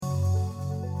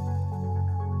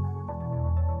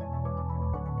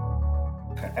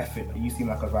Okay, F it. You seem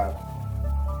like a vibe.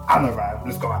 I'm a vibe.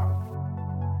 Let's go out.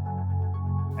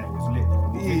 And it was lit.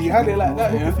 Yeah, you had it like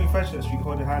that, yeah? Walking through Freshers Street,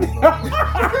 holding hands.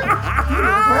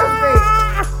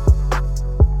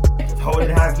 Holding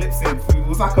hands, lip sync. It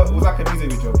was like a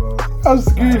music video, bro. I was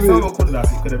screaming. If someone called it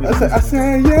that, it could have been. I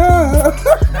said, yeah.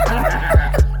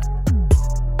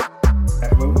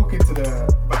 We're walking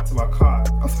back to my car. I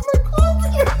was like,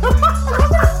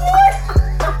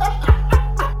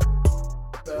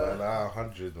 Well,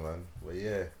 100, man. But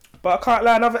yeah. but I can't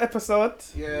lie, another episode.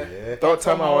 Yeah. Don't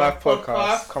Tell My Wife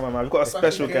podcast. Come on, man. We've got a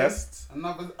special guest.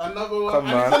 Another one. Come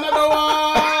and on. it's another one.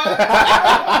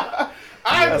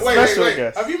 Wait.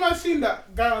 Guest. Have you man seen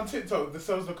that guy on TikTok that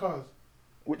sells the cars?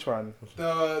 Which one?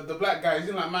 The black guy. He's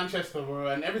in like Manchester, bro.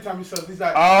 And every time he sells, he's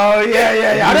like, Oh,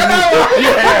 yeah. I don't know.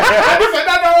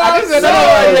 I just said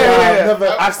Yeah.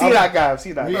 Never- I've seen that guy.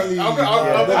 Really? I'm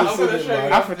gonna show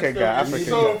you. African guy. It's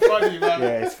so funny, man.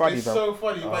 Yeah, it's funny, It's bro. so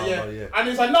funny, but yeah. yeah. And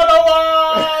it's another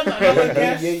one. Another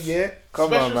guest. Yeah.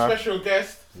 Come on, man. Special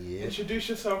guest. Yeah. Introduce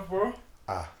yourself, bro.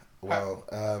 Well,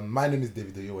 my name is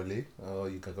David Oyewole. Oh,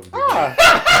 you can come.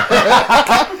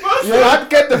 I'd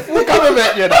get the full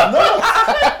government, you know.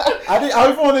 I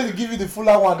even wanted to give you the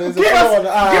fuller one. There's a Give fuller one.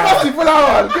 us the fuller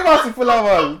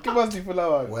one. Give us the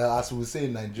fuller one. Well, as we say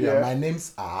in Nigeria, Yeah. my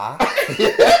names are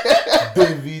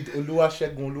David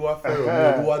Oluwasegun Oluwafero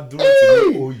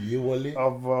Oluwaduretti Oyewole.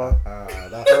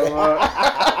 That's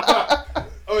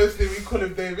Obviously, we call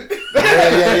him David.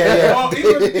 yeah. Oh,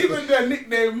 even the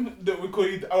nickname that we call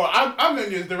you. Oh, I'm known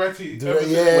you as Duretti.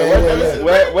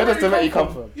 Where does Duretti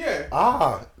come from? Yeah.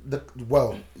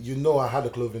 Well, you know, I had a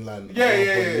clothing line.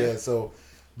 Yeah. So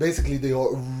basically, the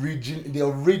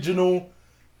original.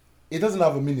 It doesn't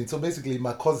have a meaning. So basically,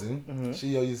 my cousin,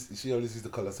 she always used to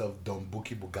call herself Don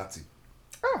Buki Bugatti.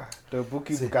 The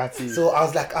Buki Bugatti. So I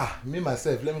was like, let me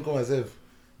call myself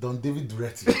Don David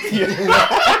Duretti.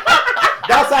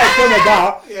 That's how I came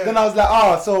about. Yeah. Then I was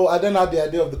like, so I then had the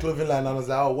idea of the clothing line, and I was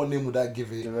like, what name would I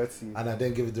give it? Duretti. And I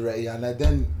then gave it Duretti, and I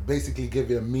then basically gave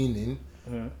it a meaning,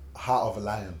 heart of a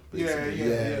lion. Basically.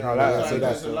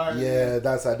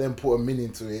 That's I then put a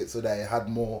meaning to it so that it had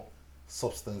more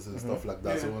substance and stuff like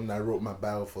that. Yeah. So when I wrote my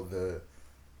bio for the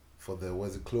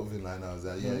what's the clothing line, I was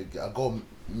like, I gotta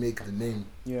make the name.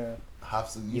 Yeah. Have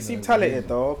some. You seem talented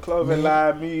though. Clothing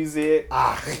line, music. No,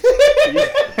 I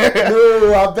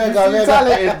beg. You seem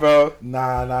talented, bro.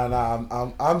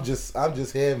 Nah. I'm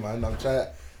just here, man. I'm trying.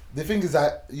 The thing is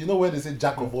that when they say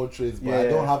jack of all trades, but I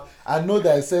don't have. I know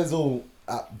that it says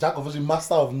jack of all trades,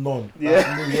 master of none. Yeah.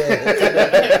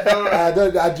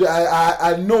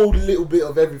 I know a little bit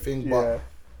of everything, but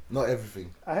not everything.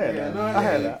 I heard that. I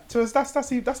heard that. So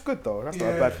that's good though. That's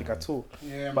not a bad thing at all.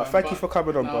 Yeah, but thank you for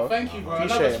coming on, bro. Thank you, bro.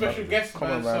 Appreciate Another it, special guest, Come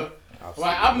man. on, man. So,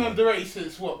 I've known Duretti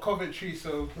since Coventry.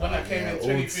 So when I came in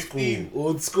 2015,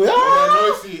 old school.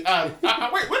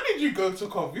 wait, when did you go to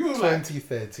Cov? You were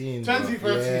 2013.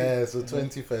 2013. Yeah, so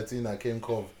 2013 I came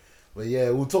Cov. But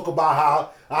yeah, we'll talk about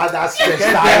how that's stretched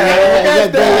out.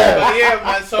 Yeah,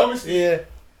 man. So obviously,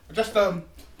 just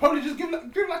probably just give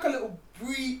like a little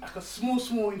brief, like a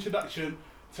small introduction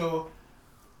to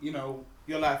your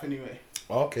life anyway.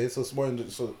 Okay, so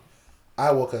so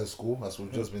I work at a school, as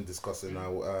we've just been discussing.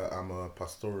 I'm a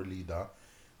pastoral leader,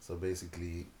 so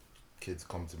basically, kids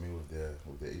come to me with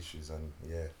their issues, and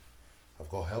I've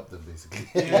got to help them basically.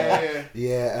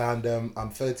 Yeah. And I'm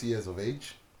 30 years of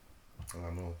age. I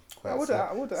know. I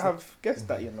would have guessed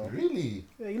that, Really?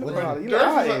 Yeah, you look What like Duretti's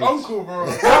that an age. uncle, bro.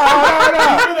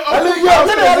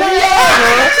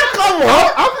 Come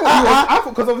on! I thought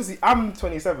because obviously I'm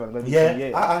 27.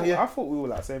 I thought we were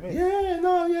like same age.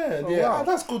 Yeah. Wow.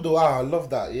 That's good though. I love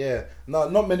that. Yeah. No,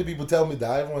 not many people tell me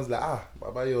that. Everyone's like,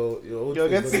 Baba, you're old. You're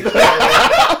face, getting-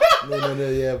 No.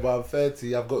 Yeah, but I'm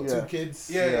 30. I've got 2 kids.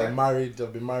 Yeah. I'm married.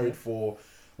 I've been married for.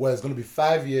 Well, it's gonna be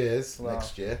 5 years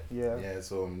next year. Yeah.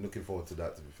 So I'm looking forward to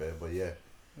that. To be fair, but Yeah,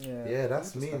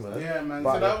 that's me, man. Yeah, man.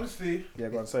 But, So that obviously,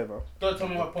 go on, say, bro. Don't Tell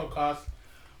Me What podcast,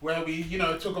 where we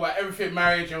talk about everything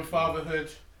marriage and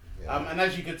fatherhood. Yeah. And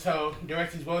as you can tell,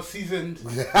 Duretti's well seasoned in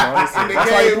the That's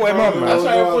why you game. put him on, man. That's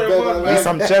why you put him on, Need man.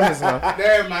 some gems, man.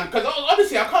 Yeah, man. Because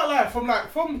honestly, I can't lie.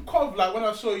 From Cov, like when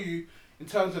I saw you, in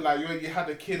terms of like you had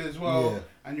a kid as well,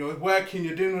 and you're working,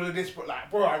 you're doing all of this, but like,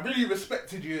 bro, I really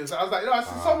respected you. So I was like, I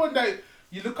see someone that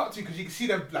you look up to because you can see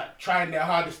them like trying their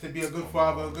hardest to be a good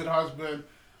father, a good husband.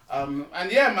 And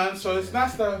yeah, man. So it's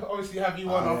nice to obviously have you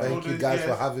on. Thank you guys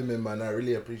for having me, man. I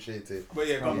really appreciate it. But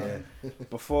yeah, come on.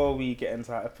 Before we get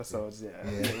into our episodes,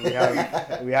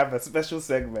 we have a special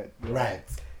segment. Right.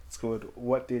 It's called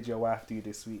 "What Did Your Wife Do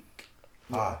This Week?"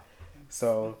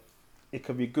 So it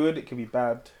could be good, it could be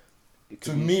bad.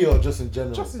 To me or just in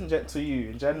general? Just to you,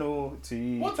 in general, to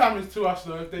you. What time is to us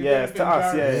though? If they Yeah, it's to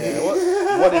us.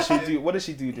 Yeah. What did she do? What did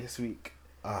she do this week?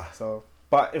 So,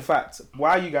 but in fact,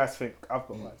 why you guys think I've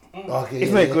got one? Okay,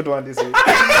 it's not a good one this week. The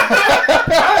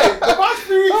past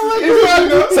 3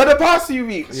 weeks. So the past few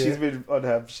weeks, she's been on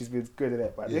her. She's been good at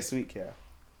it. But this week,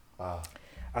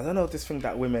 I don't know this thing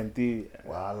that women do.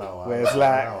 Where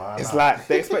it's like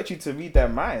they expect you to read their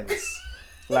minds.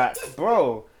 Like,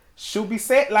 bro, she'll be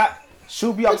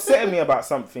upsetting me about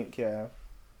something. Yeah,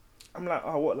 I'm like,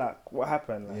 oh, what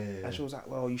happened? And she was like,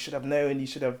 well, you should have known. You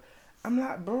should have. I'm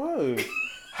like, bro,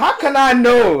 how can I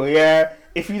know? Yeah,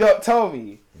 if you don't tell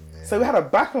me. Yeah. So we had a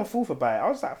back and forth about it. I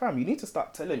was like, fam, you need to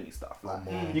start telling me stuff. Like,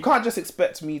 you can't just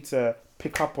expect me to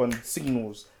pick up on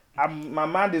signals. My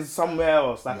mind is somewhere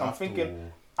else. Like I'm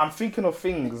thinking of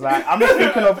things. Like I'm not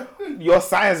thinking of your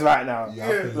signs right now.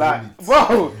 Like,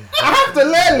 bro, I have to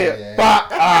learn it. Yeah.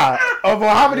 But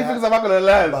how many things am I gonna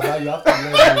learn? But now you have to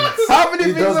learn. How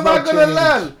many things am I gonna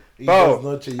learn?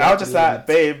 Bro, I was just like,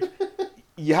 babe,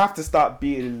 you have to start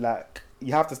being like.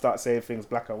 You have to start saying things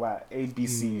black and white, A, B,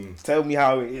 C. Tell me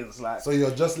how it is. Like, so you're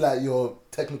just like your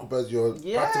technical person, your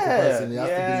practical person. You have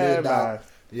to be laid down.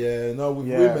 Yeah, no, with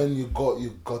women, you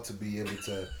got to be able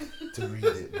to read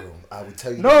it, bro. I will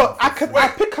tell you. No, I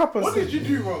pick up on. What did you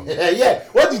do wrong? Yeah.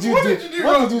 What did you do? What did you do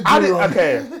wrong?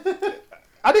 Okay.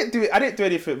 I didn't do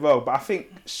anything wrong, but I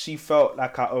think she felt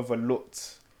like I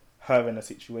overlooked her in a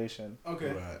situation.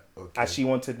 Okay. Right. Okay. And she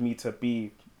wanted me to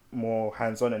be more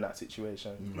hands-on in that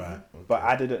situation. Right. Okay. But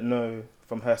I didn't know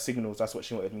from her signals that's what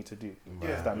she wanted me to do. Right.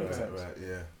 If that makes sense. Right.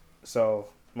 Yeah. So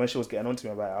when she was getting on to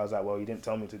me about it, I was like, well, you didn't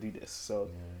tell me to do this. So,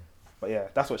 but yeah,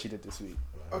 that's what she did this week.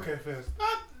 Okay, first.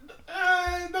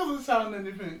 It doesn't sound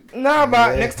anything. Nah,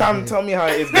 but next time tell me how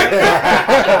it is.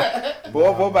 But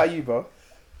what about you, bro?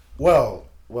 Well,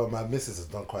 my missus has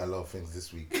done quite a lot of things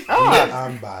this week.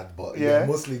 I'm bad, but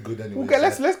mostly good anyway. Okay,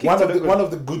 let's keep one of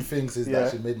the good things is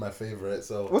that she made my favorite.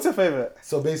 So what's your favorite?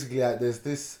 So basically, there's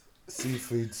this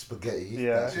seafood spaghetti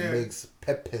that she makes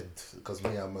peppered, because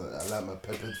I like my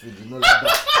peppered food. You know, like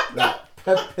that, like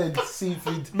peppered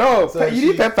seafood. No, so you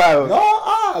need pepper. No,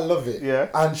 I love it. Yeah,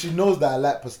 and she knows that I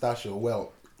like pistachio.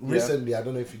 Well, recently, I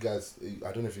don't know if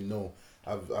you know.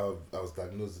 I was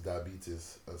diagnosed with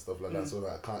diabetes and stuff like that, so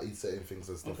I can't eat certain things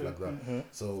and stuff like that. Mm-hmm.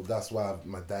 So that's why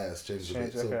my diet has changed a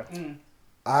bit. So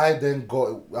I then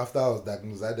after I was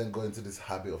diagnosed, I then got into this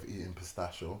habit of eating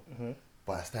pistachio. Mm-hmm.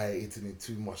 But I started eating it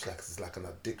too much, like it's like an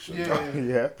addiction.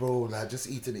 Yeah. Bro, like just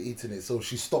eating it. So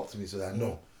she stopped me, so that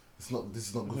no, this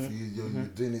is not good for you. You're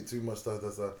doing it too much. Stuff.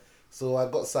 So I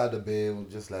got sad a bit, and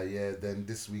just like then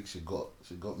this week she got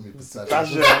me pistachio.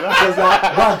 She was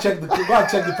like, go and check the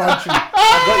pantry.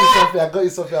 I got you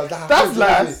something. I was like, that's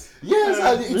nice. Yes,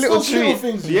 it's little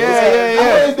things. Yeah.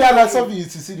 I went there like something you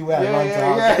to see the way I ran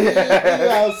to.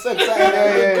 I was so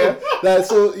excited. Like,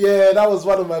 so that was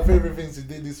one of my favorite things to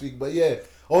do this week. But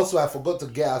also I forgot to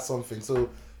get her something. So,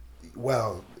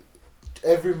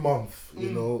 every month,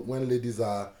 you know, when ladies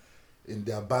are in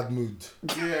their bad mood,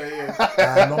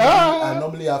 I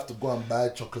normally have to go and buy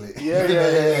chocolate.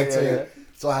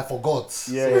 So I forgot.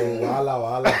 So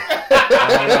wala.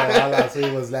 So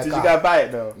it was like. Did you go buy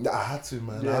it though? I had to,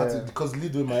 man. I had to, because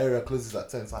Lidl in my area closes at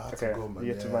 10, so I had to go, man. I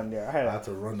had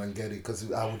to run and get it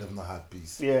because I would have not had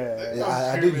peace.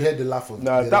 I didn't hear the laugh of.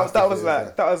 No, that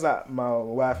was like my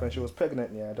wife when she was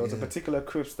pregnant. Yeah, there was a particular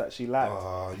crisp that she liked.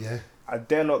 Oh I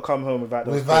dare not come home without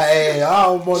those.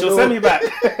 She'll send me back.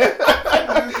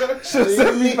 She'll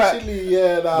send me back.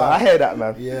 I hear that,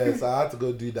 man. Yeah, so I had to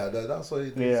go do that. That's what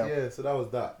it is. Yeah, so that was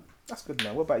that. That's good,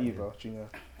 man. What about you, bro, Junior?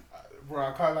 Bro,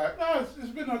 I can't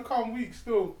it's been a calm week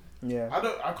still. Yeah.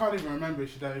 I can't even remember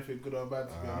if she did anything good or bad,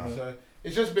 to be honest. So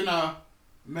it's just been a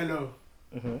mellow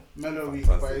week,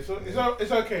 but it's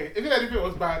okay. If anything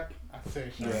was bad, I'd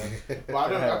say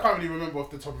but I can't really remember off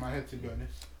the top of my head, to be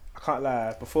honest. I can't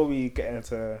lie. Before we get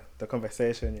into the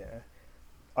conversation,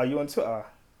 are you on Twitter?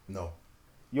 No.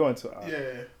 You're on Twitter?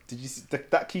 Yeah. Did you see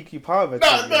that Kiki Palmer?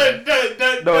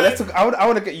 No, let's talk. I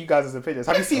want to get you guys' opinions.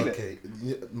 Have you seen it? Okay.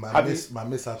 My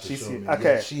miss had to show me.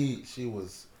 Okay. Yeah, she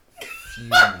was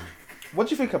fuming. What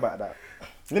do you think about that?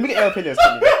 Let me get your opinions.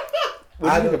 What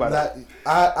do you think about that?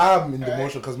 I'm in the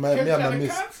motion because me and my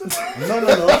miss.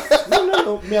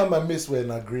 No. Me and my miss were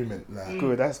in agreement. Like,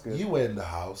 good, that's good. You were in the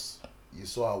house. You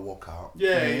saw her walk out.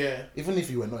 Yeah. Even if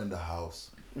you were not in the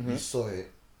house, you saw it.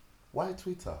 Why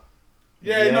Twitter?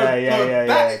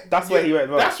 That's where he went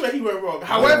wrong. That's where he went wrong.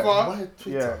 However, why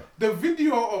Twitter? The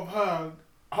video of her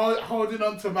holding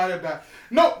on to my dad.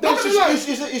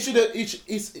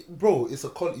 Bro, it's a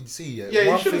call. See,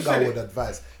 one thing I would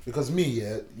advise, because me,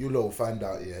 you lot will find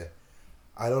out,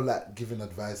 I don't like giving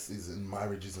advices in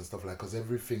marriages and stuff like, because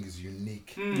everything is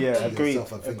unique to agreed.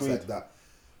 yourself and things like that.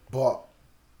 But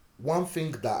one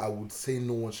thing that I would say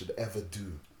no one should ever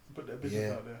do. Put their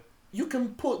business out there. You can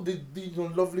put the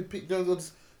lovely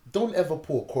pictures. Don't ever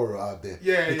put a quarrel out there.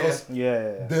 Because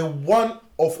the one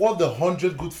of all the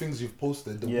 100 good things you've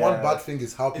posted, the one bad thing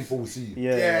is how people will see you.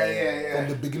 From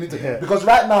the beginning to because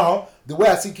right now, the way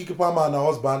I see Kiki Palmer and her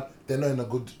husband, they're not in a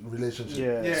good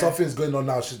relationship. Something's going on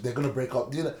now. They're gonna break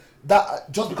up. You know that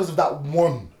just because of that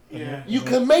one. You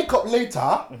can make up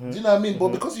later. Do you know what I mean? But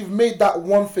because you've made that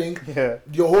one thing,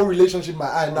 your whole relationship, my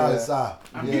eye now is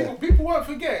people won't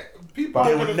forget. People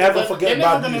they will never forget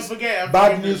bad news.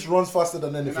 Bad news runs faster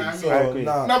than anything. I So agree.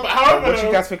 nah. No, but however, what do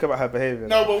you guys think about her behaviour?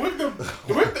 No, but with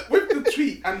the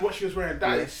tweet and what she was wearing,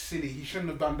 that is silly. He shouldn't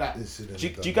have done that.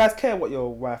 Do you guys care what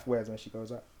your wife wears when she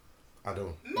goes out? I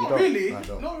don't. Not really. I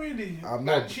don't. Not really. I'm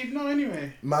like, not. she'd know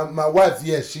anyway. My wife,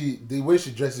 the way she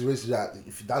dresses,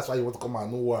 if that's why you want to come out,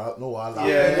 no worry.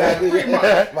 Pretty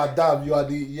much. Madam, you are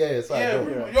the so I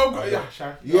don't.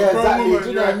 You're exactly. Do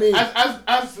you know what I mean?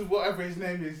 As whatever his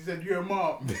name is, he said you're a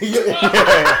mom.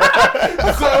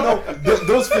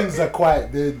 Those things are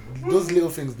quite those little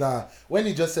things now. When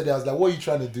he just said it, I was like, what are you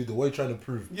trying to do though? What are you trying to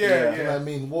prove? You know what I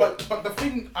mean? What? But the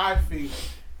thing I think,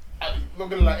 not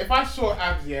gonna lie, if I saw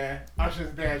Abs,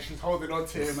 Usher's there, she's holding on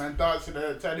to him and dancing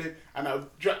and turning, and a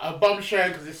bum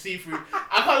shirt because it's see-through.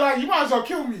 I can't lie, you might as well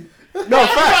kill me. No,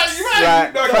 facts.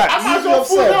 I might as well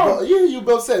fall down. You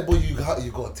be upset, but you got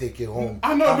to take it home.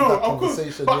 I know, of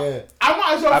course. But I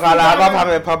might as well fall down. I'm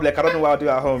having it in public. I don't know what I'll do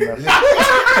at home, man.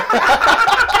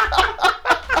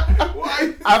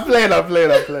 I'm playing.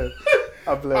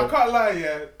 I can't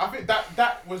lie, I think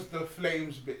that was the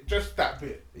flames bit, just that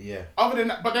bit. Yeah. Other than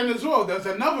that, but then as well, there's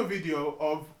another video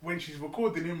of when she's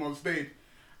recording him on stage.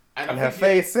 And her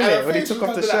face, innit? When he took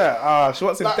off the shirt. She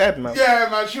wants him dead, man. Yeah,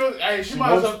 man. She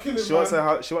might as well kill him, She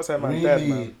wants her man dead,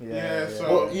 man. Yeah, so...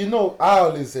 Well, you know, I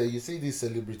always say, you see these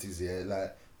celebrities,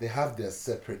 like, they have their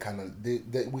separate kind of...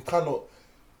 we cannot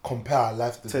compare our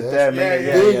life to theirs. Them.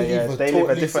 They live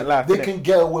a different life. They can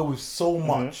get away with so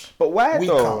much. But why we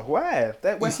though? Can't. Why?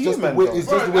 We're it's human. It's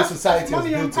just the way society has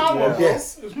built it.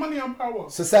 Yes. It's money and power.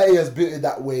 Society has built it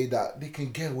that way that they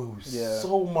can get away with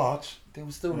so much. They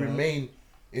will still remain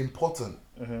important.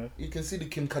 You can see the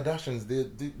Kim Kardashians.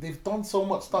 They've done so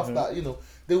much stuff that, you know,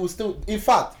 they will still... In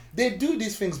fact, they do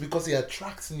these things because it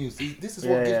attracts news. This is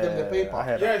what gives them their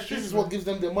paper. This is what gives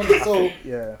them their money. So...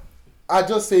 I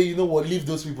just say, you know what, leave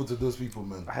those people to those people,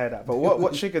 man. I heard that. But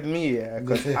what triggered me,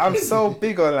 because I'm so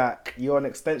big on, like, you're an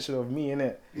extension of me,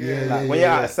 innit? When you're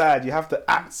outside, you have to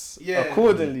act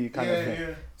accordingly, kind of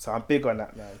thing. So I'm big on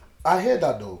that, man. I hear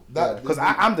that, though. Because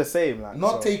I'm the same, like.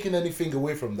 Not taking anything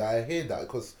away from that, I hear that,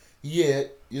 because, you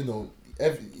know,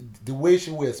 the way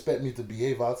she would expect me to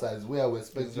behave outside is where I would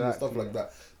expect you and stuff like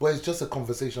that. But it's just a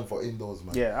conversation for indoors,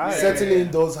 man. Settle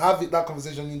indoors, have that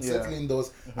conversation, settle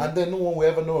indoors, and then no one will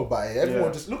ever know about it.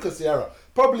 Everyone just look at Ciara.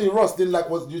 Probably Ross didn't like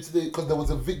what you today because there was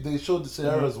they showed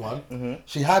Ciara's one.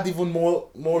 She had even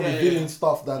more revealing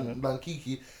stuff than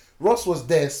Kiki. Ross was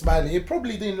there smiling. He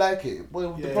probably didn't like it,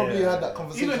 but they probably had that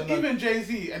conversation. Even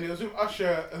Jay-Z, and it was with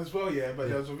Usher as well, but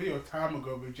there was a video time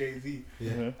ago with Jay-Z.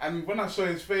 And when I saw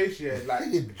his face, like...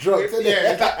 He dropped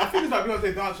it. I think it's like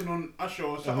Beyonce dancing on Usher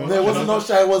or something. There wasn't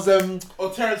Usher, it was...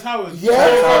 Or Terrence Howard.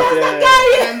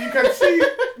 And you can see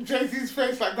Jay-Z's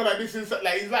face like, go like this,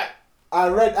 like he's like... I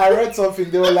read something.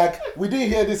 They were like, we didn't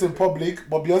hear this in public,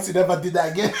 but Beyonce never did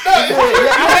that again. I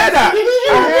heard that.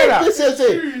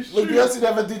 But Beyonce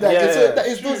never did that again. So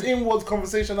it's those inward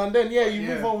conversation, and then you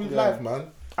move on with life, man.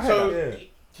 So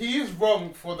he is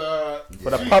wrong for the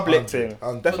public thing.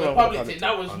 For the public thing,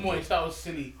 that was moist. That was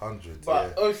silly. 100.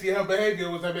 But obviously her behaviour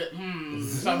was a bit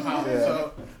somehow.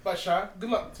 So, but Sha, good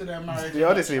luck to their marriage. Yeah,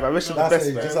 honestly, I wish them the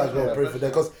best. Just like go pray for them,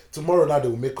 because tomorrow now they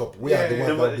will make up. We are the ones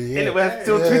that will be here. We're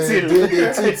still tweeting.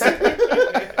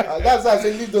 That's why I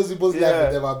say leave those people's life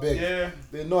with them. I beg.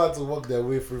 They know how to work their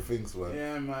way through things, man.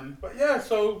 Yeah, man. But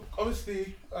so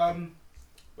obviously,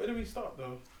 where do we start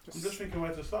though? I'm just thinking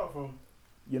where to start from.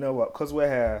 You know what? Because we're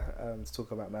here to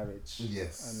talk about marriage.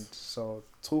 Yes. And so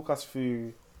talk us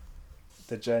through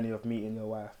the journey of meeting your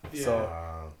wife. Yeah.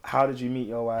 So how did you meet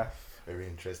your wife? Very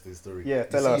interesting story. Yeah,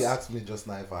 tell us. You asked me just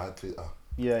now if I had Twitter.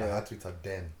 I had Twitter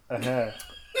then. Right.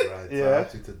 So I had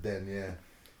Twitter then,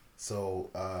 So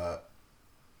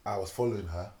I was following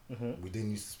her. We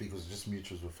didn't used to speak. It was just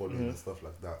mutuals were following and stuff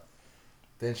like that.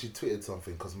 Then she tweeted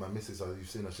something because my missus, you've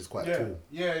seen her, she's quite tall.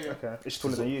 Okay. Is she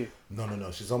taller than you? No.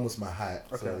 She's almost my height.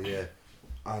 Okay. So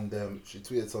and she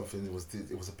tweeted something.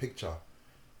 It was a picture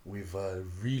with a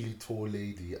really tall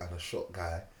lady and a short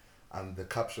guy, and the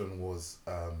caption was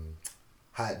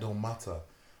 "Height don't matter."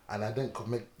 And I then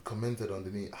commented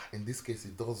underneath, in this case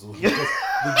it does. Because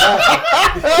the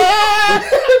guy,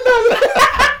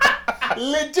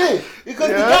 legit, because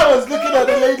the guy was looking at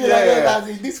the lady like that,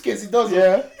 in this case it does.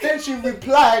 Yeah. Then she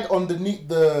replied underneath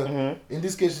the, in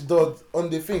this case it does, on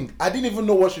the thing. I didn't even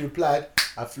know what she replied.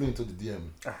 I flew into the DM.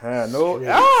 No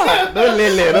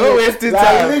Lily, no wasting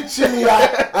time. Literally,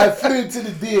 I flew into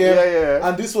the DM,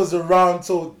 and this was around.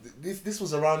 So this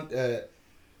was around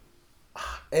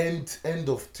end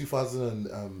of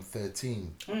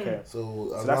 2013. Okay.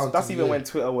 So that's even when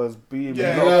Twitter was booming.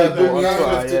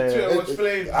 Twitter was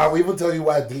flamed. I will even tell you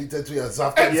why I deleted Twitter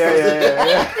after.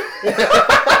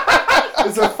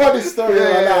 It's a funny story.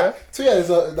 Twitter is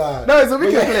no, it's a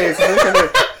wicked place.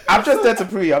 I'm just there to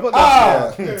pre. I'm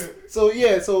not there. So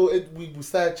we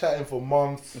started chatting for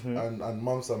months and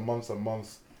months and months and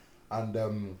months, and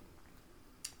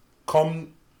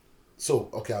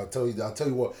I'll tell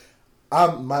you what.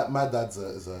 My dad's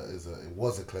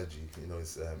was a clergy. You know,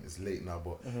 it's late now,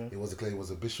 but he was a clergy. He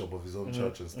was a bishop of his own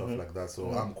church and stuff like that.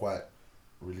 So I'm quite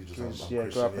religious. I'm Christian.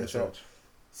 Grew up in church.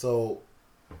 So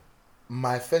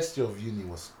my first year of uni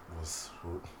was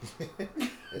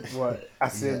what? I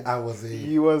said I was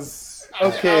you was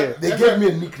okay. They gave me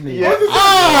a nickname. Bad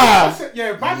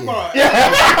boy.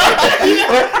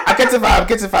 I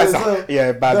get to find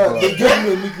bad boy. They gave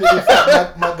me a nickname. In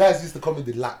fact, my guys used to call me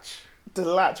the latch. The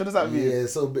latch, what does that mean? Yeah,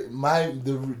 so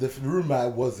the room I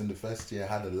was in the first year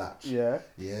had a latch. Yeah.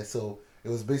 Yeah, so it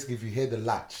was basically if you hear the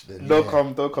latch, then don't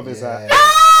come inside.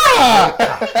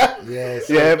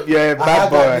 Yeah, bad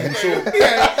boy.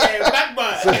 Bad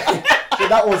boy. So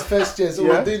that was first year. So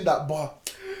we're doing that,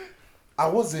 but I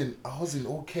wasn't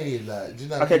okay. Like, do you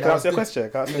know what I mean? Can I ask you a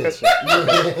question?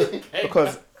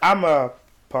 Because I'm a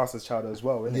pastor's child as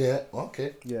well, innit? Yeah.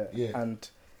 Okay. Yeah. And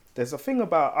there's a thing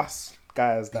about us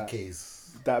guys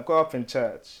that grow up in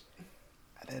church,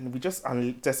 and then we just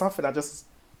there's something that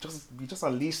we just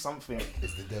unleash something.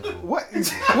 It's the devil. What is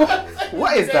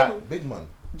that? Big man.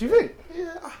 Do you think?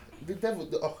 Yeah, the devil.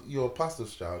 You're a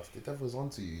pastor's child. The devil's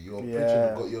onto you. You're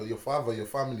preaching. Your father, your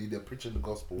family, they're preaching the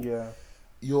gospel. Yeah.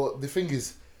 The thing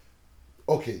is,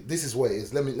 okay, this is what it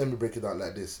is. Let me break it down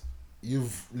like this.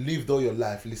 You've lived all your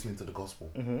life listening to the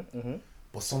gospel.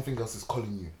 But something else is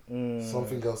calling you.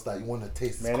 Something else that you want to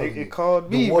taste. Man, it called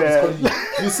me, man.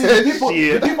 You see, the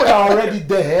people that are already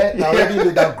there,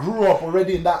 that grew up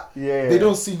already in that, they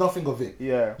don't see nothing of it.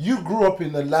 Yeah. You grew up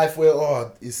in a life where,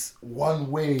 it's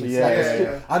one way.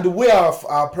 It's and the way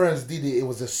our parents did it, it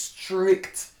was a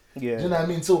strict, do you know what I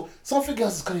mean? So something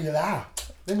else is calling you like,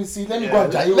 let me see, let me go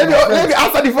and jail. Let me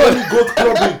answer the phone.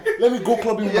 Let me go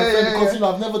clubbing with my friend because,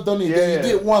 I've never done it. You did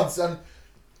it once and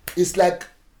it's like,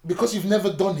 because you've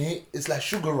never done it, it's like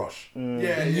sugar rush. Do you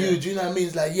know what I mean?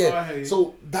 It's like,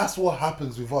 so that's what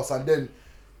happens with us. And then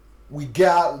we get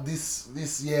out this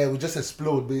we just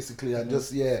explode basically. And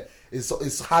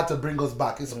it's hard to bring us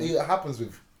back. It happens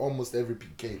with almost every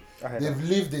PK. They've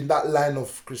lived in that line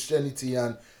of Christianity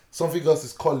and something else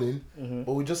is calling,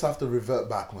 but we just have to revert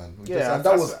back, man. And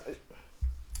that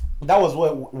was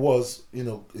what it was,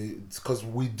 because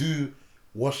we do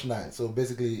wash night. So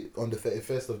basically on the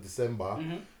 31st of December,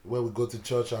 where we go to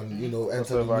church and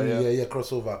enter the new year,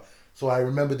 crossover. So I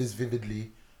remember this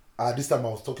vividly. This time I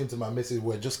was talking to my missus,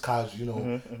 we're just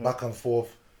casual, back and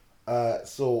forth.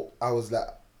 So I was like,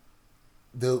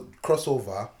 the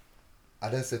crossover, I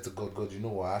then said to God, you know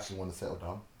what, I actually want to settle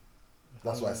down.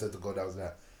 That's what I said to God. I was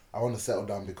like, I want to settle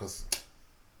down because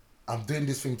I'm doing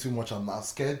this thing too much. I'm not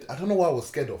scared. I don't know what I was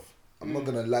scared of. I'm not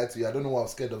gonna lie to you. I don't know what I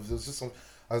was scared of. It was just some.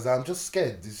 I was like, I'm just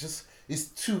scared. It's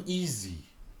too easy,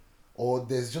 or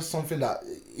there's just something that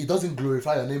it doesn't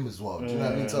glorify your name as well. Do you know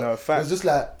what I mean? So it was just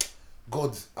like,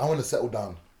 God, I want to settle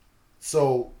down.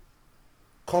 So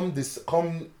so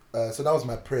that was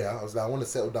my prayer. I was like, I want to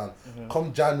settle down.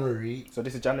 Come January. So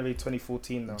this is January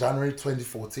 2014 now. January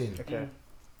 2014. Okay.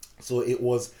 So it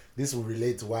was. This will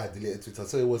relate to why I deleted Twitter.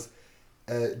 So it was.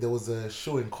 There was a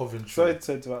show in Coventry. Sorry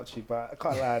to interrupt you, but I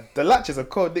can't lie. The Latch is a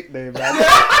cold nickname, man.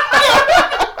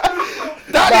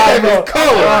 That nickname is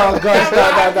cold. Oh gosh,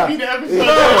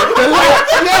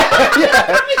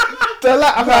 The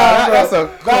Latch, that's a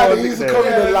cold nickname.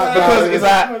 Because it's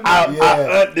like I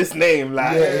earned this name,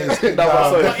 like. I can't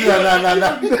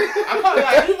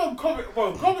lie. Even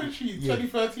Coventry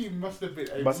 2013 must have been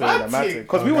dramatic.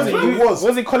 Because we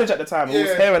was in college at the time. We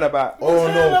was hearing about. Oh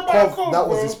no, that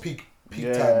was his peak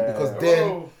time because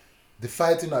The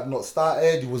fighting had not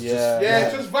started. It was just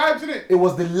it's just vibes, innit? It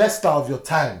was the Leicester of your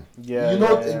time. Yeah, you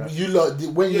know, yeah.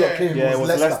 When you came, it was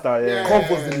Leicester. Yeah. Cov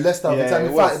was the Leicester of the time.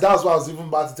 In fact, was. that's what I was even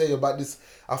about to tell you about this.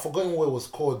 I've forgotten what it was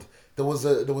called. There was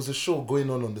a show going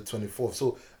on the 24th.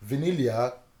 So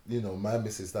Vanilia, you know, my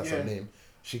missus, that's her name.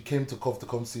 She came to Cov to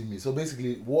come see me. So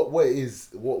basically,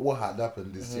 what had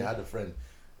happened is she had a friend.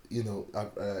 You know,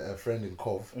 a friend in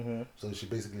Cov. So she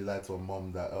basically lied to her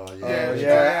mom that,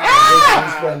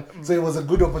 friend. So it was a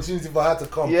good opportunity for her to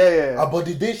come. Yeah. But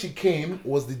the day she came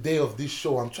was the day of this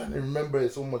show. I'm trying to remember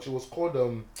it so much. It was called,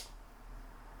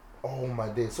 oh my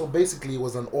day. So basically, it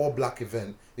was an all-black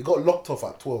event. It got locked off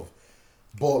at 12.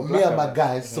 But me and my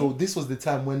guys, so this was the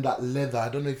time when that leather, I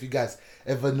don't know if you guys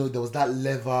ever know, there was that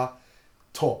leather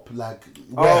top, like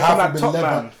where half from of that top, leather.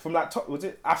 man. From that top, was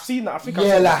it? I've seen that. I think.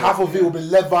 Yeah, like half of it will be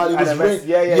leather. It was rest,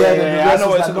 red. I know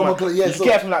what it's normal about. clothes. Yeah, you so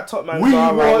get it from that top man. we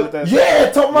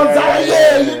were, top man Zara.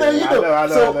 You know.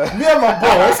 So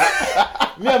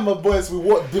me and my boys, we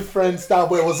wore different style,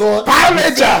 but it was all Power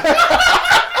Ranger.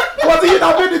 Was it you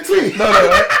that made the tweet? No.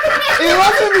 It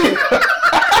wasn't me.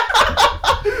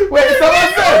 Wait,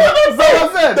 someone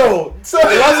said. No, so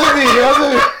it wasn't me.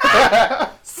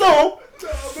 So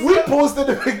we posted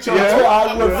the picture.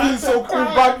 Yeah. We're feeling so cool,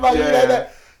 Batman. Yeah.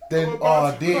 Then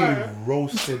they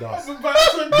roasted us. They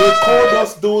called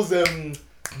us those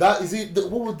that is it.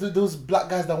 What were those black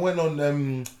guys that went on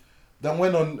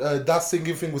that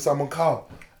singing thing with Simon Cowell?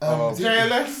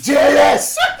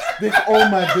 JLS. Oh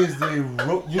my days, they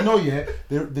wrote. You know,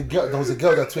 the girl. There was a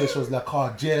girl that tweeted. She was like,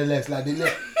 JLS. Like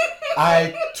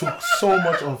I took so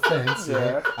much offense.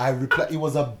 I replied. It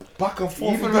was a back and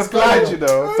forth. Even replied, you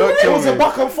know. It was a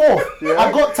back and forth. I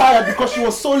got tired because she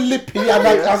was so lippy, and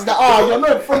I was like, you're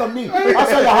not in front of me.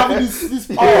 That's why you're having this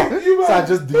power. So I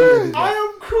just deleted it. I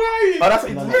am crying. Oh, that's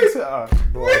what you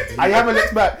did. I haven't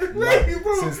looked back.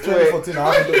 Since 2014,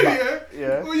 I haven't looked back.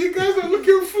 Yeah. Well, you guys are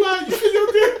looking fly. You think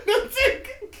you're doing nothing.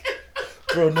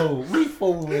 Bro, no, we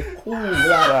thought we were cool.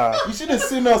 Like, you should have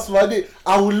seen us, man.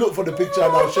 I will look for the picture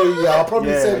and I'll show you. I'll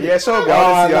probably send it. Yeah, show me.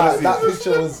 That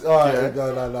picture was. No.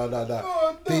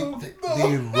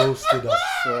 They roasted us.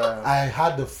 I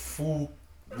had the full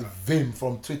vim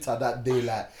from Twitter that day.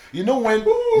 Like, you know when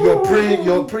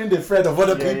you're praying the thread of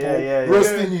other people,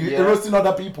 roasting you, roasting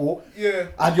other people,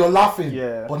 and you're laughing.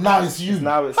 Yeah. But now it's you.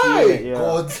 Now it's you.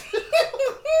 God.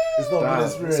 It's not a good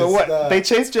experience. So what? They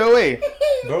chased you away?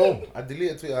 Bro, I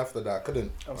deleted Twitter after that. I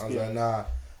couldn't. I was like, nah,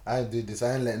 I ain't do this.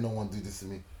 I ain't letting no one do this to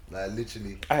me. Like,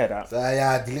 literally. I heard that. So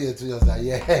I deleted Twitter. I was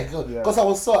like, good. Because I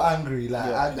was so angry. Like,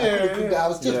 I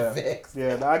was just vexed.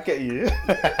 Yeah, I get you.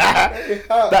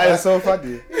 That is so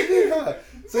funny.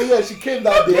 So she came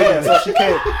that day. Yeah, so she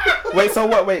came. Wait, so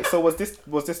what? Wait, so was this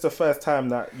the first time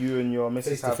that you and your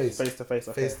missus have face to face?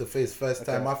 Face to face, first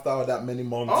time after all that many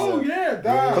months. Oh yeah,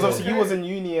 because obviously you was in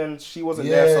uni and she wasn't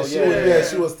there. So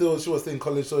she was still in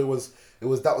college. So it was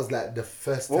like the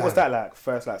first time. What was that like?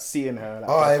 First, like seeing her.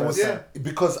 Like, it was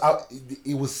because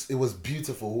it was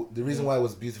beautiful. The reason why it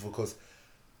was beautiful because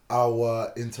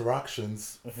our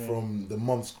interactions from the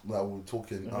months that we were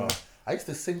talking. I used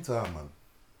to sing to her, man.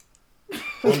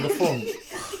 On the phone,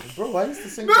 bro. I used to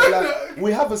sing.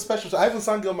 We have a special. I even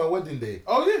sang it on my wedding day.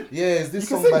 Oh yeah. Yeah, is this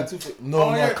song by Two? No,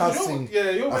 I can't sing.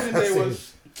 Yeah, your wedding day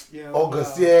was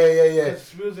August. Yeah.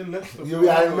 We was in Leicester.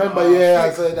 I remember.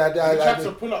 I said that. I tried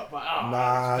to pull up, but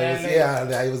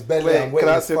it was barely. Wait, can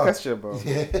I ask you a question, bro?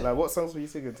 Like, what songs were you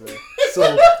singing to?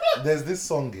 So there's this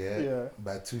song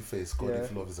by Two Face called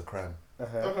 "If Love Is a Crime."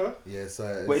 Yeah.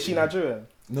 So wait, is she Nigerian?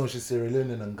 No, she's Sierra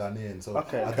Leonean and Ghanaian. So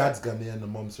her dad's Ghanaian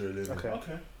and mom's Sierra Leonean.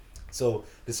 Okay. So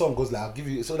the song goes like, I'll give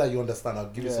you, so that you understand, I'll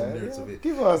give you some lyrics of it.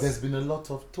 Give us. There's been a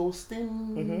lot of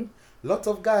toasting. Lot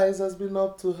of guys has been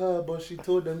up to her, but she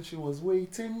told them she was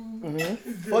waiting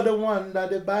for the one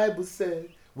that the Bible said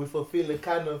we fulfill a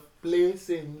kind of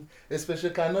blessing, a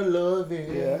special kind of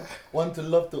loving. Want to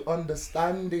love to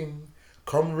understanding.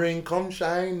 Come rain, come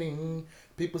shining.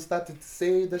 People started to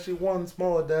say that she wants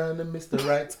more than a Mr.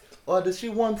 Right. Or that she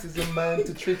wants is a man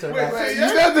to treat her right. You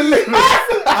know the lyrics.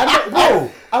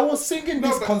 I was singing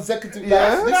this consecutively.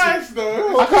 Nice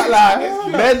though. I can't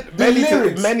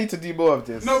lie. Men need to do more of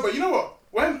this. No, but you know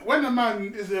what? When a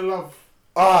man is in love.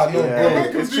 Bro.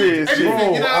 It's true.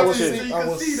 Bro, I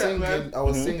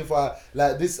was singing for her.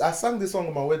 Like this. I sang this song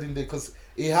on my wedding day because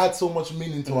it had so much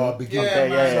meaning to our beginning. I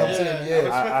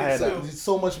heard that. It's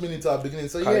so much meaning to our beginning.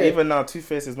 So even now, Two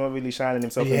Face is not really shining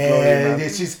himself in glory. Man.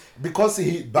 She's because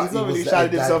he's not really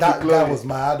shining himself in glory. That guy was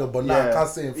my idol, but now I can't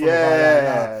say in front of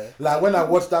her. Like when I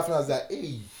watched that film, I was like,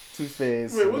 hey, Two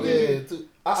Face. Wait, what did you?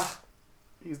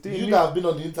 He's doing. You that have been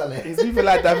on the internet. He's even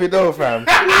like Davido, fam.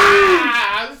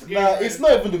 it's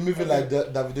not even the movie like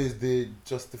that video, is the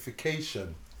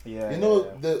justification. Yeah. You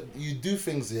know, you do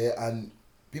things here and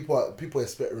people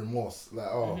expect remorse. Like,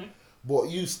 but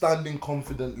you standing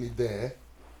confidently there,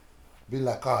 be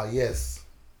like, yes.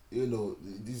 You know,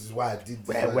 this is why I did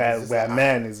this. Where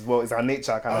man is our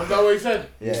nature kind of. Is that what he said?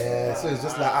 Yeah. So it's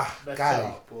just like,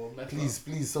 guy,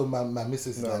 please. So my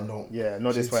missus is like, no. Yeah,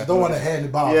 not this way. She don't want to hear any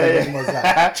about it.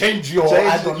 Like, change your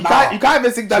idol now. You can't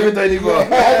even sing that video anymore.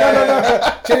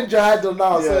 No. Change your idol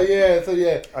now. Yeah. So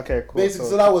yeah. Okay, cool. Basically,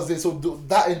 so that was it. So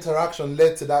that interaction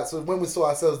led to that. So when we saw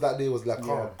ourselves that day, it was like,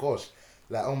 oh gosh.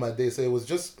 Like on my day, so it was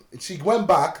just she went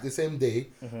back the same day,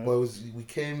 but we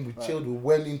came, we chilled, we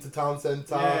went into town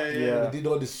center, we did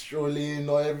all the strolling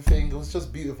or everything. It was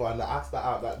just beautiful, and I asked her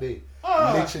out that day.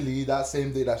 Literally that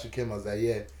same day that she came, I was like, do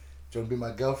you want to be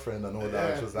my girlfriend and all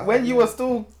that? She was like, when you were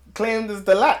still claimed as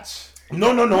the latch.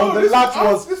 No. The latch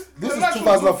was this is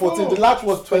 2014. The latch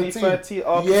was 2013.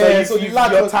 So the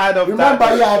latch you're was, tired of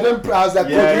remember, that. I was like,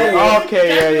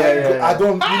 Okay. I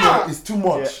don't, it's too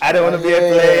much. I don't want to be a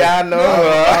player, no.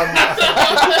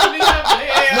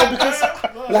 No, because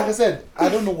like I said, I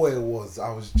don't know what it was.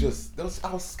 I was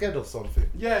scared of something.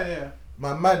 Yeah.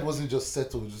 My mind wasn't just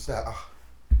settled. Just like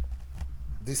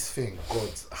this thing, God.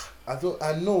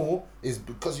 I know it's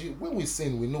because when we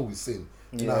sin, we know we sin.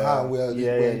 You know how we're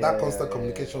in that constant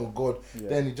communication with God.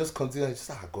 Then it just continues.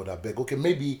 Just God, I beg. Okay,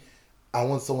 maybe I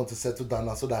want someone to settle down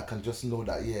now so that I can just know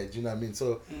that. Yeah, do you know what I mean?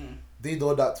 So did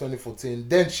all that 2014.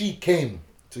 Then she came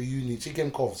to uni. She came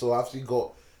COV. So after she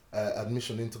got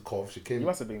admission into COV, she came. You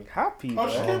must have been happy. Oh,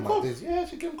 she came COV. Yeah,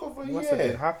 she came COV for a year. You must have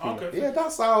been happy. Okay. Yeah,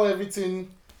 that's how everything.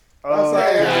 Oh,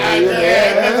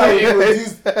 That's how you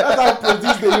produce. That's how you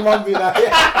produce the human being.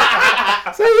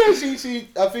 So yeah, she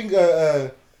I think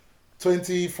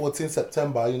 2014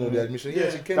 September, the admission. Yeah,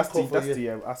 she came COV. That's the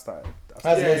year I started.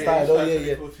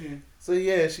 So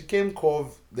yeah, she came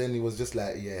COV. Then it was just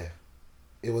like it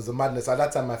was a madness. At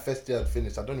that time, my first year had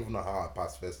finished. I don't even know how I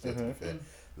passed first year. To be fair,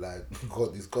 like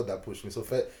it's God that pushed me. So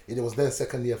it was then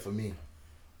second year for me,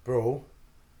 bro.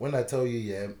 When I tell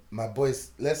you, my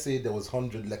boys, let's say there was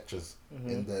 100 lectures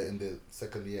in the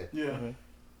second year. Yeah.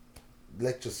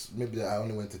 Lectures, maybe I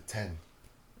only went to 10.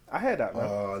 I heard that,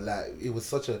 man. Like it was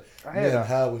such a. I me heard and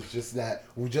her was just like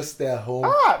we just stay at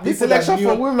home. This selection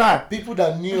for women. People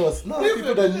that knew us,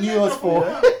 people that knew us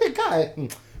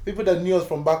people that knew us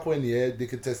from back when, they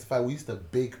could testify. We used to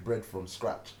bake bread from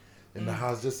scratch in the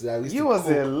house. Just like we used you to was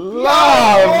cook. in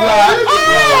love,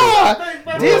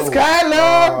 like this kind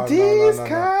love, this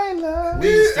kind love.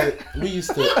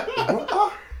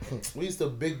 We used to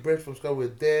bake bread from scratch. We're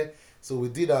there, so we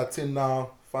did our thing.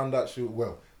 Now found out she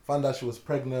was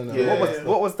pregnant. And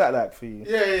What was that like for you?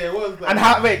 Yeah. What was that? And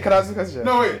how? Wait, can I ask a question?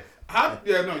 No, wait.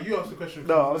 You asked the question.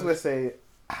 No, I was gonna say,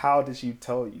 how did she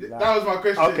tell you? Like, that was my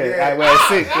question. Okay, yeah. we're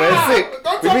sick.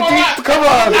 Don't tell me that. Come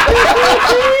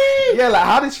on. Yeah, like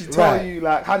how did she tell you?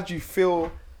 Like, how did you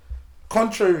feel?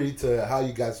 Contrary to how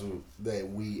you guys were there,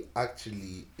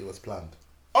 it was planned.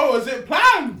 Oh, is it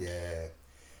planned? Yeah,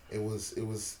 it was.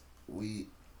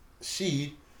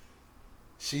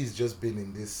 She's just been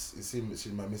in this. You see,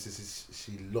 my missus,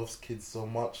 she loves kids so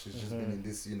much. She's just been in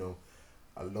this,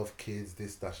 I love kids,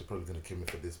 this, that. She's probably going to kill me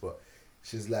for this, but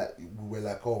she's like, we were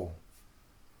like, oh,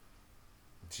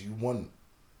 do you want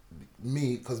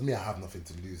me? Because I have nothing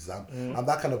to lose. I'm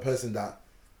that kind of person that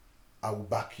I will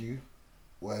back you,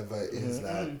 whatever it is.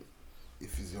 Like,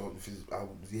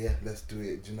 let's do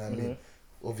it. Do you know what I mean?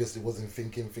 Obviously wasn't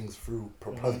thinking things through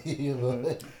properly,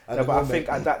 but I think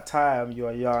at that time you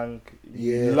were young.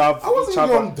 You loved I wasn't each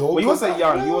other. young though. Well, you wasn't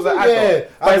young. You was an adult.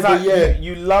 But it's like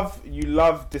you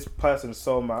love this person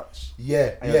so much.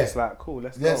 Yeah, and you're just like, cool,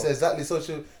 let's go. Yes, exactly.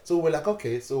 So we're like,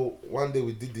 okay. So one day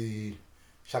we did the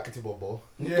Shakiti Bobo.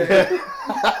 Yeah.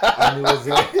 And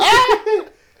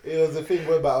it was a thing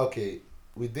whereby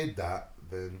we did that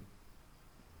then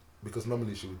because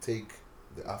normally she would take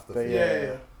the after.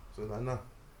 Yeah. So like, no,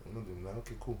 I'm not doing that.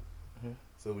 Okay, cool.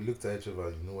 So we looked at each other.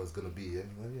 You know what's gonna be? Yeah,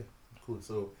 like, yeah, cool.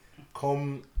 So,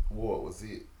 what was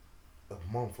it? A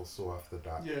month or so after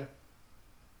that. Yeah.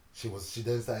 She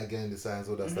then started getting the signs,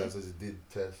 all that stuff. So she did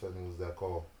tests, and it was like,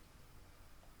 oh.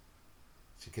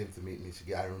 She came to meet me.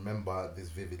 I remember this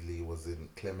vividly. It was in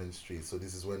Clement Street. So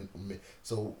this is when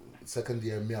second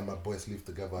year, me and my boys lived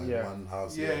together in one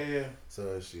house. Yeah.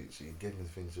 So she gave me the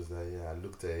thing. She was like, yeah. I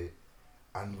looked at it.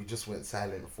 And we just went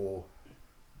silent for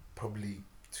probably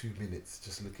 2 minutes,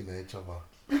 just looking at each other.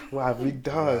 What have we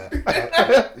done?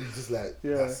 It's just like,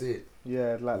 that's it.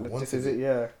 Yeah, like, this is it,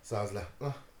 yeah. So I was like,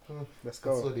 let's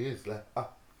go. That's what it is. Like,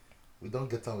 we don't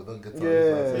get on.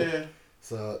 Yeah.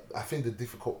 So I think the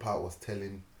difficult part was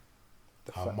telling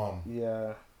her mum.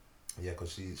 Yeah. Yeah,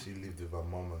 because she lived with her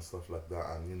mom and stuff like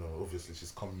that, and you know, obviously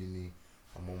she's come uni.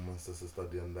 Her mom wants us to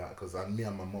study on that, because me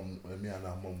and her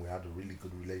mom, we had a really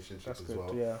good relationship as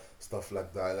well. Yeah. Stuff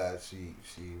like that. Like she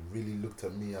really looked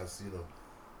at me as, you know,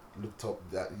 looked up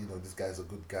that, you know, this guy's a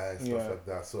good guy, stuff like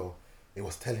that. So it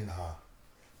was telling her.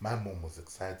 My mom was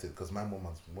excited because my mom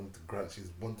has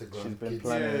she's wanted kids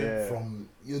from,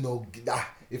 you know,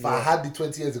 if I had the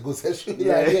 20 years ago session,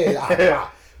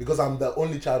 because I'm the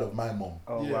only child of my mom.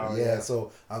 Oh wow. Yeah,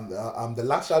 so I'm the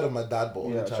last child of my dad, but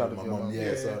only child of my mom.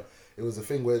 So it was a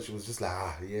thing where she was just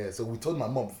like, So we told my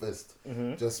mom first,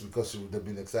 just because she would have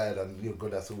been excited, and you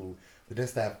know, so we then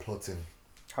started plotting.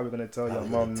 How are we gonna tell your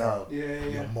mom now?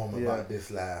 Your mom about this,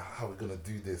 like, how are we gonna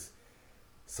do this?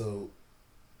 So,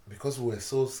 because we were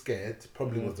so scared,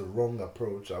 probably was the wrong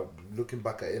approach. Looking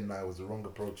back at it now, it was the wrong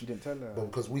approach. You didn't tell her? But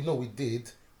because we know we did,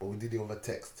 but we did it over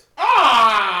text.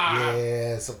 Ah!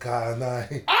 Yeah, so kind of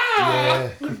yeah,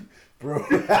 bro.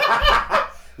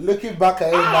 Looking back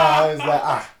at it now, it's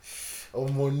like,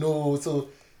 oh no. So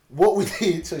what we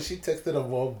did, so she texted her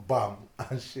mom, bam,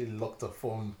 and she locked her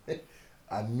phone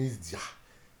and missed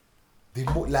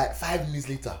like 5 minutes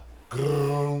later,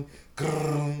 grrr,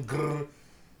 grrr, grrr.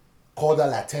 Called her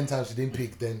like 10 times, she didn't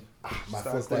pick. Then my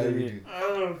phone started reading.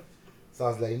 So I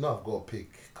was like, you know, I've got to pick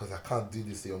because I can't do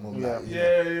this to your mom.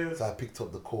 Yeah. So I picked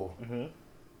up the call. Mm-hmm.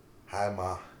 Hi,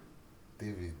 ma,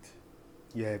 David.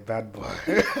 Yeah, bad boy.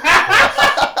 You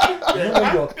know when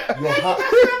your heart.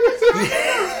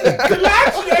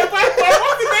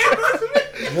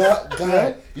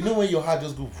 Guy, you know when your heart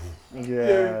just goes.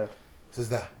 Yeah. So it's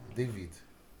that, David,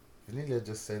 Vanilla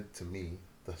just said to me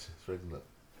that she's pregnant.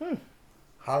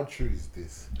 How true is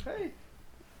this? Hey.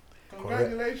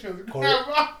 Congratulations.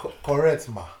 Correct,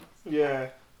 ma. Yeah.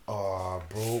 Oh,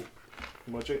 bro.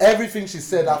 Everything she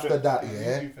said after that,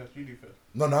 You do first.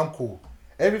 No, I'm cool.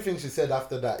 Everything she said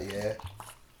after that,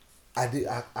 I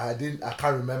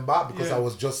can't remember because I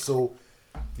was just so,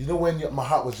 you know, when my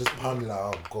heart was just pounding like,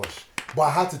 oh gosh. But I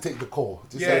had to take the call.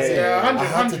 You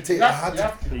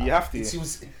have to. She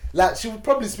was like, she was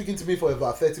probably speaking to me for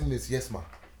about 30 minutes. Yes, ma.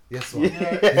 Yes, ma.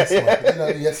 Yes, ma. You know,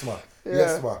 yes, ma.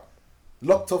 Yes, ma.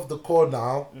 Locked off the call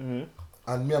now, and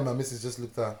me and my missus just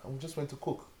looked at her, and we just went to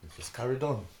cook. We just carried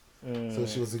on. So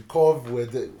she was in Cove,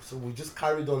 so we just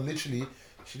carried on. Literally,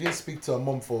 she didn't speak to her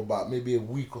mom for about maybe a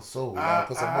week or so,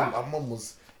 because her mom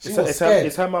was scared.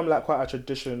 Is her mom like quite a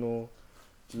traditional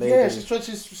lady? Yeah,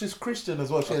 she's Christian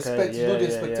as well. She expects, you know, the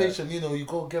expectation, you know, you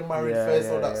go get married first,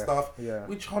 all that stuff,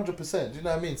 which 100%, do you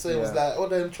know what I mean? So it was like all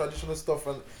them traditional stuff,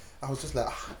 and I was just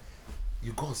like,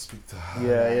 you gotta speak to her. Do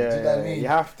you know what I mean? You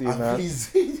have to, man. Please,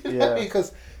 you know what I mean?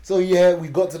 Because we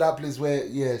got to that place where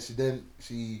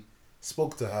she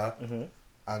spoke to her,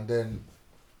 and then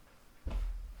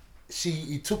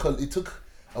it took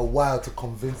a while to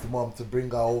convince the mom to bring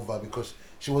her over because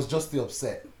she was just still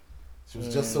upset. She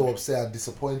was just so upset and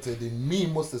disappointed in me,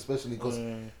 most especially because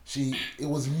it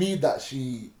was me that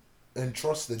she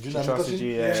entrusted. You know, because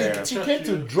she came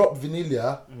to drop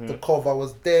Vanilla. The cover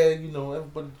was there. You know,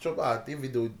 everybody dropped.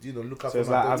 David, you know, look after so it's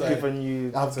my like daughter. I've given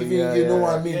you. You know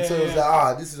what I mean. So it was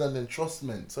like this is an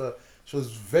entrustment. So she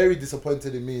was very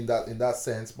disappointed in me in that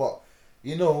sense. But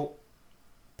you know,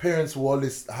 parents will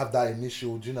always have that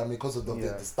initial, do you know what I mean, because of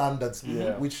the standards,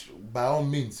 which by all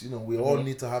means, you know, we all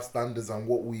need to have standards and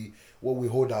what we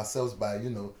hold ourselves by,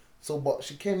 you know. So, but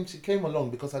she came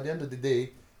along because at the end of the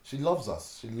day, she loves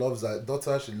us. She loves her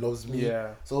daughter. She loves me.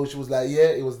 Yeah. So she was like,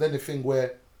 it was then the thing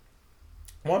where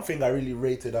one thing I really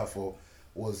rated her for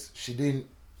was she didn't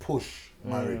push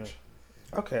marriage.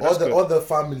 Okay, other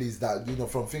families that, you know,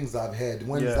 from things that I've heard,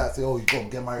 when it's that say, oh, you go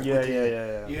and get married quickly.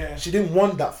 Yeah. She didn't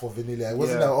want that for Vanilla. It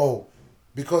wasn't like,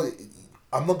 because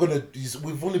I'm not gonna.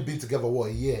 We've only been together a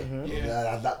year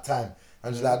at that time,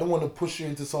 and she's like, I don't want to push you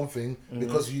into something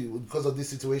because of this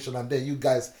situation, and then you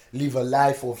guys live a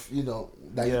life of, you know,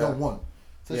 that you don't want.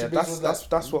 So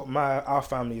that's what our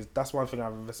family is. That's one thing I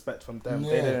respect from them.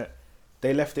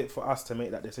 They left it for us to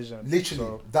make that decision.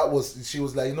 Literally, she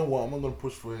was like, you know what, I'm not gonna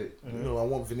push for it. You know, I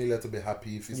want Vanilla to be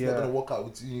happy. If it's not gonna work out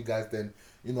with you guys, then,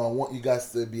 you know, I want you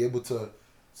guys to be able to.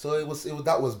 So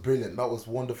that was brilliant. That was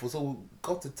wonderful. So we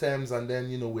got to terms, and then,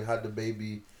 you know, we had the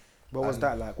baby. What was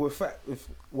that like?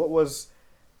 What was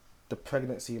the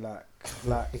pregnancy like?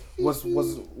 Like, was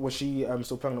she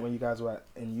still pregnant when you guys were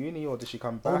in uni, or did she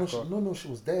come back? No, she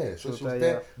was there. She was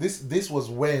there. This was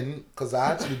when,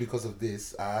 because of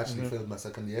this, I actually failed my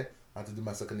second year. I had to do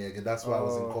my second year again. That's why I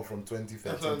was in call from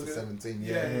 2013 to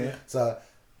 17. So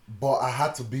But I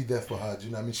had to be there for her. Do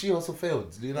you know what I mean? She also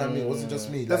failed. Do you know what I mean? It wasn't just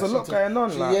me. There's a lot going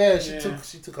on.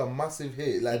 She took a massive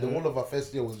hit. Like the whole of her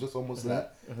first year was just almost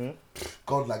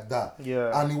God like that.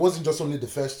 Yeah. And it wasn't just only the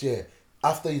first year.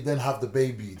 After you then have the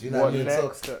baby, do you know what I mean?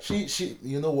 Next? So she,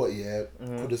 you know what? Yeah,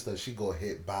 she got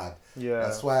hit bad. Yeah.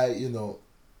 That's why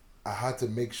I had to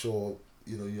make sure.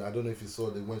 I don't know if you saw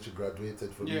that when she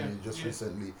graduated from uni just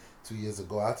recently 2 years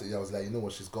ago. I was like, you know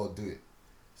what? She's got to do it.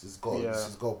 She's got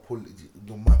to pull it,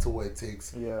 no matter what it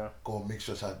takes. Yeah. Got to make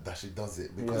sure that she does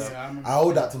it because I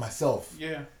owe that to myself.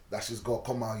 Yeah. That she's got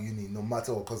to come out of uni no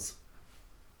matter what, because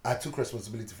I took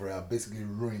responsibility for it. I basically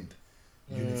ruined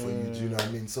uni for you. Do you know what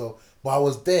I mean? So, but I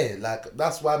was there. Like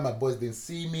that's why my boys didn't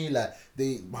see me. Like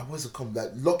my boys would come.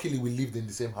 Like luckily we lived in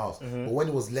the same house. But when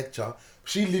it was lecture,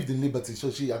 she lived in Liberty. So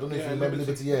I don't know if you remember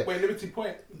Liberty. Yeah. Wait, Liberty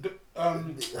Point. The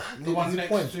one next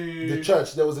Point. to the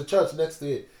church. There was a church next to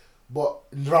it. But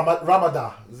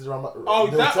Ramadan. Is it Ramadan? Oh,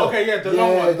 that okay, yeah, the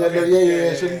long one.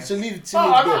 Okay. She lived. That's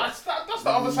the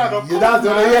other side of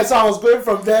So I was going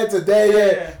from there to there.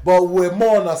 Yeah. But we're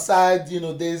more on our side.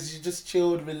 Days you just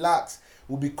chilled, relaxed.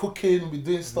 We'll be cooking, we'll be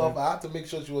doing stuff. I had to make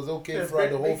sure she was okay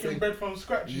throughout the whole thing. Bread from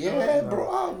scratch.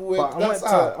 Bro. But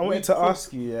I wanted to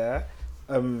ask you. Yeah.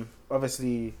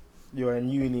 Obviously, you're in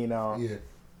uni now. Yeah.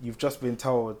 You've just been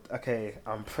told, okay,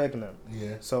 I'm pregnant.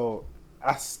 Yeah. So,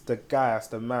 as the guy, as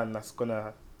the man that's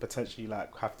gonna potentially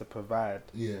like have to provide.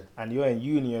 Yeah. And you're in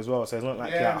uni as well, so it's not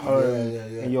like you're at home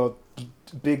in your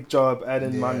big job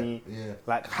earning money. Yeah.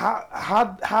 Like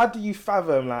how do you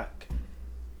fathom like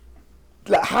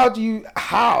how?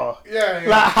 Yeah.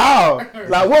 Like how?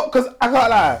 Like what? Because I can't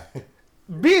lie.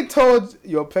 Being told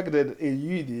you're pregnant in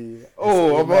uni,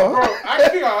 bro,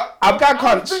 I'm got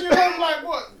crunch. Bringing home like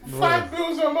what,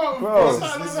 $5 a month, bro.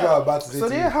 This is what I'm about to say. So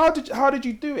then, how did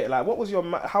you do it? Like, what was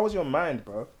how was your mind,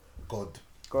 bro? God,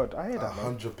 I hear that,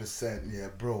 100%, yeah,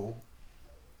 bro.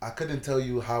 I couldn't tell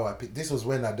you how I picked. This was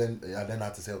when I then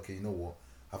had to say, okay, you know what?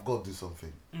 I've got to do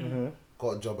something.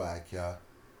 Got a job at IKEA.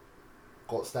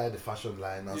 Started the fashion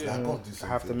line. I was like, I got to do something.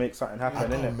 I have to make something happen, I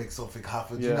gotta make something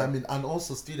happen. Do you know what I mean? And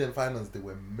also student finance, they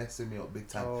were messing me up big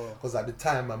time. Because at the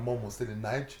time, my mom was still in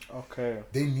Niger. Okay.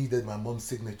 They needed my mom's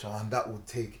signature, and that would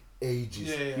take ages.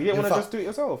 Yeah. You didn't want to just do it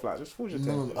yourself, like just forge it.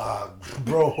 No,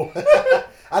 bro.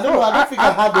 I don't know. I don't think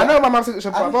I had. I know my mom's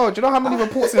signature, but bro, do you know how many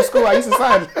reports in school I used to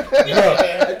sign?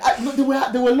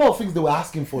 There were a lot of things they were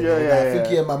asking for. I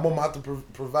think my mom had to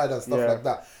provide and stuff like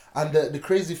that. And the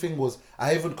crazy thing was,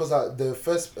 because the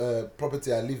first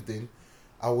property I lived in,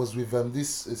 I was with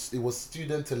it was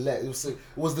student to let. It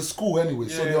was the school anyway,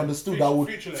 so they understood that I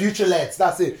would future lets.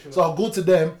 That's it. So I'll go to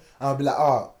them and I'll be like,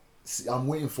 I'm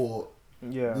waiting for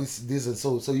this and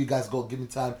so you guys got to give me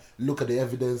time. Look at the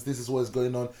evidence. This is what's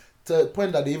going on. To the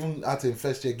point that they even had to in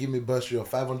first year give me bursary of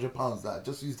 £500 that I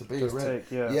just used to pay rent.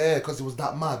 Because it was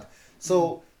that mad.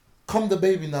 So. Come the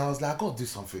baby now, I was like, I gotta do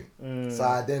something. So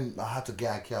I had to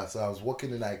get IKEA. So I was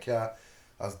working in IKEA.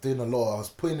 I was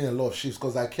putting in a lot of shifts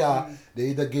because IKEA, they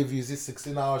either give you this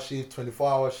 16-hour shift,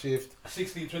 24-hour shift.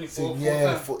 16,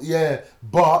 24,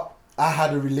 But I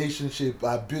had a relationship.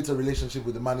 I built a relationship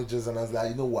with the managers, and I was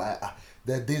like, you know what?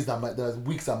 There are days there's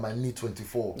weeks I might need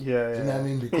 24. Do you know what I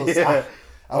mean? Because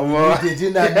I needed,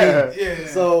 you know what I mean?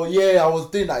 So I was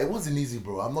doing that. It wasn't easy,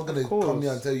 bro. I'm not gonna come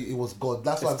here and tell you it was God.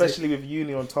 That's why especially with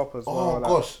uni on top as well. Oh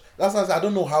gosh, that's why I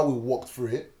don't know how we walked through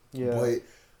it. But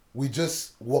we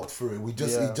just walked through it.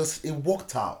 It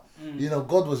worked out.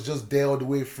 God was just there all the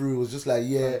way through. It was just like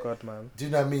God, man. Do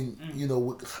you know what I mean?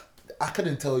 I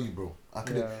couldn't tell you, bro. I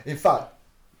couldn't. In fact,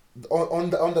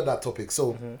 under that topic,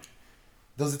 so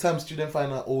there was a time student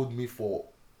finance owed me for,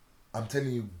 I'm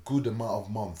telling you, good amount of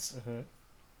months.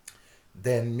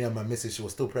 Then me and my missus, she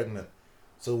was still pregnant.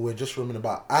 So we're just roaming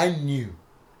about. I knew,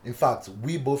 in fact,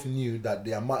 we both knew that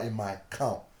the amount in my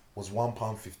account was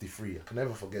 £1.53. I can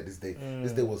never forget this day.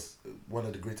 This day was one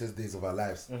of the greatest days of our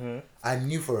lives. I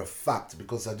knew for a fact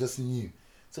because I just knew.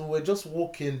 So we're just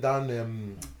walking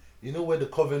down, you know where the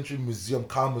Coventry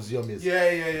Car Museum is?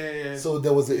 Yeah. So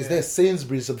there was, is there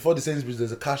Sainsbury's? So before the Sainsbury's,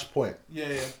 there's a cash point.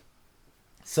 Yeah.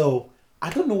 So I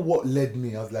don't know what led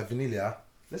me. I was like, Vanilla,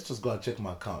 let's just go and check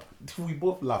my account. We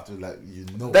both laughed. We were like,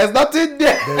 there's nothing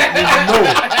there.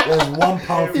 There's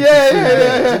 £1.53.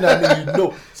 Yeah. You know what I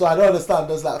mean? So I don't understand.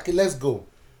 I was like, okay, let's go.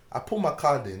 I put my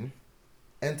card in,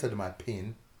 entered my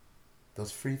PIN. There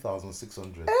was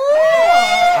 3,600.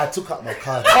 I took out my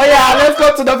card. Oh yeah, let's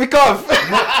go to the pick-off.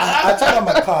 I took out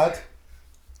my card.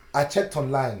 I checked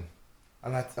online,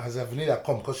 and I said, Vanilla,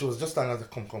 come, because she was just standing there.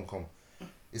 Come.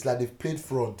 It's like they've played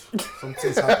fraud.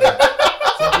 Something's happening.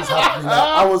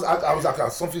 I was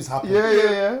like, something's happening.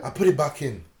 Yeah. I put it back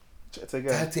in. Checked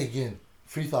again.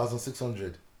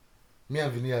 3,600. Me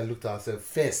and Vinia looked at ourselves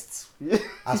first.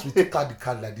 As we took out the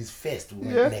card like this, first we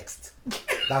went next.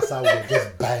 That's how we were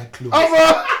just buying clothes.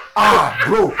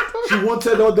 Bro, she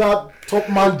wanted all that top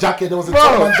man jacket. There was a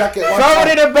top man jacket. Throw it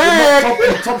in the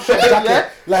bag. Top shirt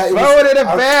jacket. Like throw it in the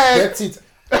bag. That's it.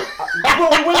 Bro,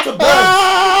 we went to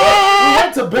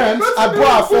Ben's. I bought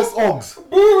our first Uggs.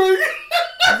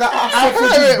 I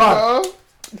feel it, bro.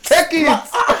 Take it.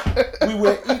 We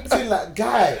were eating like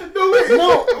guy. No, wait,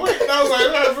 that was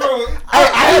like that, bro.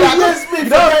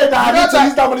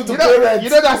 You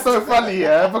know that's so funny,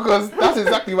 yeah, because that's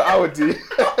exactly what I would do.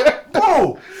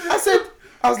 Bro, I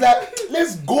was like,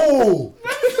 let's go.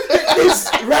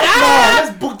 Let's right now.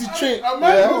 Let's book the train. I'm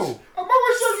little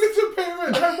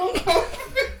parent.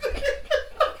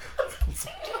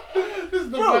 This is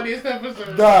the funniest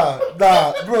episode. Nah,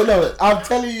 bro, no, I'm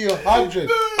telling you, 100.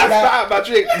 I spat out my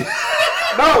drink.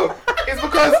 No, it's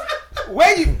because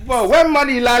when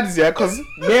money lands, yeah, because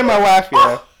me and my wife,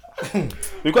 yeah,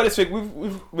 we got this thing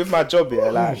with my job, yeah,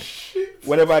 like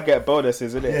whenever I get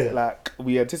bonuses, innit, like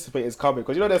we anticipate it's coming,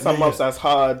 because you know there's some months that's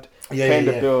hard paying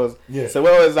the bills. Yeah. So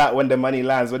where was that when the money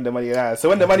lands? So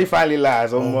when the money finally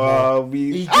lands, bro,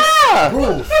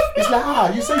 it's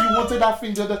like you said you wanted that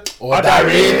thing order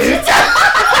it.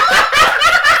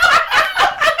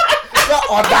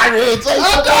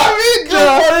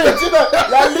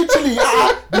 Like literally,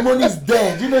 the money's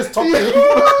dead. You know, it's talking.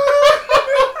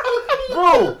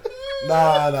 Bro.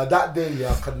 Nah, that day,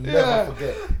 I can never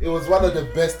forget. It was one of the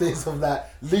best days of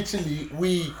that. Literally,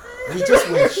 we just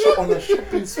went on a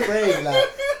shopping spree. Like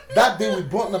that day, we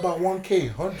bought about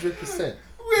 1K, 100%.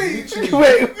 Wait,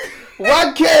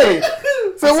 1K.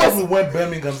 So what? We went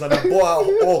Birmingham's and I bought our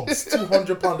Uggs,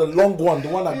 £200, the long one, the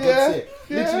one that gets it.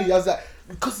 Literally, I was like,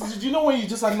 because you know when you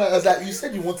just had I was like, you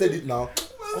said you wanted it now.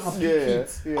 Yeah.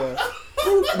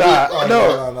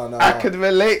 No. I could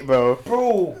relate, bro.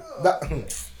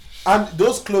 And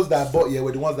those clothes that I bought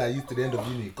were the ones that I used to the end of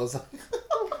uni. Cause no,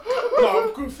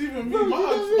 of course, even me, my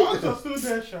hands are still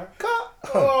there, Shaq.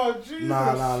 Oh, Jesus.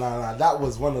 Nah. That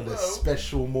was one of the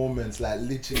special moments. Like,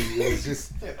 literally, it was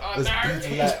just, it was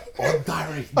beautiful. Like,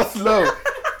 Dari. That's low.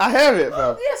 I hear it,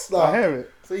 bro. Yes, I hear it.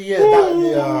 So,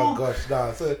 oh, gosh,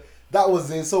 nah. So, that was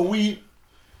it. So,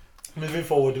 moving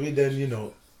forward, we then,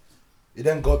 it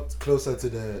then got closer to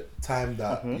the time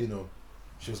that,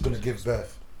 she was going to give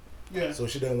birth. Yeah. So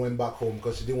she then went back home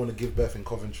because she didn't want to give birth in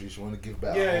Coventry. She wanted to give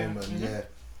birth at home and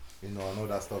and all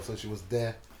that stuff. So she was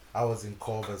there. I was in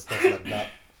Cov and stuff like that.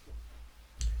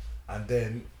 And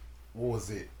then, what was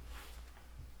it?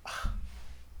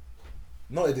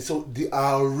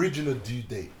 Our original due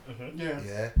date,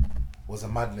 was a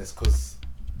madness because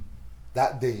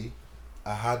that day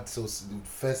I had the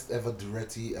first ever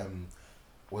Duretti.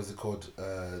 What's it called?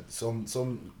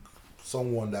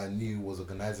 Someone that I knew was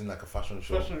organizing like a fashion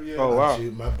show. Oh wow!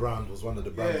 My brand was one of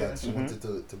the brands that she wanted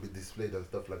to be displayed and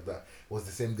stuff like that. It was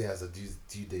the same day as a due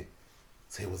date,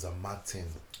 so it was a mad thing.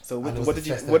 So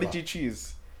what did you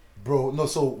choose, bro? No,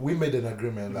 so we made an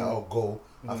agreement that I'll go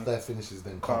after it finishes,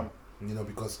 then come.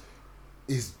 Because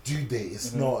it's due date.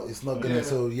 It's not gonna.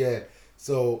 So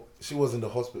she was in the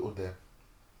hospital there.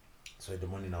 So in the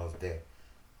morning I was there.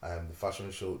 The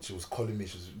fashion show, she was calling me.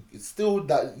 It's still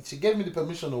that she gave me the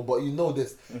permission, but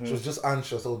this. She was just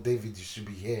anxious. Oh, David, you should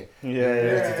be here.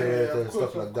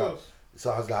 Stuff like that. So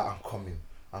I was like, I'm coming.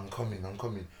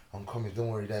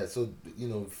 Don't worry that. So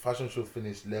fashion show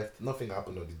finished, left. Nothing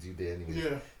happened on the due day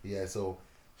anyway. Yeah. So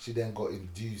she then got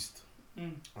induced,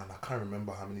 and I can't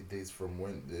remember how many days from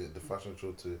when the fashion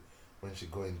show to when she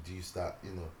got induced. But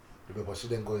she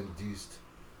then got induced,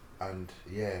 and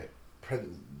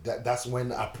that's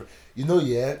when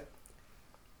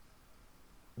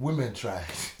women try.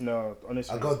 No,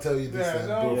 honestly, I gotta tell you this,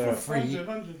 bro, for free.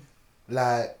 100.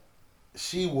 Like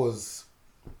so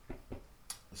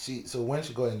when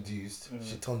she got induced,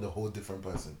 she turned a whole different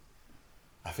person.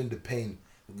 I think the pain.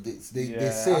 They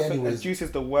say anyways. Induced is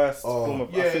the worst form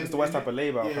of. I think it's the worst type of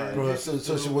labor. Bro,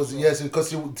 so she was because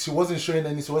she wasn't showing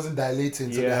any. She wasn't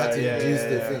dilating, so they had to induce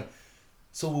the thing.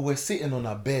 So we were sitting on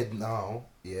her bed now.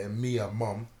 Yeah, me and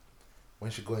mom.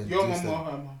 When she got induced. Your mom or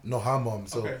her mom? No, her mom.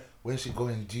 So when she got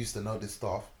induced and all this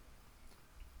stuff,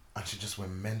 and she just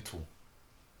went mental.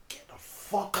 Get the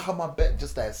fuck out of my bed,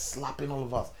 just like slapping all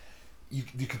of us.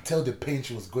 You could tell the pain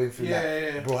she was going through.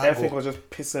 Bro, everything was just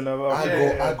pissing her off.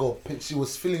 I got. She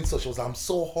was feeling so. She was. I'm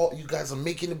so hot. You guys are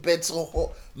making the bed so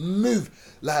hot. Move.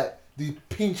 Like the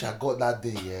pinch I got that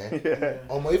day.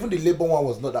 Even the labor one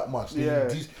was not that much.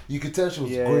 You could tell she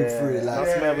was going through it. Like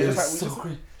it was so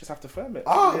crazy. Just have to firm it.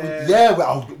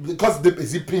 Because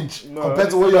it's a pinch compared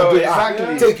to what you're doing.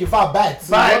 Exactly. Take if I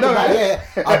bite. I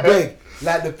beg.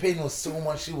 Like the pain was so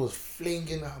much. She was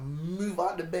flinging her, move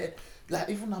out the bed. Like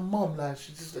even her mom, like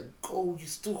she just like, go, you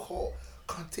still hot,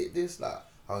 can't take this. Like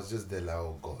I was just there, like,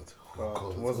 oh God.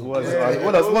 What's all of this? That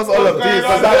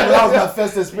was my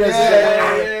first experience.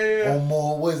 Yeah. Or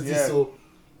more, what is Yeah. this? So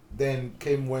then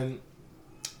came when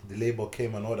the labor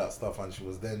came and all that stuff, and she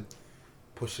was then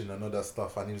pushing and all that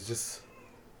stuff, and it was just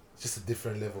a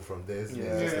different level from there. Isn't it?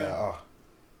 It's just like, it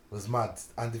was mad.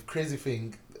 And the crazy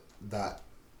thing that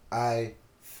I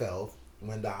felt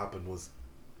when that happened was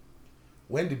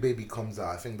when the baby comes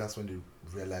out. I think that's when the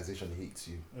realization hits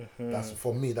you. That's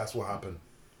for me. That's what happened.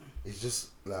 It's just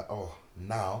like, oh,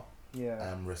 now I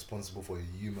am responsible for a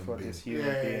human being. This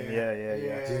human being.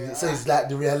 Yeah. So it's like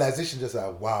the realization, just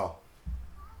like, wow,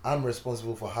 I'm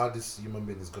responsible for how this human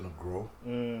being is gonna grow,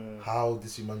 how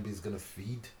this human being is gonna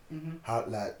feed, how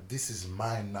like this is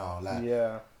mine now. Like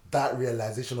that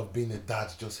realization of being a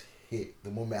dad just hit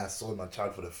the moment I saw my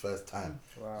child for the first time.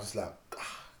 Wow. Just like,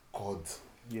 God,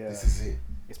 this is it.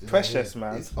 It's precious,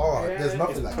 man. There's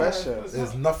nothing like precious. That.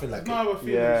 There's nothing like it. I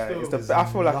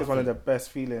feel like it's one of the best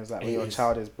feelings, like when your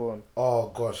child is born. Oh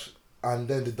gosh. And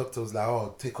then the doctor was like,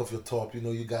 oh, take off your top, you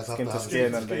know, you guys have to have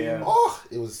skin. Oh,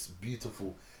 it was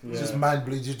beautiful. It's just mind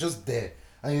blowing. You're just there.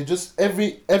 And you're just,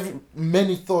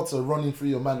 many thoughts are running through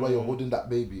your mind while you're holding that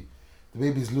baby. The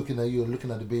baby's looking at you and looking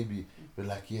at the baby. You're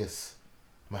like, yes,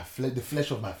 the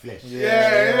flesh of my flesh. Blood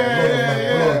of my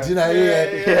blood. You know,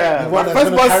 the one that's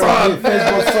going to carry my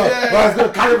firstborn son. The one that's going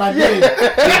to carry my name. You're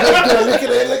just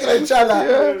there looking at each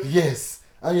other. Yes.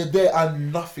 And you're there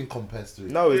and nothing compares to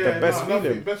it. No, it's the best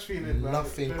feeling. Best feeling.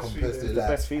 Nothing compares to it. The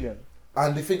best feeling.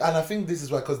 And I think this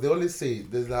is why, because they always say,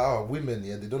 there's like, women,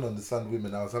 they don't understand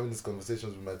women. I was having these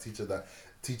conversations with my teacher, the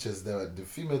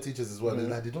female teachers as well, they're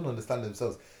like, they don't understand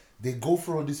themselves. They go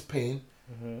through all this pain,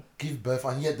 give birth,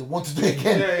 and yet they want to do it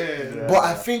again. But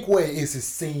I think what it is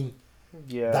seeing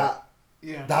that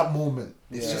moment.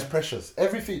 It's just precious.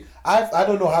 Everything. I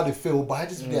don't know how they feel, but I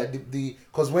just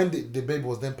because when the baby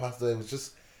was then passed away, it was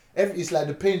just it's like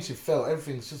the pain she felt.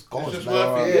 Everything's just gone. It's just like,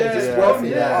 worth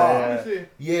it.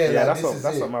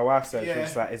 That's what my wife said.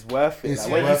 It's like it's worth it.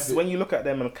 Like, when you look at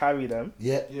them and carry them,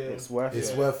 it's worth it.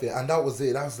 It's worth it. And that was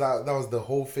it. That was the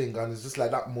whole thing. And it's just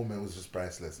like that moment was just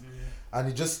priceless. And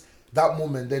it just that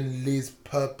moment then lays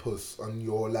purpose on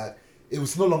your like. It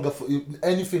was no longer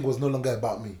anything was no longer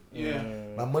about me.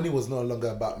 My money was no longer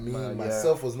about me.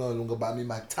 Myself was no longer about me.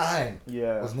 My time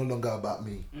was no longer about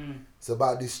me. It's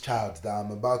about this child that I'm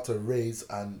about to raise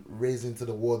into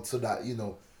the world, so that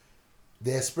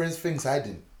they experience things I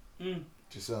didn't. Do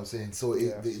you see what I'm saying? So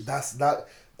that's that,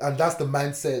 and that's the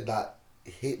mindset that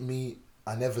hit me,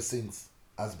 and ever since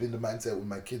has been the mindset with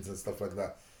my kids and stuff like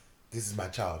that. This is my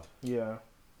child.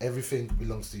 Everything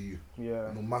belongs to you.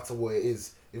 No matter what it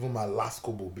is. Even my last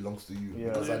kobo belongs to you.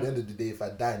 Because at the end of the day, if I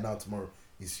die now tomorrow,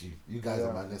 it's you. You guys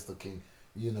are my next of king.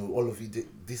 All of you,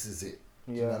 this is it.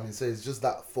 You know what I mean? So it's just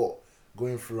that thought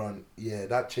going through, and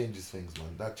that changes things,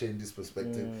 man. That changes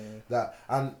perspective.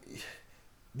 And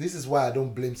this is why I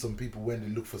don't blame some people when they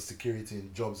look for security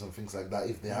in jobs and things like that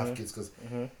if they have kids, because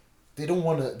they don't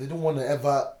want to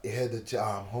ever hear that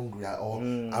I'm hungry or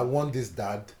I want this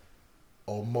dad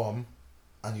or mom.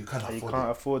 And you can't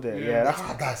afford it.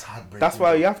 That's heartbreaking. That's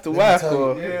why you have to work,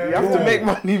 or you have to make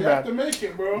money, man. You have to make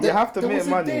it, bro. You have to make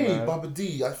money, man. Baba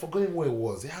D, I forgot what it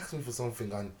was. He asked me for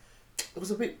something, and it was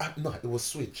a bit. No, it was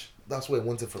Switch. That's what I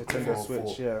wanted for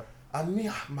Switch. And me,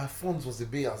 my funds was a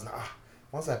bit. I was like,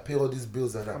 once I pay all these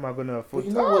bills, how am I gonna afford? But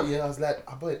you know what? I was like,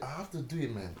 I have to do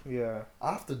it, man.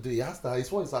 I have to do it. It has to.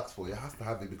 It's what it's asked for. It has to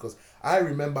have it, because I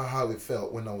remember how it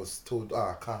felt when I was told,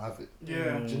 I can't have it. Do you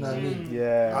know what I mean?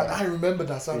 I remember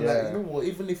that. So I'm like, you know what?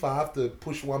 Even if I have to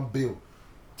push one bill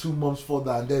 2 months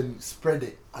further and then spread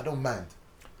it, I don't mind.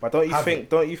 But don't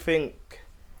you think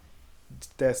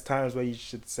there's times where you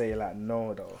should say like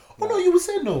no though? Oh no, you would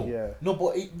say no. No,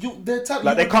 but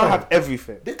they can't have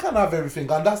everything. They can't have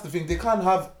everything, and that's the thing. They can't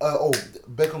have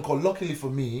Beckham call. Luckily for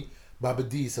me, Baba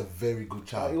D is a very good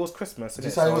child. It was Christmas. It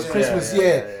was Christmas.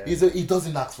 He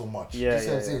doesn't ask for much. You see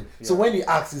what I'm saying? So when he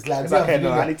asks, it's like,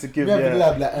 I need to give.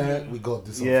 We got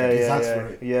this. He's asked for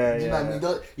it. You know what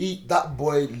I mean? That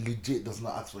boy legit does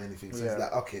not ask for anything. So it's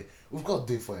like, okay, we've got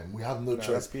to do it for him. We have no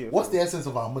choice. What's the essence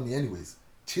of our money, anyways?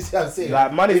 You see what I'm saying?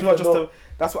 Like money's not just to.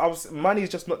 That's what I was. Money's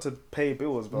just not to pay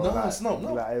bills, bro. No, it's not.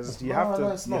 No, you have to. You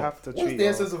have to. What's the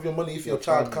essence of your money if your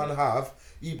child can't have?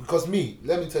 Because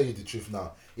let me tell you the truth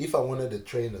now. If I wanted the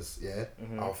trainers,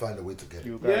 I'll find a way to get it.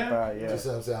 You go buy, You see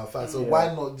what I'm saying? I'll find. So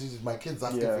why not? My kids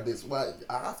asking for this. Why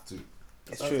I have to?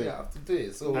 It's true. I have to do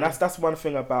it. So and that's one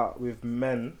thing about with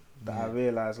men that I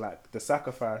realize, like the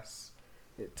sacrifice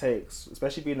it takes,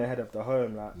 especially being the head of the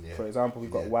home. Like for example,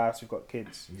 we've got wives, we've got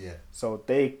kids. Yeah. So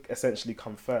they essentially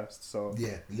come first. So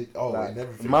and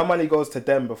everything. My money goes to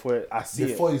them before I see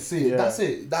before it. you see it, that's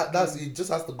it. That's it.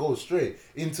 Just has to go straight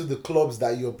into the clubs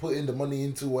that you're putting the money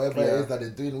into, whatever it is that they're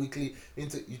doing weekly. It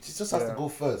just has to go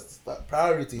first. That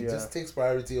priority just takes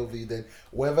priority over you. Then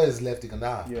whatever is left, you can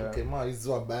okay, man, it's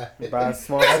one bad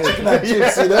small chicken and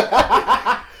chips, you know.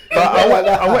 But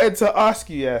I wanted to ask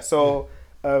you, so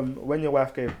when your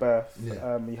wife gave birth,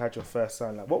 you had your first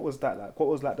son. Like, what was that like? What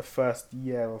was like the first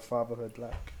year of fatherhood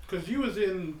like? Because you was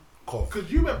in. Cov.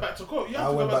 Because you went back to Cov. I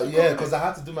went back, because I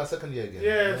had to do my second year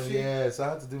again. So I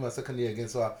had to do my second year again.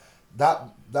 So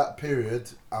that period,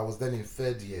 I was then in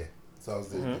third year. So I was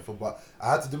there before, but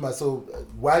I had to do my. So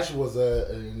while she was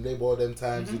in labour all them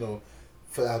times, you know,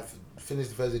 I finished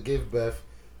the first year, gave birth.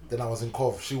 Then I was in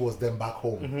Cov. She was then back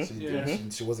home.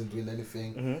 She wasn't doing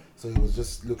anything. So he was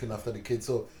just looking after the kids.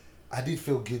 So I did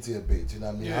feel guilty a bit. You know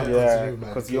what I mean? Yeah,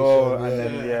 because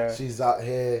you're she's out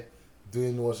here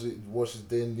doing what she's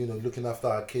doing, you know, looking after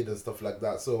our kid and stuff like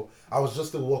that. So I was just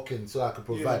still working so I could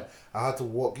provide. I had to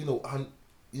work, you know, and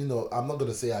you know, I'm not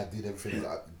gonna say I did everything.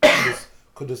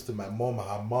 Kudos to my mom and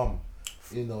her mom.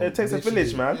 You know, it takes a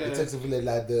village, man. It takes a village,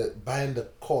 like buying the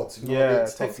court, you know,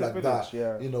 stuff like that.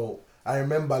 Yeah. You know, I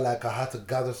remember like I had to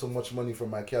gather so much money from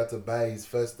my care to buy his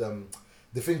first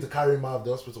the thing to carry him out of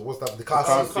the hospital. What's that? The car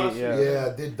seat. Yeah,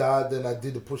 I did that. Then I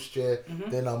did the push chair.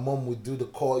 Then our mom would do the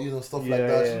court, you know, stuff like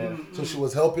that. So she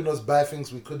was helping us buy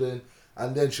things we couldn't.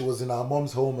 And then she was in our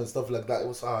mom's home and stuff like that. It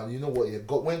was hard. You know what? Yeah,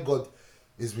 God, when God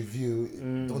is with you,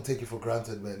 don't take it for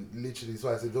granted, man. Literally, so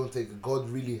I said, don't take it. God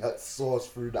really saw us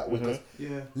through that way. Because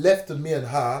left to me and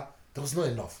her, there was not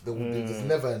enough. There was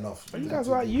never enough. But you guys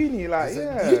were at uni, like,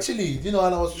 literally, you know,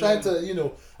 and I was trying to, you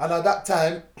know, and at that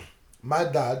time, my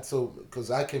dad, because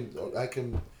I came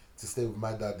to stay with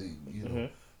my dad, you know,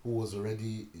 who was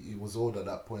already, he was old at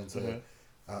that point, so,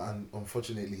 and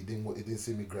unfortunately, he didn't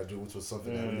see me graduate, which was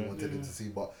something I really wanted him to see.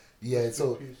 But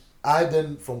so I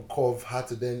then from Cov had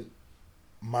to then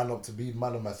man up to be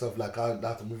man of myself. Like I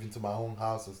had to move into my own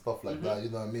house and stuff like that.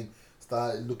 You know what I mean?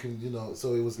 Start looking, you know.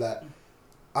 So it was like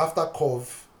after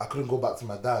Cov, I couldn't go back to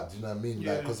my dad. You know what I mean?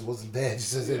 Like because he wasn't there.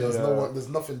 Just there was no one. There's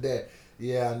nothing there.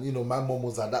 Yeah, and you know my mom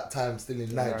was at that time still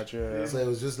in Nigeria. So it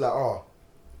was just like, oh,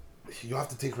 you have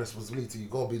to take responsibility. You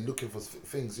gotta be looking for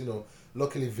things. You know.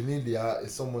 Luckily, Vanilia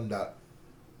is someone that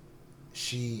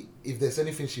if there's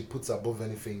anything she puts above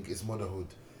anything, it's motherhood.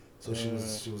 So she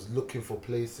was looking for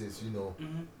places, you know,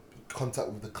 contact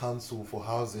with the council for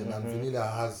housing, and Vanilia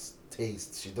has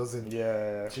taste. She doesn't.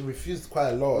 Yeah. She refused quite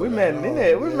a lot. Women, like,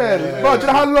 innit? Women. Yeah. Bro, do you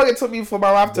know how long it took me for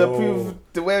my wife to approve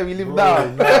the way we live now?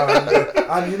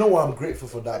 And you know what? I'm grateful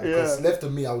for that because left to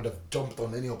me, I would have jumped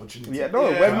on any opportunity. Yeah, no,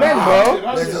 we're men,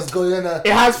 bro. Let's just go in there.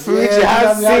 It has food, it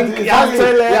has sink, it has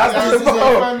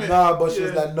toilet. Nah, but she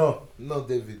was like, no,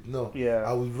 David, no. Yeah.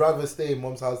 I would rather stay in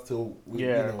mom's house till we,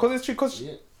 because it's true, because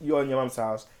you're in your mom's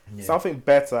house. Something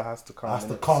better has to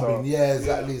come. Yeah,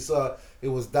 exactly. So it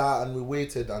was that, and we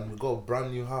waited, and we got a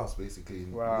brand new house basically.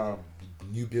 Wow.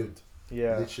 New build.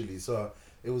 Yeah. Literally. So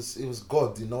it was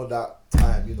God, you know, that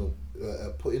time, you know,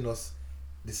 putting us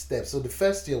the steps. So the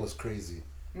first year was crazy.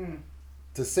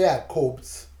 To say I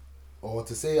coped, or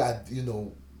to say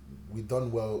we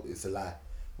done well, it's a lie.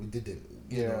 We didn't.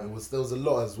 You know, there was a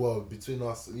lot as well between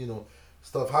us. You know,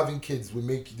 stuff. Having kids will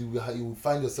make you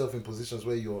find yourself in positions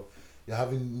where you're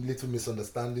having little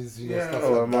misunderstandings, you know, stuff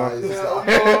like that. It's just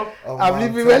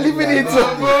like, we're living it.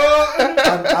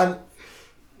 And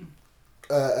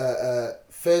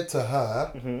fair to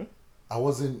her, I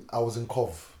was in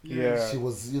Cov. Yeah. She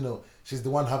was, you know, she's the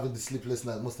one having the sleepless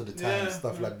night most of the time,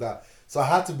 stuff like that. So I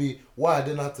had to be, what I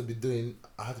didn't have to be doing,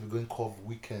 I had to be going Cov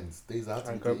weekends, days I had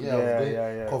to be doing, I was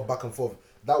going Cov back and forth.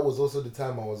 That was also the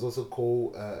time I was also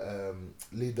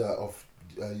leader of,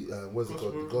 what's it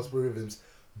called, the Gospel Rhythms.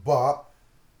 But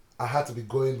I had to be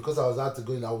going, because I had to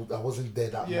go in, I wasn't there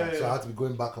that much, so I had to be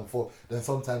going back and forth. Then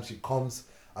sometimes she comes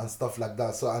and stuff like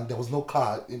that. So, and there was no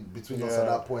car in between us at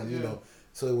that point, you know.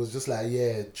 So it was just like,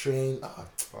 train.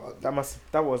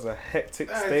 That was a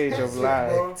hectic stage of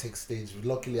life. Hectic stage.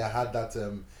 Luckily, I had that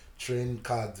train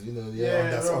card, you know,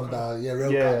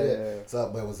 rail card. So,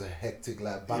 but it was a hectic,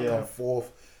 like back and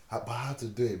forth. But I had to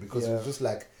do it because it was just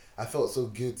like, I felt so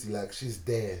guilty, like she's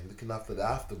there looking after that.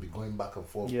 I have to be going back and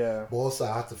forth. Yeah. But also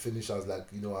I had to finish. I was like,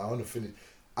 you know, I want to finish.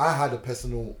 I had a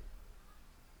personal,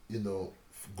 you know,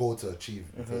 goal to achieve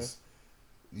because,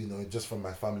 you know, just from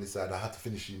my family side, I had to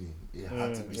finish uni. It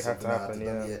had to be something I had to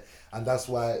do. And that's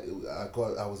why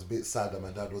I was a bit sad that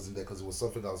my dad wasn't there, because it was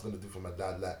something I was going to do for my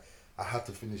dad. Like, I had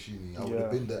to finish uni. I would have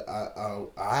been there.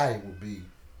 I would be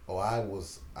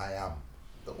I am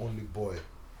the only boy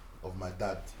of my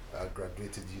dad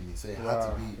graduated uni, so it had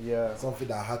to be something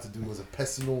that I had to do. It was a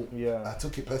personal. I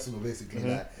took it personal,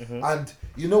 basically. And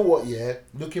you know what? Yeah,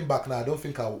 looking back now, I don't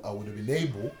think I would have been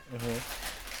able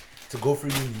to go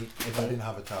through uni if I didn't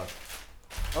have a child.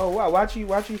 Oh wow! Why'd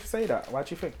you say that?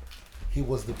 Why'd you think? He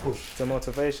was the push. The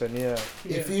motivation,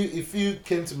 If you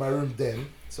came to my room then,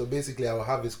 so basically I would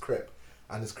have his crepe.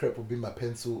 And his crepe would be my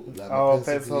pencil. Like my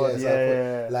pencil. Like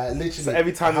literally. So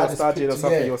every time you're studying or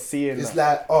something, you're seeing it's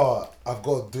like, I've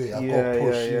got to do it. I've got to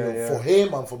push, for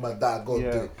him and for my dad, I got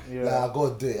to do it. Like, I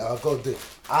got to do it.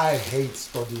 I hate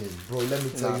studying, bro. Let me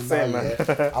tell you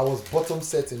now, I was bottom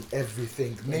set in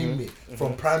everything. Name me.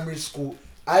 From primary school.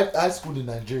 I schooled in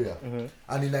Nigeria.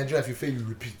 And in Nigeria, if you fail, you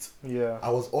repeat. I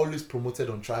was always promoted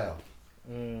on trial.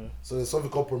 So there's something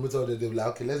called promoter. They were like,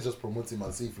 okay, let's just promote him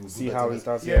and see if he how he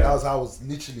does. That was how I was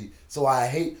literally. So I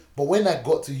hate. But when I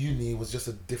got to uni, it was just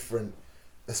a different,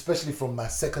 especially from my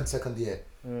second year.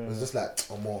 It was just like,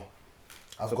 more.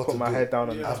 I've got to put my head down.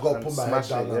 I've got to put my head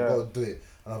down. And I've got to do it,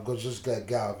 and I've got to just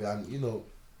get out of it. And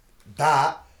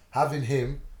that having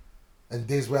him, and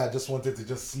days where I just wanted to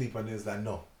just sleep, and it's like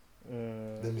no.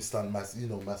 Let me stand. My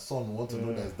son want to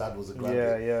know that his dad was a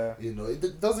graduate.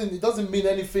 It doesn't mean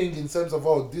anything in terms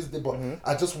of this day, but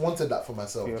I just wanted that for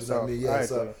myself. Do you know what I mean? Yeah.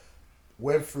 So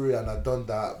went through and I done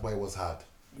that, but it was hard.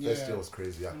 First year was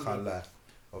crazy. I can't lie.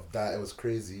 Of that, it was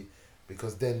crazy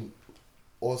because then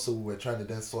also we were trying to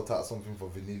then sort out something for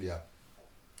Vanilia.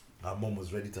 Our mom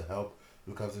was ready to help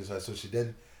look after the child, so she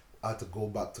then had to go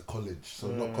back to college. So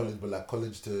not college, but like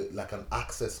college to like an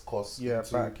access course.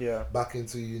 Back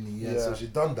into uni. So she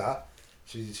done that.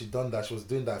 She done that. She was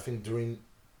doing that, I think, during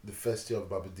the first year of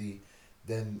Babadi.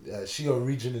 Then she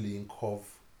originally in Cov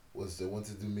wanted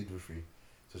to do midwifery.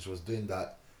 So she was doing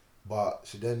that. But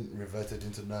she then reverted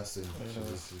into nursing.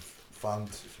 She found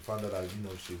out that,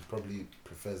 she probably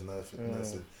prefers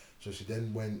nursing. So she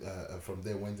then went, from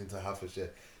there went into Hertfordshire,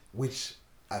 which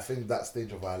I think that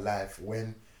stage of her life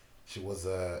when she was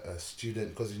a student,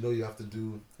 because you have to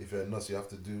do, if you're a nurse, you have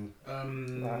to do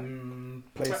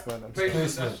placement.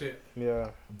 That's it. Yeah.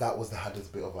 That was the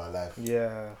hardest bit of our life.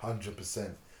 Yeah.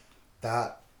 100%.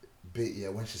 That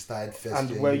bit, when she started first and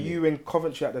year. And were you in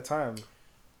Coventry at the time?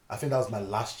 I think that was my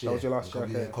last year. That was your last year,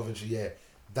 okay. In Coventry, yeah.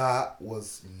 That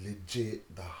was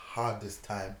legit the hardest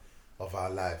time of our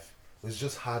life. It was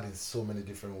just hard in so many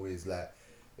different ways. Like,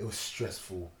 it was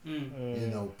stressful.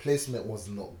 Placement was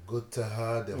not good to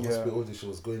her. The hospital that she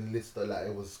was going listed, like,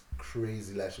 it was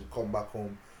crazy. Like, she would come back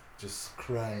home just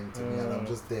crying to me, and I'm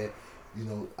just there.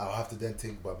 I'll have to then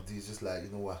take Babdi. It's just like,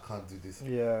 I can't do this.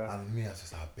 Yeah. And me, I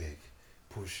just have big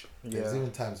push. There's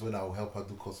even times when I will help her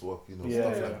do coursework,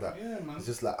 stuff like that. Yeah, man. It's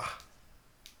just like,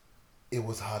 it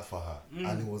was hard for her,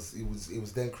 and it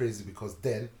was then crazy because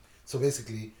then, so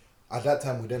basically, at that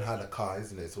time we then had a car,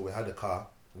 isn't it? So we had a car.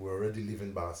 We were already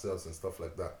living by ourselves and stuff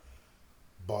like that.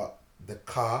 But the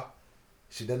car,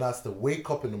 she then has to wake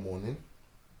up in the morning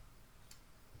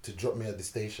to drop me at the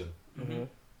station.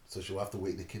 So she'll have to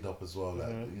wake the kid up as well,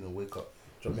 like, wake up,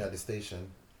 drop me at the station,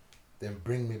 then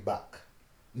bring me back.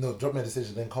 No, drop me at the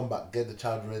station, then come back, get the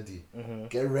child ready.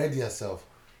 Get ready yourself,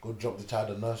 go drop the child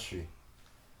at nursery.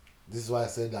 This is why I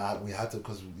said that we had to,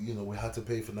 because, we had to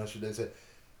pay for nursery. They said,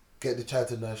 get the child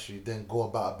to nursery, then go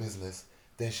about our business.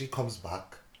 Then she comes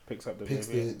back, picks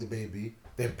the baby,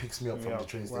 then picks me up from the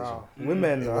train station.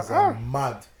 Women, it was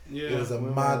mad. Yeah. It was a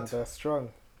women, they're strong.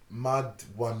 Mad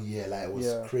 1 year, like, it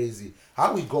was crazy.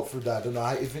 How we got through that, I don't know.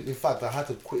 In fact, I had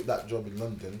to quit that job in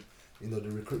London. The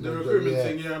recruitment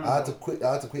thing. I had to quit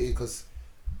it because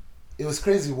it was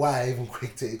crazy why I even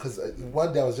quit it. Because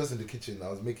one day I was just in the kitchen, I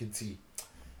was making tea,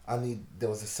 and there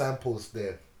was a signpost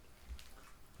there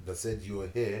that said, "You are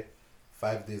here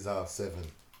 5 days out of 7.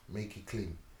 Make it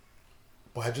clean."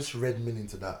 But I just read meaning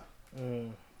to that.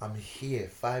 I'm here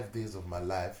 5 days of my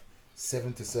life,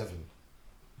 7 to 7.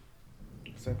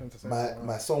 7 to 7.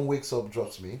 My son wakes up,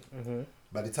 drops me.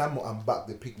 By the time I'm back,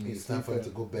 they pick me. It's time for him to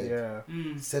go bed.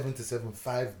 7 to 7,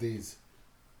 5 days.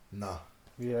 Nah.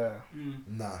 Yeah.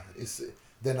 Nah.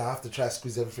 Then I have to try to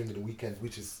squeeze everything in the weekend,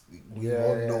 which is we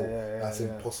all know that's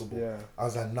impossible. Yeah. I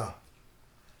was like, nah.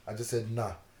 I just said,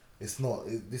 nah. It's not.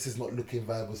 This is not looking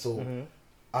viable. So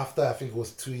after I think it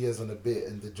was 2 years and a bit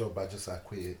in the job, I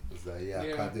quit it. It was like,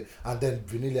 I can't do it. And then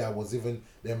Vanilia, I was even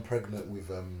then pregnant with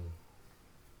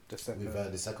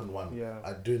the second one.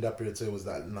 Yeah. During that period, so it was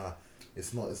like, nah,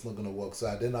 it's not gonna work. So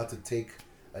I then had to take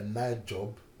a night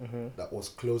job that was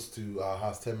close to our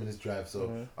house, 10 minutes drive.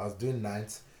 So I was doing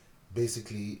nights,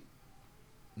 basically.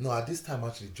 No, at this time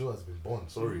actually Joe has been born.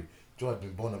 Sorry, Joe had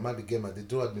been born. I might be getting my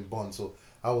Joe had been born. So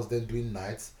I was then doing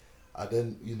nights, I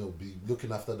then be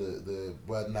looking after the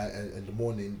well night in the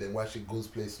morning. Then while she goes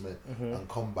placement and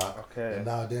come back. Okay. And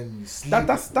now then you sleep.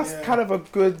 That's kind of a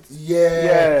good.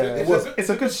 Yeah. It's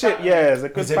a good shit. Yeah, it's a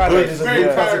good balance. It's a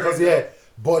good balance.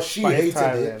 But she hated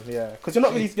it. Yeah, because you're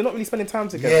not really spending time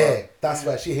together. Yeah, that's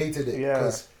why she hated it.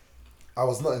 Because I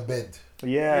was not in bed.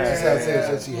 Yeah.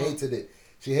 So she hated it.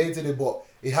 She hated it, but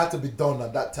it had to be done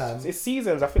at that time. It's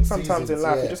seasons. I think sometimes in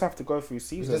life you just have to go through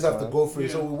seasons. You just have to go through.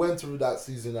 So we went through that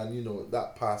season, and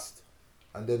that passed,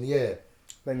 and then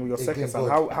Then with your second son,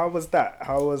 how was that?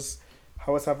 How was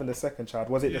having the second child?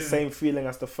 Was it the same feeling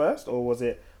as the first, or was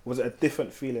it a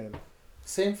different feeling?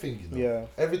 Same thing, Yeah.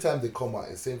 Every time they come out,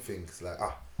 it's same thing. It's like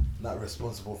not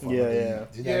responsible for Do you know what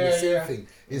I mean? Same thing.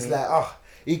 It's like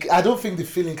I don't think the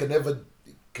feeling can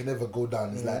ever go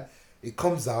down. It's like it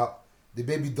comes out. The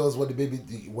baby does what the baby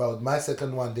did. Well, my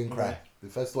second one didn't cry. The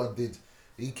first one did.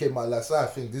 He came out like, so I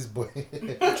think this boy...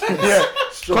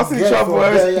 Causing trouble.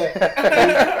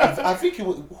 I think it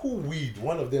was... Who weed?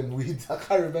 One of them weed. I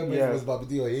can't remember if it was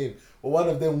Babidi or him. But one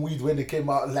of them weed when they came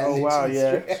out like... Oh, wow,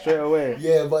 straight away.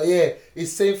 But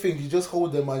it's same thing. You just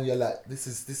hold them and you're like, this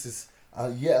is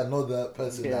yet another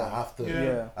person that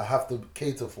I have to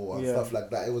cater for and stuff like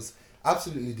that. It was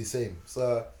absolutely the same.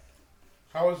 So...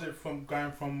 How was it from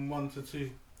going from 1 to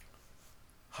 2?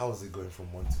 How is it going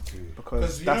from 1 to 2?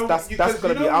 Because that's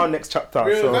gonna be our next chapter.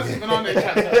 So. That's even our next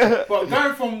chapter. But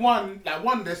going from one,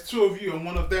 there's 2 of you and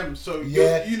 1 of them. So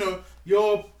you're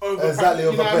over. Exactly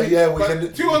over. Yeah, we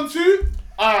can 2 on 2.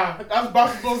 That's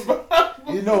basketball.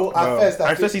 At first,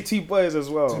 especially 2 boys as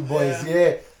well. 2 boys.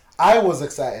 Yeah. I was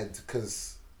excited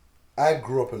because I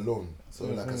grew up alone. So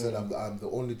like I said, I'm the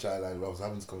only child. I was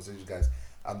having this conversation with you guys.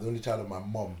 I'm the only child of my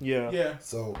mom. Yeah.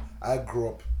 So I grew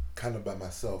up kind of by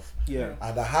myself. Yeah.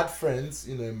 And I had friends,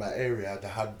 in my area that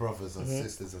had brothers and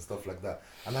sisters and stuff like that.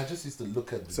 And I just used to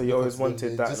look at them. So you always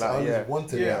wanted that, I always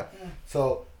wanted that.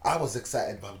 So I was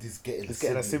excited about this getting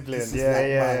a sibling. This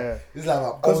is like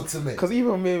my ultimate. Because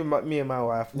even me and my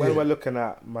wife, when we're looking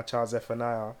at my child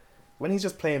Zephaniah, when he's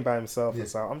just playing by himself and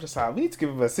stuff, I'm just like, we need to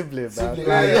give him a sibling, man.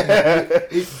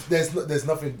 There's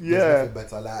nothing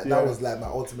better. That was like my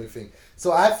ultimate thing.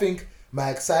 So I think my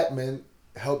excitement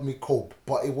helped me cope,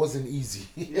 but it wasn't easy.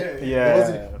 It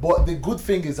wasn't, but the good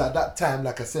thing is at that time,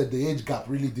 like I said, the age gap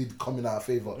really did come in our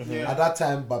favor. At that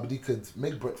time, Babidi could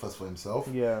make breakfast for himself.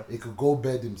 He could go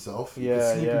bed himself. He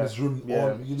could sleep in his room.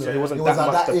 So it wasn't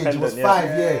at that age. Dependent, it was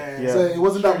 5. So it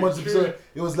wasn't that much. So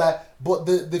it was like, but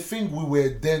the thing we were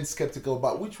then skeptical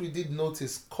about, which we did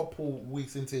notice couple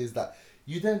weeks into, is that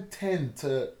you then tend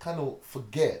to kind of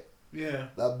forget.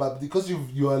 But because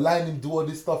you're allowing him do all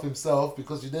this stuff himself,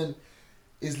 because you then.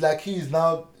 It's like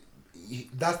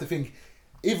that's the thing.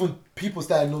 Even people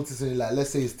started noticing, like, let's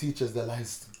say his teachers, they're like,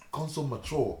 he's gone so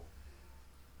mature.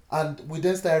 And we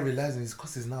then started realizing it's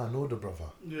because he's now an older brother.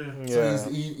 So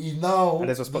he now... And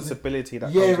there's responsibility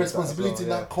that comes responsibility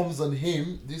that comes on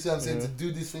him. Do you see what I'm saying? To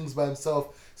do these things by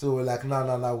himself. So we're like, no,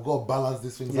 we've got to balance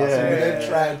these things out. So we then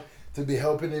tried to be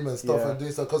helping him and stuff and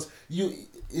doing stuff. Because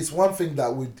it's one thing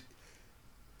that would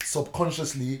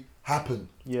subconsciously happen.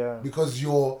 Because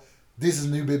this is a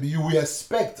new baby. You will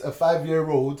expect a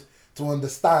 5-year-old to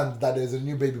understand that there's a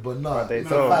new baby, but no, he's a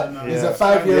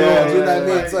 5-year-old. You know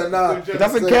what I mean? So now he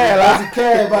doesn't care. He doesn't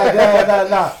care about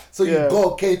that. So you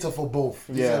got to cater for both.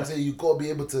 You know what I'm saying? You got to be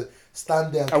able to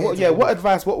stand there. And what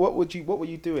advice? What were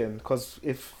you doing? Because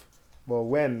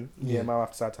when me and my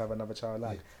wife decided to have another child,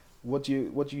 what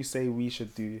do you say we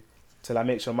should do to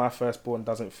make sure my firstborn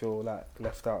doesn't feel like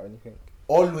left out or anything?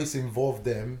 Always involve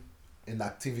them in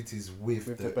activities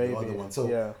with the baby. Other one.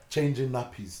 So changing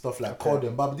nappies, stuff like call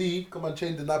them, Babdi, come and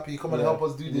change the nappy, come and help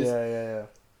us do this.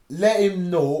 Let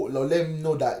him know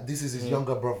that this is his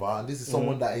younger brother and this is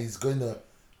someone that is gonna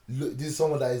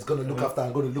look after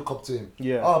and going to look up to him.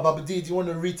 Oh, Babdi, do you want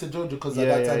to read to Jojo? Because at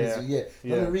that time you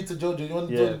want to read to Jojo, you want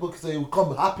to join the book, so he will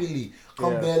come happily,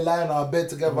 there, lie on our bed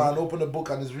together and open a book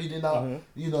and is reading out,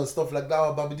 stuff like that.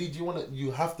 Oh, Babdi,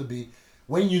 you have to be,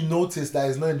 when you notice that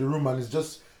he's not in the room and it's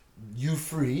just you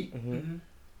free,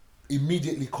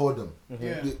 immediately call them.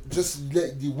 Just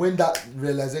when that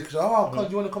realization, do you want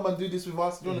to come and do this with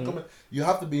us? Do you want to come? You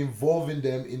have to be involving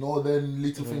them in all the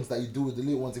little things that you do with the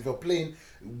little ones. If you're playing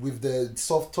with the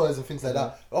soft toys and things like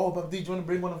that, but do you want to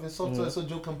bring one of your soft toys so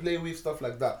Joe can play with, stuff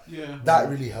like that? That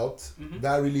really helped.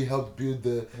 That really helped build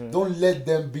the. Don't let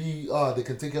them be. They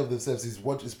can take care of themselves. He's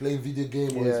playing video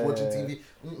game or he's watching TV.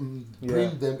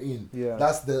 Bring them in.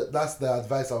 That's the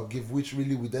advice I'll give. Which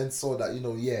really we then saw that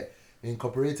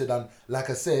incorporated, and like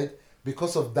I said,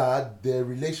 because of that, their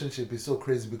relationship is so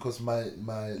crazy, because my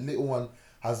little one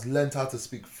has learned how to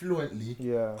speak fluently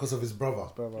because of his brother.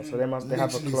 So they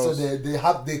have a close.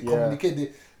 So they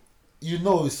communicate. You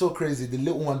know, it's so crazy. The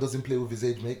little one doesn't play with his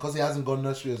age mate because he hasn't gone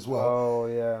nursery as well. Oh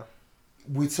yeah.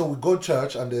 We go to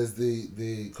church and there's the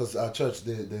because our church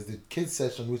there's the kids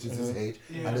section which is his age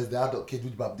and there's the adult kid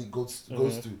which Babdi goes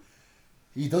to.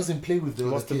 He doesn't play with the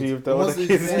other kids. With the other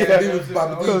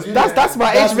kids. That's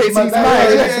my age mate. He's mine.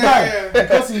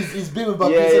 Because he's been with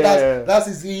Babdi. So that's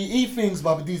his. He thinks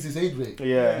Babdi is his age mate.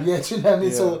 Yeah. Yeah. Do you know what I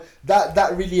mean? So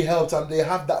that really helped, and they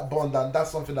have that bond, and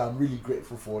that's something that I'm really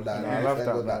grateful for. Like, I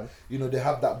love that. You know, they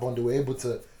have that bond. They were able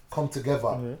to come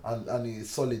together, and it's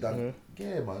solid. And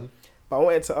yeah, man. But I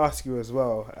wanted to ask you as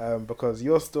well, because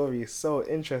your story is so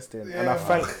interesting, and I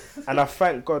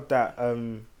thank God that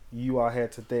you are here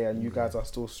today and you guys are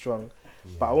still strong.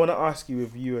 But I want to ask you,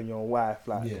 with you and your wife,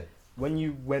 like when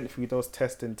you went through those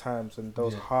testing times and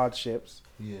those hardships,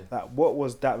 like what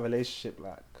was that relationship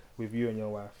like with you and your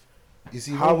wife? You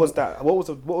see, how was that? What was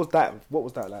that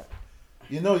like?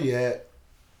 You know,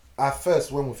 at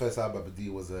first when we first had Babadi,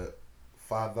 it was a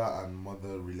father and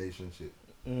mother relationship.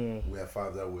 We're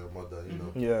father, we're mother, you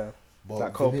know. Yeah. But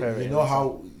like co-parenting. you know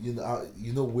how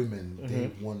you know women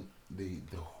they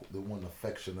want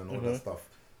affection and all that stuff,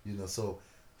 you know. So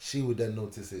she would then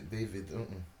notice it. David,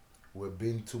 we're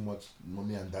being too much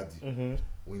mommy and daddy.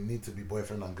 We need to be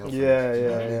boyfriend and girlfriend. You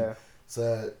know what I mean?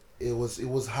 So it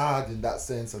was hard in that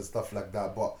sense and stuff like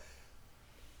that. But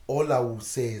all I will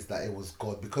say is that it was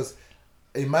God, because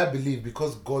in my belief,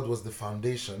 because God was the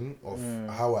foundation of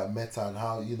how I met her and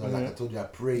how, you know, like I told you, I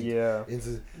prayed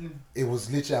into it. Was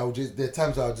literally, there are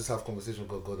times I would just have conversation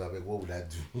with God, I'm like, what would I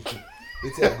do? What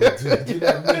I go do? Do you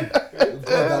know what I mean?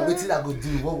 God, what did I go do?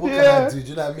 What can I do? Do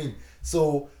you know what I mean?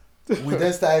 So we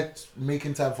then started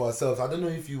making time for ourselves. I don't know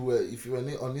if you were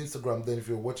on Instagram then, if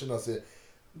you were watching us, we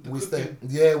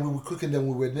were cooking, then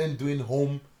we were then doing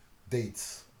home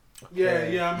dates.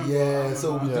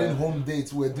 So we're doing home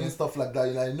dates, we're doing stuff like that.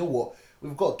 You know what?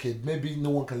 We've got kids, maybe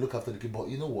no one can look after the kid, but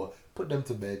you know what? Put them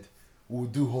to bed. We'll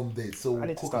do home dates. So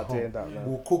we'll cook at home.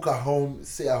 We'll cook at home,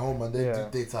 sit at home, and then do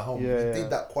dates at home. We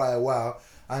did that quite a while,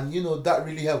 and you know that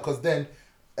really helped, because then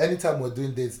anytime we're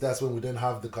doing dates, that's when we then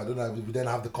have the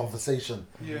conversation.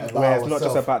 Where it's not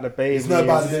just about the baby. It's not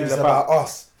about the baby. It's about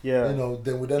us. You know,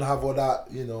 then we then have all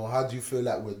that. You know, how do you feel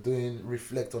like we're doing?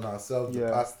 Reflect on ourselves, the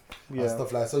past, and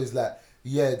stuff like that. So it's like,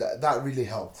 that really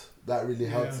helped. That really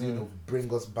helped. You know,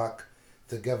 bring us back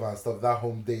together and stuff. That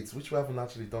home dates, which we haven't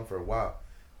actually done for a while.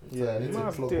 But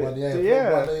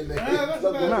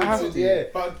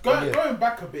going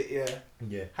back a bit,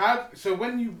 so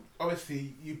when you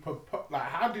obviously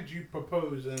how did you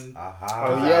propose and we've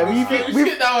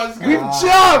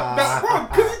jumped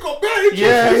because he got married.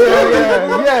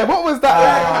 What was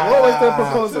that? What was the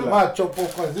proposal?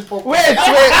 Wait.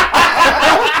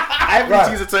 I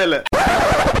haven't used the toilet.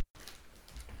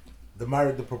 The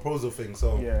proposal thing.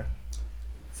 So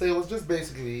it was just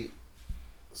basically.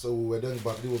 So we were then,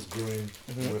 Babdi was growing.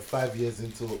 We were 5 years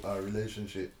into our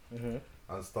relationship and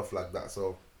stuff like that.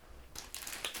 So,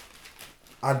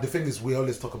 and the thing is, we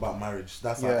always talk about marriage.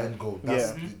 That's our end goal.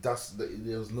 There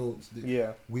was no.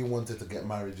 We wanted to get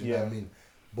married. You know what I mean?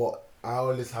 But I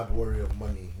always had worry of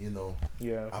money. You know.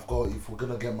 Yeah. I've got, if we're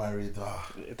gonna get married,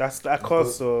 that's that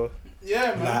cost. So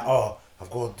man. Like, I've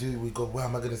got to do. We go. Where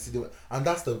am I gonna see them? And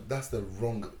that's the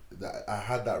wrong. That I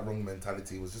had that wrong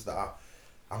mentality. It was just that.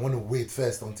 I want to wait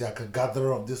first until I can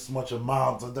gather up this much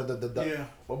amount.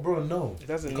 But bro, no. It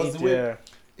doesn't because need,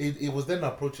 it was then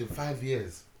approaching 5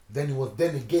 years. Then it was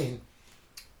then again.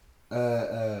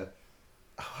 How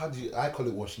do you? I call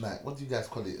it wash night. What do you guys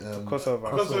call it?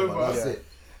 Crossover. That's it.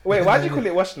 Wait, why do you call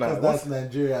it wash night? That's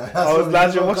Nigeria.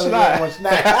 Nigeria wash night. Wash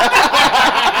night.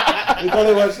 We call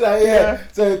it wash night. Yeah.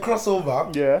 So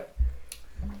crossover. Yeah.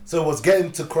 So it was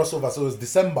getting to crossover. So it was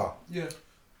December.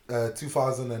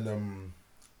 2000 and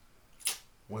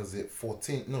was it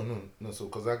 14? No. So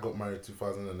because I got married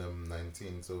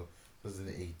 2019, so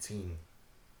 2018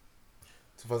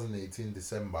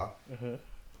 December.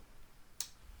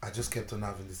 I just kept on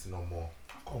having this no more.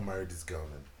 I can't marry this girl,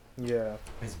 man. Yeah.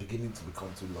 It's beginning to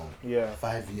become too long. Yeah.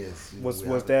 5 years. Was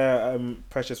there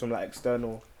pressures from like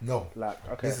external? No. Like,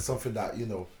 okay. This is something that, you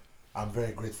know, I'm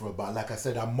very grateful about. Like I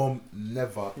said, our mom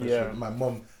never pressured. My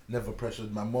mom never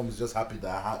pressured. My mom is just happy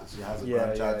that she has a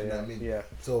grandchild. You know what I mean? Yeah.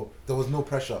 So there was no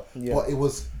pressure. Yeah. But it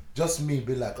was just me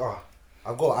being like,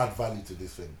 I've got to add value to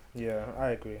this thing. Yeah,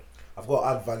 I agree. I've got to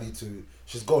add value to.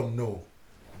 She's got to know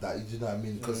that, you know what I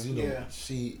mean? Because you know,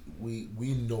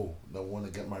 we know that we want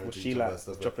to get married. Was she like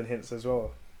dropping hints as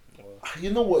well?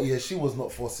 You know what? Yeah, she was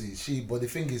not fussy. But the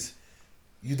thing is,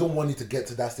 you don't want it to get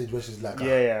to that stage where she's like,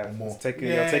 more.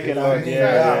 Taking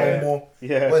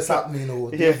what's happening,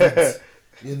 David,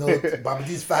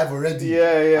 Babaji's 5 already.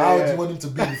 How do you want him to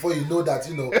be before you know that,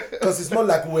 because it's not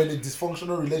like we're in a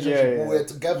dysfunctional relationship. We're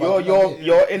together.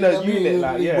 You're in a unit,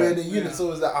 we're in a unit. So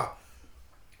it was like,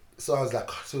 so I was like,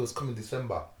 so it was coming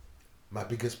December. My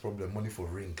biggest problem, money for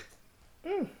ring.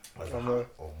 I was like,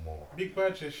 more. Big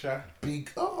purchase, Sha.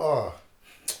 Big,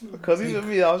 Because even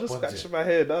me, I was just scratching my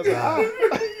head. I was like,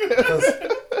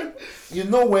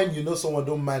 Because when you know someone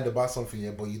don't mind about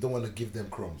something, but you don't want to give them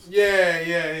crumbs. Yeah.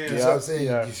 You know what I'm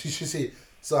saying? You should say.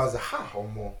 So I was like, or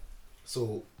more.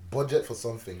 So budget for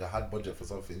something. I had budget for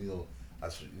something.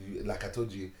 Like I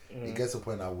told you, it gets to a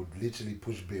point I would literally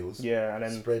push bills. Yeah, and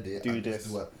then spread it. do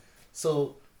this.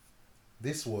 So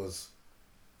this was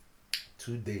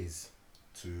 2 days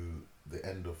to the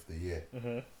end of the year.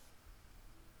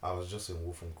 I was just in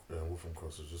Wolfram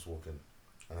Cross. I was just walking,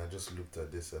 and I just looked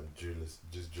at this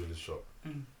jewelry shop,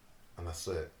 and I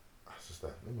saw it. I was just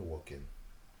like, let me walk in.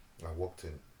 I walked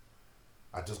in.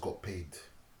 I just got paid.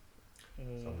 So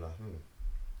I'm like,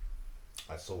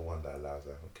 I saw one that I was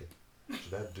like, okay,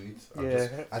 should I do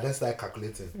it? I then started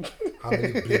calculating how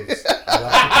many bills.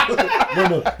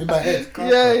 No, in my head.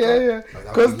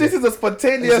 Because this is a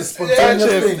spontaneous thing.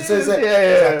 So it's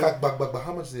like, back.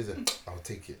 How much is it? I'll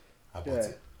take it. I bought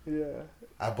it.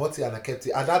 I bought it and I kept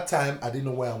it. At that time, I didn't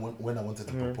know when I wanted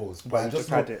to propose. But I just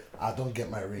had it. I don't get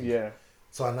my ring.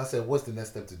 So and I said, what's the next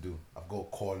step to do? I've got to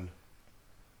call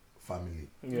family.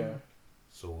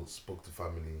 So spoke to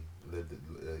family,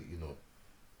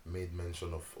 made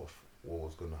mention of what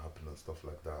was going to happen and stuff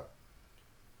like that.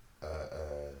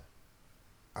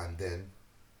 And then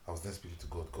I was then speaking to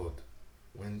God,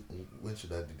 when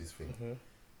should I do this thing?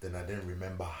 Then I didn't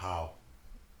remember how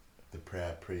the prayer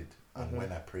I prayed and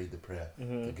when I prayed the prayer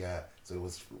to get, so it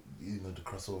was the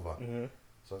crossover.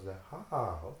 So I was like,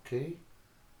 okay,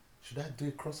 should I do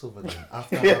a crossover then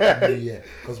after New Year?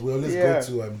 Because we always go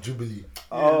to Jubilee.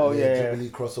 Jubilee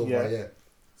crossover.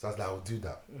 So I was like, I'll do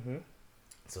that.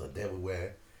 So there we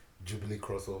were, Jubilee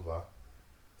crossover.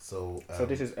 So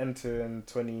this is entering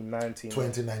 2019.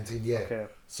 2019, Okay.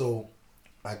 So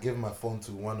I gave my phone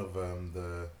to one of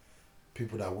the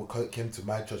people that came to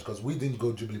my church, because we didn't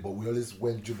go Jubilee, but we always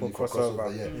went Jubilee for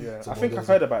crossover. So I think I've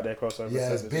heard about their crossover.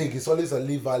 Yeah, it's big. It's always a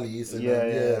Lee Valley. Is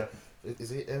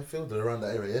it Enfield or around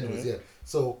that area? Anyways,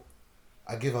 So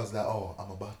I gave us that. I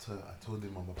told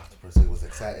him I'm about to propose. He was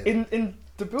excited. In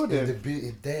the building.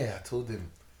 I told him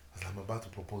I'm about to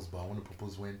propose, but I want to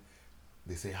propose when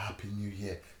they say Happy New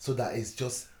Year, so that it's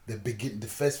just the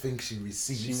first thing she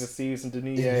receives. She receives in the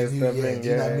New Year. Do you know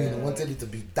what I mean? I wanted it to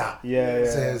be that. So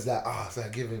it's like, so I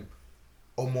give him,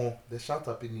 they shout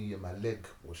Happy New Year. My leg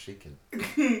was shaking. I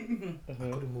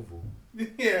couldn't move.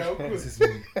 Of course. This is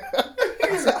me.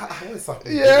 I said, what's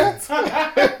happening? What's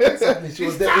happening? She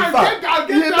was there. In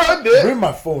fact, bring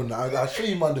my phone. I'll show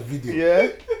you on the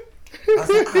video. I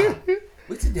said,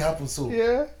 what did they happen so?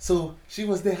 So she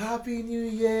was there, Happy New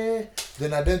Year.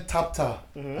 Then I tapped her,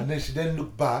 and then she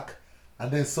looked back,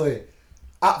 and then saw it.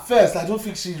 At first, I don't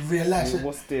think she realized.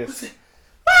 What's this?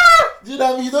 Do you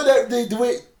know what I mean? The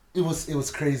way it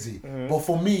was crazy. But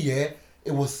for me,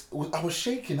 I was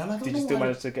shaking, and I don't know. Did you still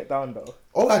manage to get down though?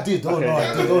 Oh, I did. No,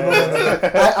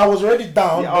 I was already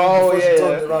down. Before she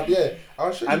turned around.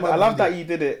 I'll show you. And I love that you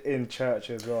did it in church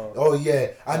as well. Oh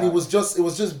yeah, and it was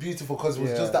just beautiful, because it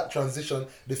was just that transition.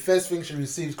 The first thing she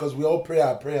receives, because we all pray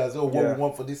our prayers. What we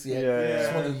want for this year.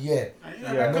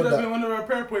 That could have been one of our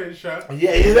prayer points, Sha.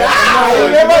 You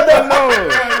never know.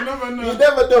 You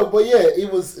never know. But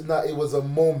it was a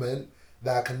moment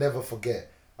that I can never forget.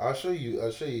 I'll show you.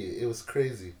 It was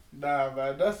crazy. Nah,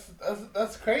 man,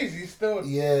 that's crazy still.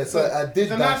 Yeah, so I did that.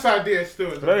 It's a nice idea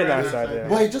still. Very nice idea.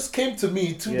 But it just came to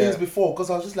me 2 days before, because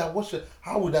I was just like,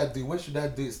 how would I do? Where should I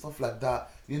do it? Stuff like that.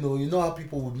 You know how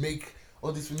people would make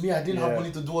all this with me. I didn't have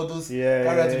money to do all those.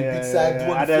 Carry to the big side,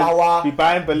 do all the flour. Be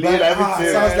buying balloon, everything.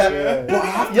 So I was like,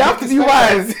 but you have to be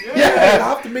wise. I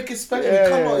have to make it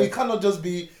special. It cannot just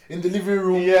be in the living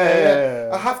room.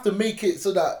 I have to make it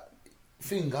so that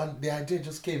thing, and the idea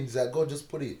just came. It's like, God just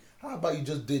put it. How about you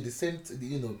just did the same,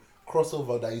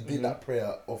 crossover that you did that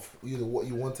prayer of, what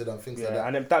you wanted and things like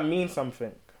that. And that means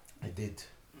something. It did.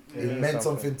 It meant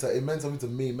something to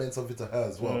me. It meant something to her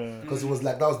as well. Because it was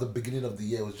like, that was the beginning of the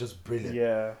year. It was just brilliant.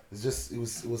 It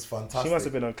was fantastic. She must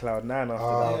have been on cloud 9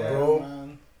 after that. Bro.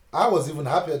 Man. I was even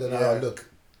happier than I look.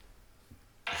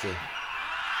 So.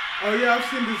 Oh yeah, I've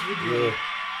seen this video. Yeah.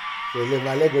 So look,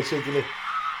 my leg was shaking.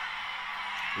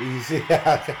 You see,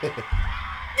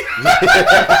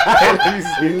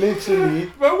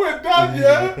 literally. But we're done,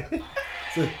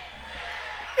 So,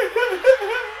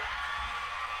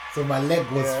 So my leg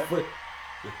was free.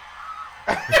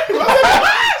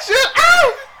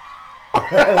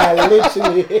 Like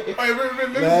literally,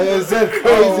 it's so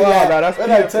crazy.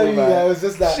 When I tell you, it was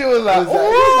just like she was like,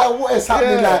 what is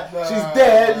happening? She's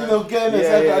dead, getting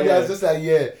herself. I was just like,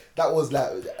 that was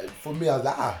like for me. I was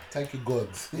like, thank you God.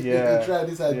 You tried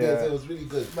this idea, so it was really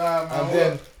good. And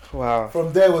then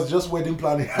from there was just wedding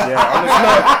planning. I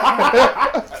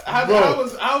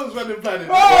was wedding planning.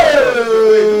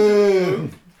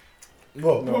 This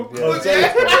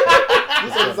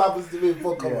always happens to me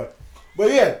before, come on.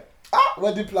 But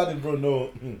wedding planning, bro. No,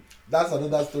 that's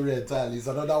another story entirely. It's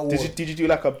another one. Did you do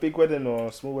like a big wedding or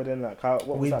a small wedding? Like what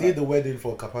was that? We did the wedding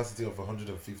for a capacity of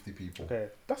 150 people. Okay,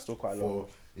 that's still quite a lot.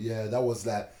 That was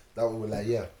like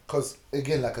because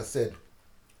again, like I said,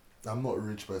 I'm not a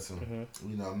rich person.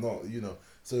 I'm not.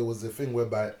 So it was a thing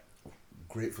whereby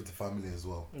great for the family as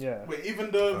well. Yeah. Wait,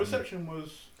 even the reception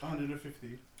was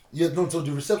 150. Yeah, no, so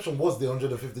the reception was the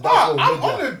 150. That's I'm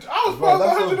honoured. I was part of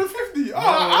the 150.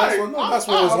 That's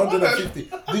what was 150.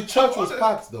 The church was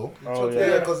packed though.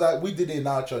 Because we did it in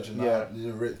our church, in our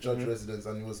church residence,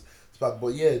 and it was packed.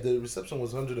 But the reception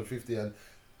was 150, and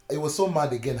it was so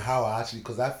mad again how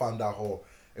because I found out how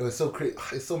it was so crazy.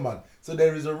 It's so mad. So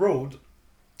there is a road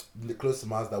close to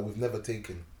my house that we've never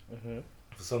taken.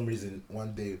 For some reason,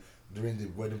 one day during the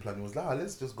wedding planning, it was like,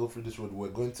 let's just go through this road. We're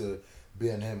going to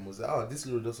B&M. Was like, this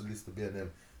road also leads to B&M.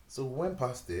 So we went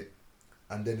past it,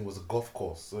 and then it was a golf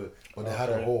course. But they had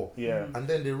a hall. Yeah. And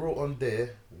then they wrote on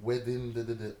there, wedding,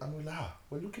 and we're like,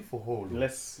 we're looking for hall.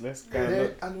 Let's go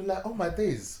look. And we're like, oh my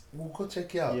days, we'll go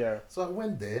check it out. Yeah. So I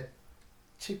went there,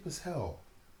 cheap as hell.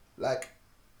 Like,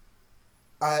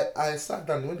 I sat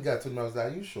down, when the guy told me, I was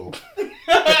like, are you sure?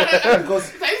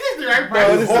 Because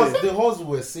the halls we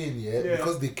were seeing,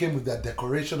 because they came with that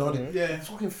decoration on it, it's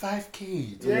fucking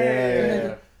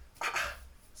 5K.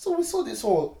 So we saw this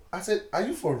hall. I said, are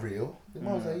you for real? The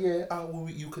man was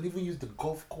like, you can even use the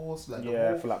golf course, like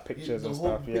for like pictures and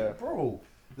stuff. Bro,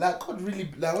 like God really,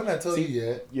 like when I tell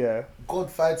you, God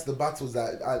fights the battles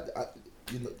that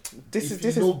This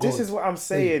is what I'm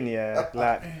saying,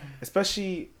 like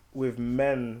especially with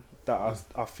men that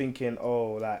are thinking,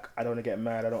 like I don't want to get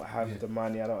married, I don't have the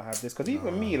money, I don't have this, because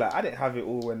even me, like I didn't have it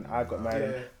all when I got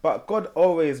married, but God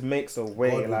always makes a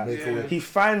way. He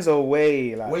finds a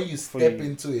way, like when you step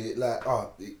into it, like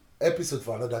episode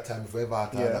for another time if we ever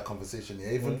had to have that conversation,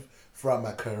 even throughout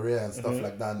my career and stuff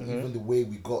like that, and even the way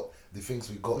we got the things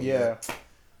we got,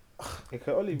 it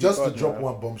can only be just God, to drop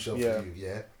one bombshell for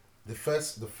you, the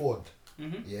Ford,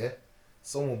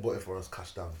 someone bought it for us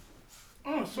cash down.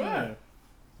 Oh, I swear.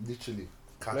 Literally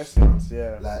cash blessings,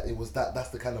 down. Like it was that's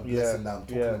the kind of blessing that I'm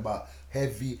talking about.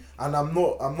 Heavy, and I'm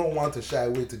not one to shy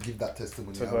away to give that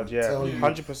testimony. To God, tell you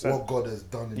 100%. what God has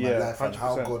done in my life 100%. And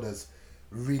how God has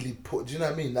really put. Do you know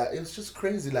what I mean? Like it was just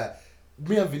crazy. Like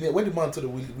me and Vinny, when the man told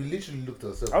us, we literally looked at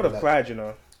ourselves. I would have cried,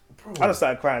 Bro. I'd have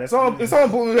started crying. If someone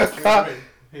bought me a car.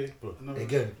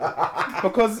 Again,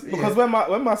 because when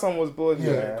my son was born,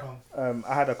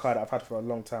 I had a car that I've had for a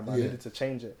long time. I needed to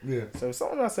change it. So if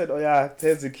someone had said, "Oh yeah,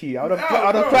 here's the key," I would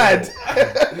have cried.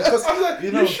 Because I was like,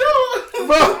 you sure?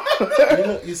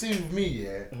 Bro. You see with me,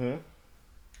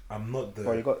 I'm not the.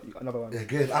 Oh, you got another one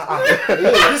again.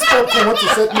 This popcorn want to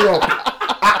set me up.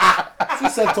 She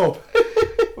set up.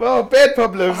 Well, bed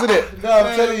problems, isn't it? No,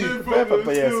 I'm telling you.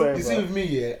 Sorry, you see with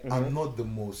me, I'm not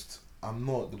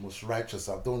the most righteous.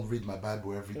 I don't read my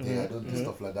Bible every day. I don't do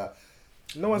stuff like that.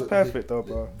 No one's perfect though,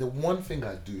 bro. The one thing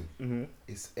I do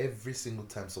is every single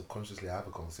time subconsciously I have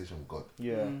a conversation with God.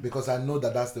 Yeah. Because I know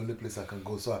that's the only place I can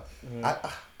go. So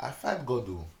I fight God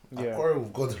though. I quarrel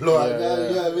with God. Lord,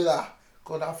 I mean like,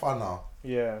 God, how far now?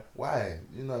 Yeah. Why?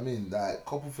 You know what I mean? Like a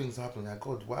couple things happen. Like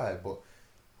God, why? But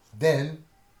then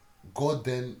God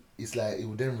it's like it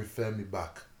will then refer me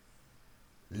back.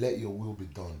 Let your will be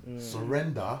done.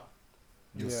 Surrender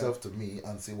yourself to me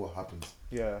and see what happens.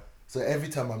 Yeah. So every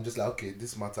time I'm just like, okay,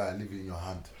 this matter I leave it in your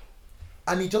hand,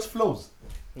 and it just flows.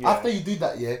 After you do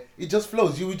that, it just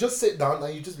flows. You will just sit down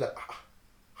and you just like, how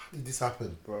did this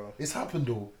happen, bro? It's happened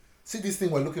though. See this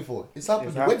thing we're looking for. It's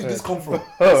happened. Where did this come from?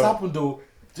 It's happened though.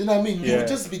 Do you know what I mean? You would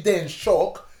just be there in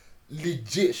shock,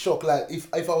 legit shock. Like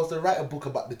if I was to write a book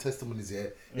about the testimonies,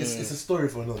 it's a story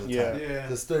for another time.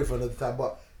 It's a story for another time.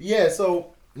 But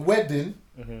so wedding.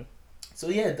 So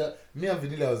me and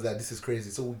Vanilla was like, this is crazy.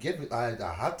 So we gave it. I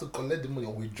had to collect the money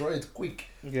and withdraw it quick.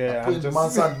 Yeah, I put the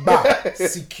man's hand back,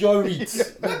 secure it,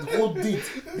 hold it.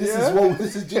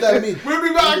 This is. Do you know what I mean? We'll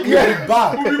be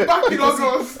back. We'll be back in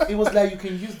August. It was like you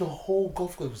can use the whole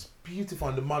golf course. It was beautiful,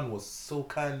 and the man was so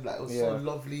kind. Like it was so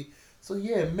lovely. So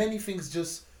many things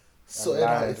just sorting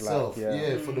out itself.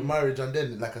 For the marriage, and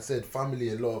then like I said, family,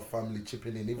 a lot of family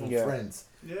chipping in, even friends.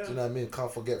 Yeah. Do you know what I mean?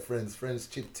 Can't forget friends. Friends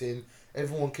chipped in.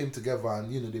 Everyone came together,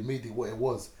 and they made it what it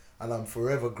was. And I'm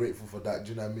forever grateful for that.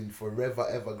 Do you know what I mean? Forever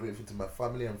ever grateful to my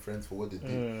family and friends for what they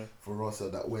did for us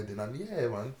at that wedding. And yeah,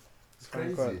 man, it's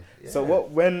crazy. Yeah. So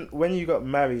when you got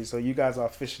married, so you guys are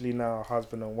officially now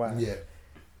husband and wife. Yeah.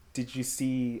 Did you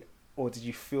see or did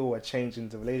you feel a change in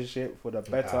the relationship for the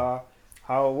better?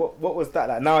 What was that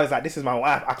like? Now it's like, this is my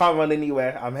wife. I can't run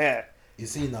anywhere. I'm here. You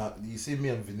see me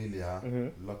and Vanilla.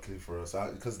 Luckily for us,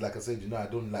 because like I said, I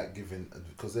don't like giving,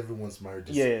 because everyone's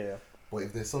marriage is. Yeah. But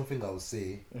if there's something I would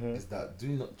say is that do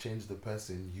not change the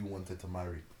person you wanted to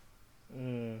marry,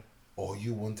 or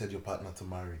you wanted your partner to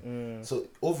marry. So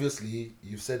obviously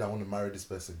you've said I want to marry this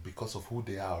person because of who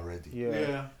they are already.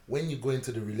 Yeah. When you go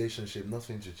into the relationship,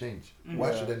 nothing should change.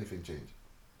 Why should anything change?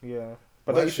 Yeah.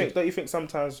 But don't you think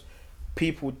sometimes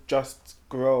people just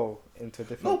grow into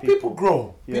different people? No, people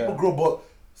grow. People grow, but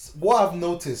what I've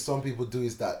noticed some people do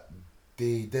is that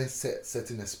they then set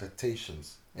certain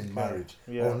expectations in marriage.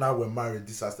 Oh, now we're married,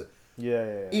 this has to...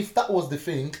 Yeah. If that was the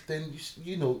thing, then,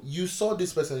 you saw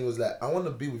this person and you was like, I want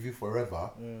to be with you forever.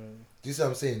 Do you see what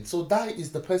I'm saying? So that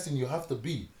is the person you have to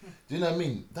be. Do you know what I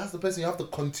mean? That's the person you have to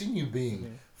continue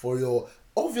being for your...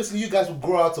 Obviously, you guys will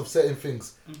grow out of certain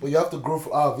things, but you have to grow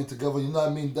out of it together. You know what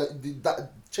I mean?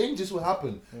 That changes will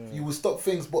happen. You will stop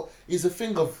things, but it's a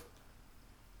thing of,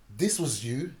 this was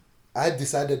you. I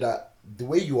decided that the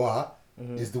way you are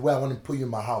is the way I want to put you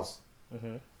in my house.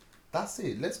 That's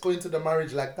it. Let's go into the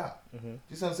marriage like that. You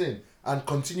see what I'm saying? And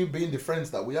continue being the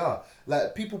friends that we are.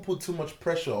 Like, people put too much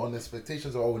pressure on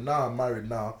expectations of, oh, now I'm married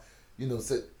now.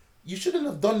 So you shouldn't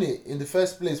have done it in the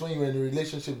first place when you were in a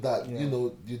relationship that,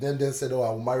 you then said, oh, I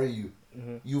will marry you.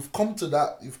 You've come to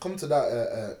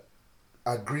that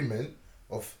agreement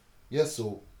of, yes,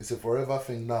 so it's a forever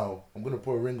thing now. I'm going to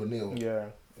put a ring on it. Yeah.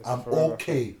 I'm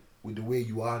okay with the way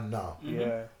you are now.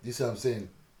 Yeah. You see what I'm saying?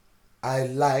 I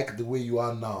like the way you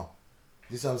are now.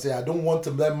 You see what I'm saying? I don't want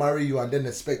to then marry you and then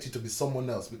expect you to be someone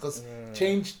else, because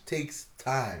change takes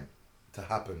time to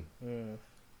happen.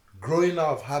 Growing out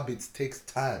of habits takes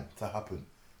time to happen.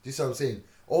 Do you see what I'm saying?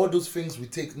 All those things we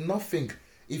take, nothing.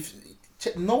 If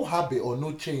no habit or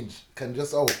no change can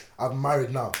just, oh, I'm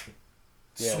married now.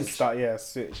 Switch.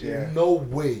 No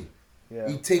way. Yeah.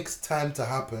 It takes time to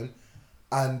happen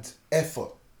and effort.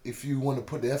 If you want to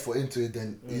put the effort into it,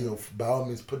 then by all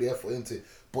means put the effort into it.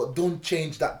 But don't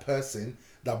change that person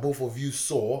that both of you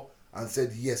saw and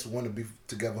said, yes, we want to be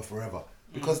together forever.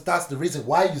 Because that's the reason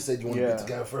why you said you want to be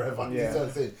together forever. You know what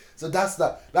I'm saying? So that's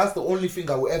the only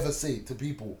thing I will ever say to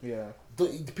people. Yeah.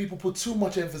 People put too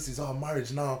much emphasis on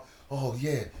marriage now. Oh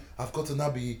yeah, I've got to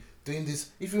now be doing this.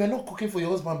 If you were not cooking for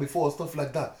your husband before or stuff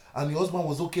like that, and your husband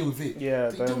was okay with it,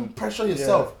 don't pressure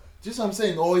yourself. Do you know what I'm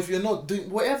saying? Or if you're not doing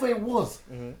whatever it was,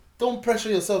 don't pressure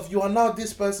yourself. You are now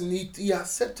this person. He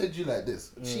accepted you like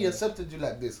this. She accepted you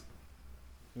like this.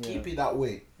 Keep it that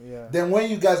way. Yeah. Then when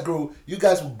you guys grow, you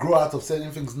guys will grow out of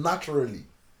certain things naturally.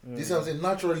 Do you see what I'm saying?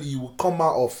 Naturally, you will come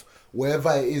out of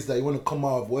wherever it is that you want to come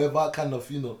out of, whatever kind of,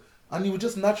 and it will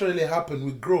just naturally happen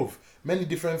with growth. Many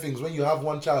different things. When you have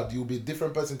one child, you'll be a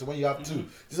different person to when you have two. Do you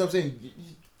see what I'm saying?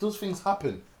 Those things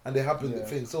happen, and they happen the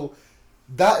things. So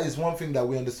that is one thing that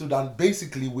we understood, and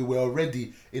basically we were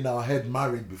already in our head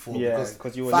married before,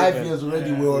 because you were 5 years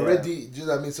already. We were already. Do you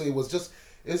know what I mean? So it was just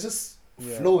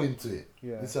flow into it.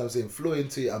 Yeah. That's what I'm saying. Flow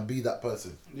into it and be that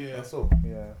person. Yeah. That's all.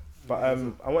 Yeah. But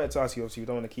I wanted to ask you, obviously we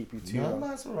don't want to keep you too long. No,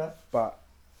 that's alright. But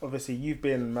obviously you've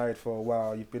been married for a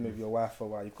while, you've been with your wife for a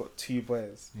while, you've got 2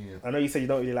 boys. Yeah. I know you said you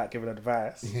don't really like giving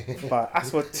advice, but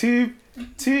as for two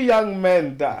young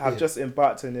men that have just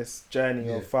embarked on this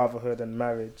journey of fatherhood and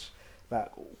marriage,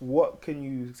 like, what can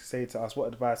you say to us? What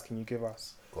advice can you give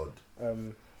us? God.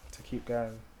 To keep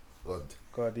going.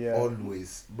 God, yeah.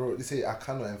 Always. Bro, you say I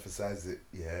cannot emphasize it,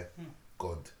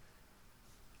 God.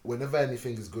 Whenever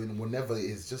anything is going on, whenever it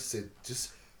is,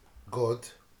 just God,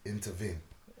 intervene.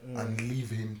 And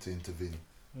leave him to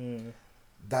intervene.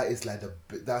 That is like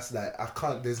I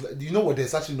can't, there's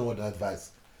actually no other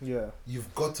advice. Yeah.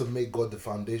 You've got to make God the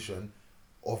foundation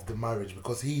of the marriage,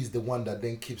 because he is the one that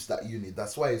then keeps that unit.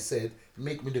 That's why he said,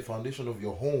 make me the foundation of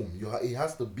your home. It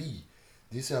has to be.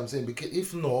 Do you see what I'm saying? Because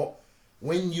if not,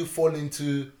 when you fall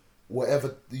into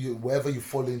wherever you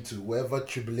fall into, whatever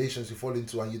tribulations you fall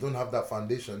into, and you don't have that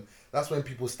foundation, that's when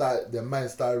their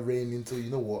minds start raining into,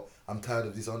 you know what, I'm tired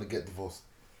of this, I want to get divorced.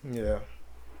 Yeah.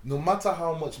 No matter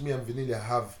how much me and Vanilla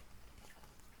have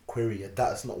query,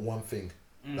 that's not one thing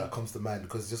that comes to mind,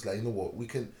 because it's just like, you know what,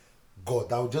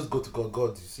 I'll just go to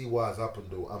God, you see what has happened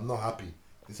though, I'm not happy.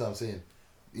 You see what I'm saying?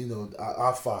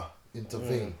 How far?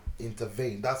 intervene.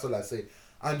 That's all I say.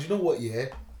 And you know what? Yeah,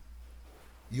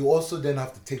 you also then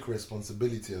have to take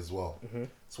responsibility as well.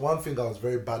 So one thing I was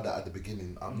very bad at the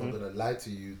beginning. I'm not gonna lie to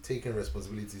you. Taking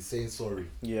responsibility, saying sorry.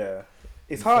 Yeah,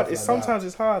 it's hard. It's sometimes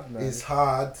it's hard, man. It's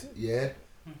hard, yeah,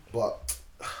 but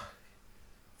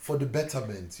for the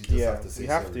betterment, you just have to say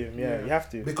sorry. You have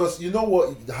to. Because you know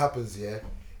what happens, yeah?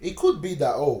 It could be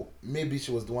that, maybe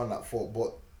she was the one at fault,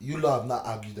 but you lot have not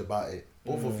argued about it.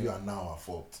 Both of you are now at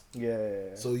fault.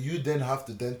 Yeah. So you then have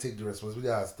to then take the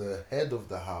responsibility as the head of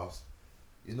the house.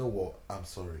 You know what? I'm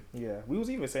sorry. Yeah, we was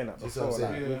even saying that before.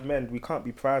 Like, with men, we can't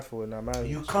be prideful in our marriage.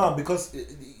 You can't, because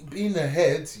being the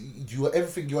head, you are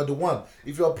everything. You are the one.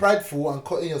 If you are prideful and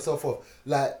cutting yourself off,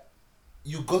 like,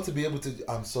 you got to be able to.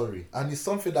 I'm sorry, and it's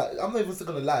something that I'm not even still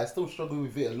gonna lie. I still struggle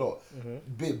with it a lot,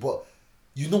 but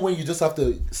you know when you just have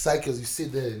to cycle, you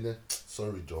sit there and then,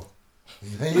 sorry, Joe.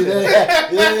 Yeah.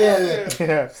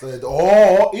 So,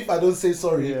 or if I don't say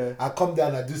sorry, I come down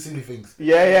and I do silly things.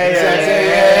 Yeah.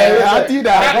 I do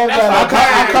that.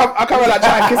 I come and like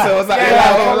try and kiss her. I was like,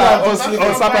 or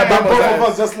slap her back. Both of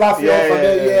us just laugh off and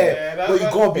then but you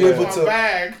gotta be able to.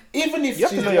 Even if you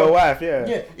have to know your wife,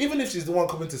 even if she's the one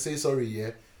coming to say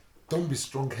sorry, don't be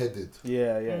strong-headed.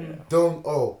 Yeah. Don't.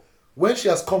 When she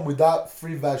has come with that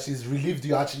free vibe, she's relieved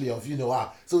you actually of,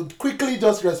 so quickly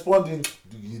just responding,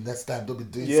 next time don't be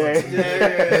doing something. You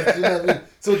know what I mean?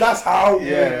 So that's how,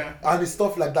 and it's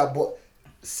stuff like that. But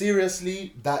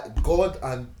seriously, that God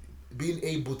and being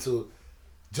able to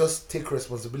just take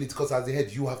responsibility, because as the head,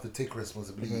 you have to take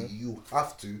responsibility. You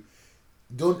have to.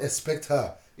 Don't expect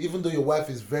her. Even though your wife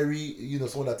is very,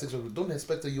 someone that takes responsibility, don't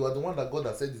expect her. You are the one that God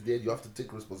has said is there. You have to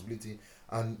take responsibility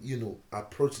and,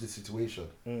 approach the situation.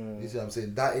 You see what I'm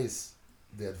saying? That is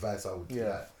the advice I would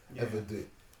ever do.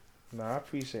 Nah, I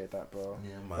appreciate that, bro.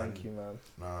 Yeah, man. Thank you, man.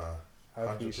 Nah,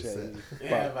 I appreciate you.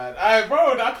 Yeah, man. Alright,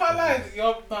 bro, I can't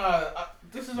lie.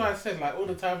 This is why I said, like, all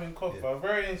the time in coffee, a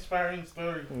very inspiring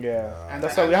story. Yeah. And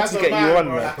that's why we have to get you on,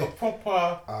 bro, man. Like a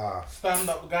proper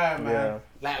stand-up guy, man. Yeah.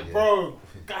 Like, bro,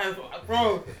 guys,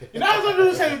 bro. You know how some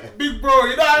people say big bro,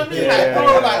 you know what I mean? Like,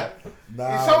 bro, like,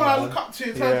 it's someone I look up to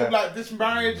in terms of, like, this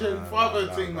marriage and father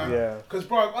thing, man. Yeah. Because,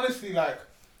 bro, honestly, like,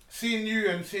 seeing you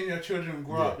and seeing your children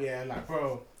grow up, like,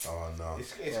 bro. Oh, no.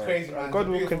 It's crazy, man. God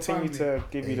will continue to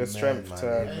give you the strength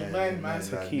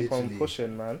to keep on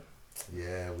pushing, man.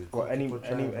 Yeah, we got any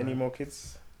more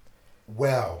kids?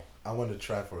 Well, I want to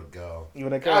try for a girl. You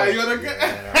want a girl? You want a girl?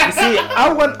 You see,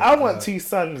 I want 2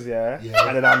 sons, and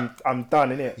then I'm done,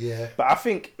 innit? Yeah. But I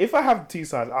think if I have 2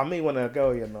 sons, I may want a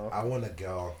girl, I want a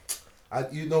girl. I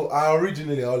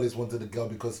originally always wanted a girl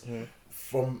because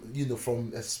from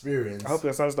experience. I hope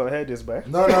your sons don't hear this, boy.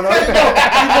 No.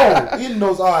 He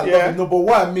knows how I love him. No, but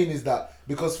what I mean is that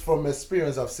because from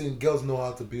experience, I've seen girls know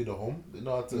how to build a home. They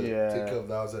know how to take care of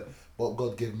the house. But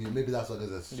God gave me. Maybe that's why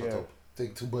there's a shut up.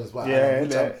 Take 2 boys, but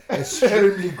which I'm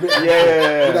extremely grateful. You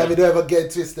know, we don't ever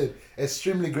get twisted.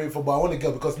 Extremely grateful, but I want a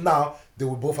girl because now they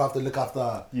will both have to look after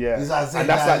her. Yeah, and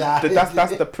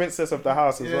that's the princess of the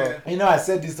house as well. You know, I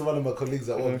said this to one of my colleagues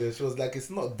at work. There, she was like, "It's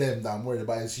not them that I'm worried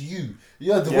about. It's you.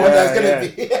 You're the one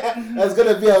that's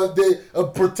gonna be a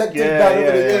protective dad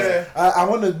over the years. I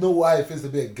want to know why it feels to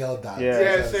be a girl dad.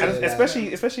 And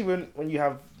especially when you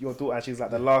have your daughter and she's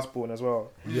like the last born as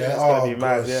well. Yeah, it's gonna be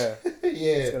mad. Yeah,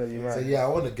 it's gonna be mad. So I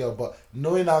want a girl, but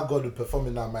knowing how God will perform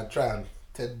in that, I might try and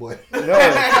Ted boy. No, it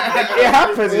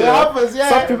happens. It happens. Yeah.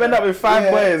 Some people end up with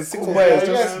 5 boys, 6 boys.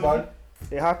 Yes, man.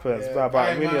 It happens, but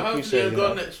I really appreciate it. A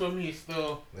girl next for me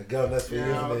still. A girl next for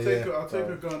you. I'll take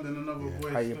a girl and then another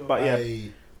boy. But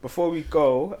before we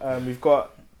go, we've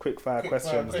got quick fire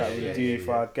questions that we do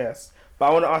for our guests. But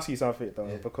I want to ask you something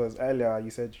though, because earlier you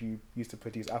said you used to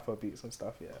produce Afro beats and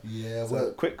stuff. Yeah. So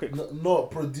well, quick. I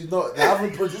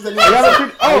haven't produced any.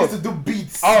 I used to do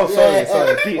beats. Oh,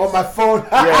 sorry, beats on my phone.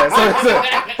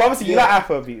 But obviously you like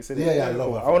Afro beats. Yeah, I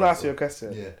love. I want to ask you a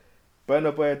question. Yeah.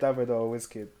 Burna Boy, Davido, or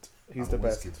Wizkid? Who's the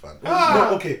best? Wizkid fan.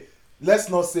 No, okay. Let's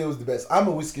not say who's the best. I'm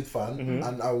a Wizkid fan,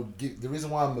 and I would give the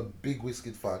reason why I'm a big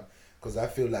Wizkid fan because I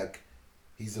feel like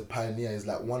he's a pioneer. He's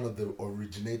like one of the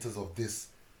originators of this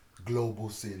global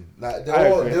scene. Like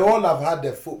they all have had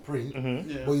their footprint,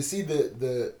 but you see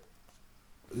the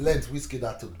length Wizkid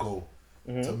had to go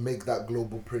to make that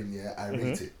global print. Yeah, I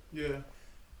rate it. Yeah.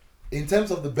 In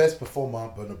terms of the best performer,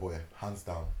 Burna Boy, hands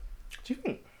down. Do you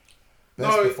think?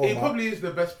 He probably is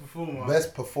the best performer.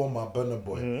 Best performer, Burna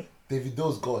Boy.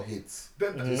 Davido's got hits.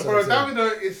 Bro,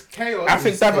 Davido is chaos. I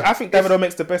think Davido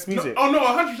makes the best music. No,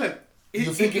 100%.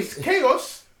 It's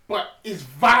chaos, but it's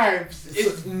vibes.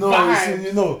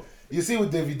 You see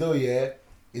with Davido,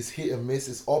 it's hit and miss.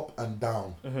 It's up and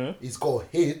down. He's got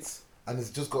hits, and it's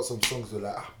just got some songs where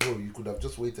like, bro, you could have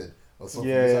just waited or something.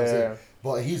 Yeah, You know what I'm yeah, saying?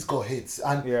 But he's got hits,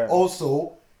 and Yeah.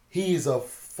 also he he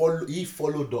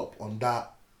followed up on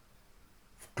that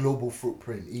global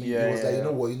footprint. He was like, you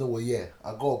know what,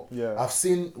 I've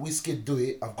seen Wizkid do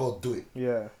it, I've got to do it.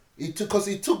 Yeah.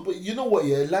 But you know what,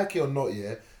 like it or not,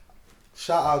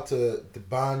 shout out to the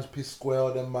bands, P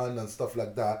Square, them man and stuff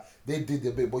like that. They did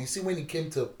their bit, but you see when it came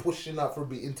to pushing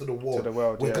Afrobeat into the world,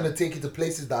 we're gonna take it to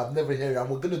places that I've never heard, and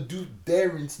we're gonna do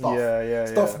daring stuff,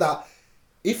 stuff that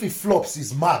if it flops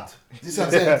is mad. This is what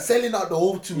I'm saying. Selling out the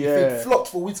whole tune, if it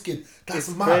flops for Wizkid, that's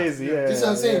it's mad. crazy, This is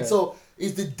what I'm saying. So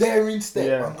it's the daring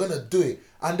step. I'm gonna do it,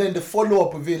 and then the follow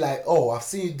up of it, like, oh, I've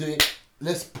seen you do it.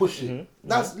 Let's push it.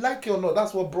 That's like it or not.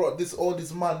 That's what brought all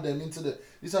this man them into the.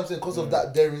 This is what I'm saying, because of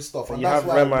that daring stuff. And you that's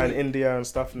have why Rema in India and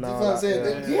stuff now. This is what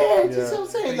I'm saying. This is what I'm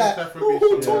saying. Like,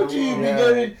 who told you you've been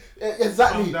hearing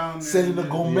exactly Selena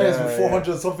Gomez with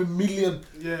 400 something million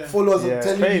followers? I'm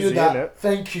telling crazy, you that.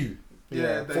 Thank you.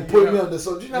 For putting me on the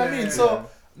song. Do you know what I mean? So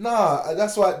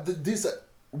that's why this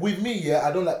with me.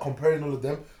 I don't like comparing all of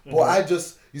them, but I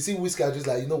just you see Wizkid, I just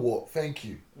like, you know what? Thank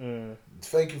you.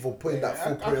 Thank you for putting that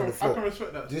footprint on the floor. I can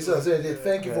respect that. Do you see what I'm saying?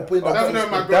 Thank you for putting that.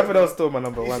 Davido's still my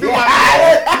number one. He's still my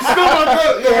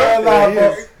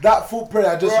girl. That footprint,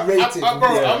 I just rate it. Bro,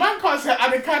 a man can't say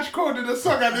I didn't catch cold in the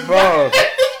song and it's Bro.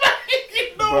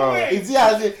 No way. It's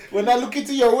when I look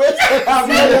into your waist, I'm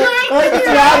like, into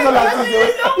your hands like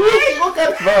this.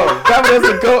 Bro, Davido's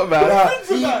a goat, man.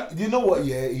 You know what?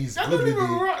 Yeah, he's good with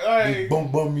the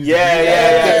bum music.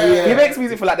 Yeah. He makes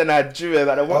music for like the Nigerians,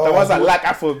 like the ones that like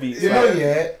Afrobeats. You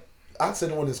know, I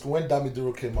said one in school when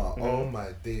Damiduro came out. Oh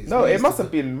my days! No, it must have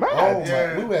been mad. Oh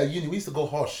my! We were at uni. We used to go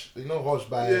Hush. You know Hush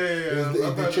by.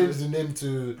 They changed the name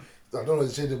to. I don't know if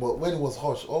they changed it, but when it was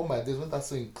Hush, oh my days! When that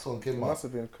song came out, it must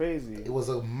have been crazy. It was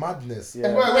a madness.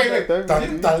 Yeah. Wait. No,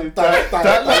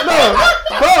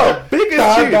 bro,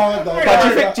 biggest tune.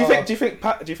 But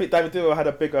do you think Davido had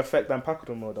a bigger effect than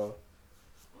Pakurumo though?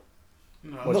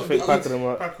 No, what do you think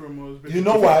Pakurumo was big. You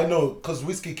know why I know? Because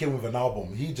Wizkid came with an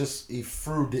album. He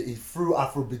threw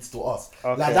Afrobeats to us.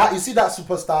 Okay. Like that. You see that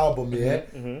Superstar album,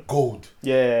 Gold.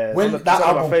 Yeah. When that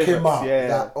album came out,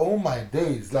 like, oh my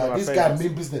days, like this guy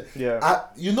mean business. Yeah.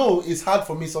 It's hard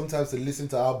for me sometimes to listen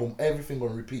to album everything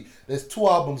on repeat. There's 2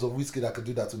 albums of Wizkid that could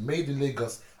do that. To Made in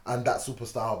Lagos and that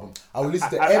Superstar album. I will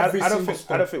listen to every single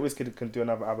song. I don't think Wizkid can do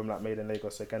another album like Made in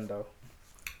Lagos again though.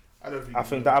 I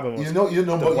think that album was you know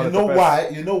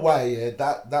why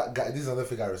that guy, this is another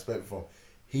thing I respect from.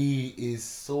 He is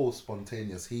so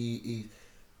spontaneous. He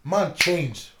man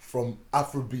changed from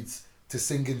Afrobeats to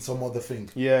singing some other thing.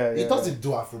 He doesn't do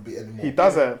Afrobeat anymore. He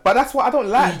doesn't. But that's what I don't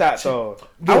like though.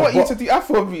 I want you to do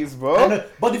Afrobeats, bro.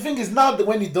 But the thing is now that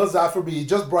when he does Afrobeat, he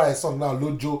just brought a song now,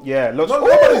 Lojo. Yeah, Lojo.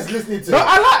 Nobody's listening to it. No,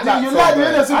 I like that. You like the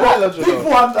energy, but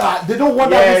people are they don't want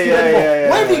that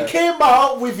anymore. When he came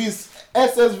out with his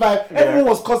SS vibe, everyone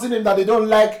was cussing him that they don't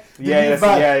like the new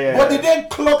vibe. But they then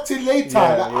clocked it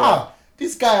later.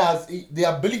 This guy has the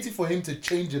ability for him to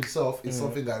change himself is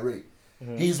something I rate.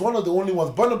 He's one of the only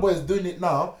ones. Burna Boy is doing it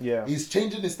now. He's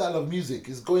changing his style of music.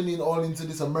 He's going in all into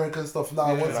this American stuff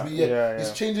now.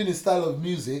 He's changing his style of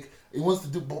music. He wants to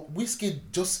do. But Wizkid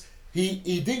just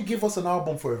he didn't give us an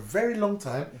album for a very long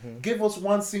time. Gave us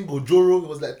one single, Joro. It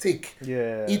was like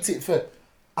eat it first,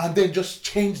 and then just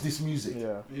change this music.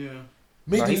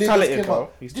 He's talented,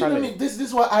 bro. He's talented. This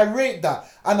is why I rate that,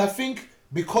 and I think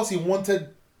because he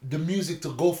wanted the music to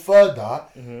go further,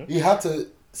 he had to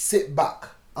sit back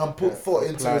and put thought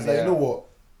into it. Like, you know what?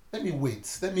 Let me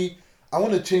wait. I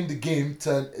want to change the game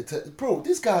to bro.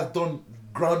 This guy has done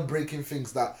groundbreaking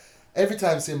things that every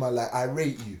time I say my life, I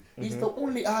rate you. He's the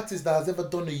only artist that has ever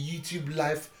done a YouTube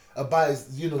live about his,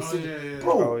 singing.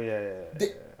 Bro.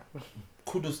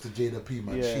 Kudos to Jada P,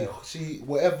 man. She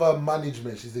whatever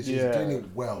management she's doing it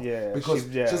well. Because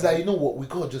she's like, you know what, we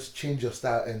gotta just change your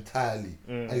style entirely,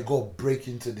 and you gotta break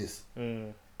into this.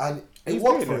 And it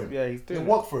worked for him. It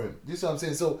worked for him. This is what I'm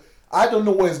saying. So I don't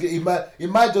know what he's getting. He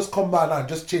might just come back and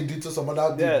just change into some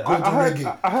other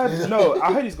reggae. I heard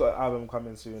he's got an album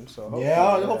coming soon. So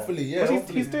hopefully.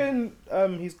 He's doing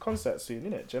his concert soon,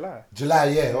 isn't it? July.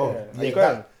 Are you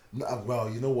going? Well,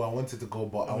 you know what, I wanted to go,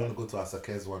 but I want to go to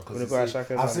Asake's one because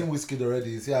I've seen Wizkid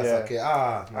already. You see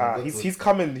Asake, he's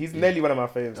coming. He's nearly one of my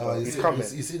favorites. He's coming.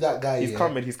 You see that guy? He's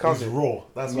coming. He's raw.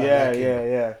 That's why I like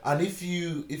him. And if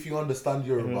you understand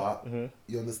Yoruba,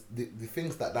 you understand the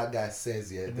things that guy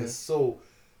says. They're so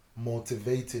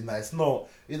motivating. Like,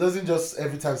 it doesn't just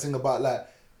every time sing about like.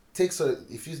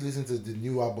 If you listen to the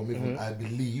new album, even I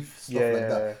Believe stuff like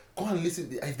that. Go and listen.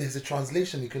 If there's a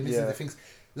translation, you can listen to things.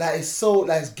 Like, it's so,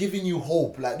 like, it's giving you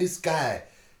hope. Like, this guy,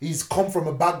 he's come from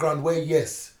a background where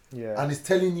and he's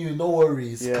telling you no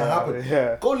worries can happen.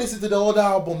 Yeah. Go listen to the other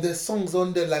album. There's songs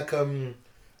on there like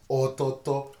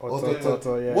Ototo.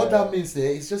 Yeah. What that means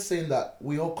there is just saying that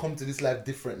we all come to this life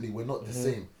differently. We're not the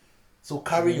same. So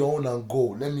carry your own and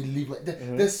go. Let me leave.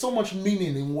 There's so much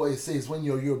meaning in what it says when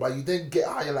you're Yoruba. You then get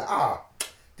you're like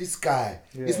this guy.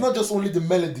 Yeah. It's not just only the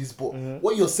melodies, but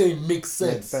what you're saying makes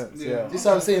sense. Yeah. This is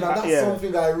what I'm saying, and that's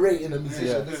something I rate in a musician.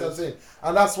 Yeah. This is what I'm saying,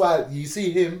 and that's why you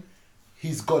see him.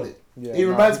 He's got it. Yeah, it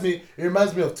reminds me. It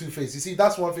reminds me of Two-Face. You see,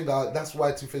 that's one thing. That's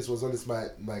why Two-Face was always my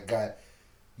guy.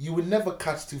 You would never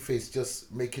catch Two-Face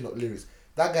just making up lyrics.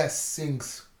 That guy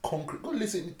sings concrete. Go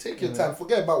listen. Take your time.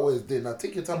 Forget about what he's doing. Now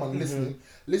take your time and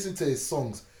listen to his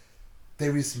songs.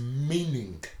 There is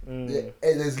meaning.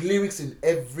 There's lyrics in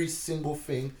every single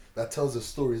thing that tells a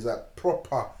story. It's like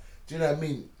proper. Do you know what I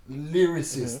mean?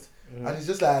 Lyricist. And it's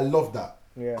just like I love that.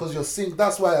 Because you're singing.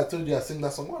 That's why I told you I sing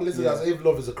that song. Oh, listen, that's If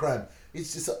Love Is a Crime.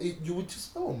 It's just you would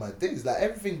just my days. Like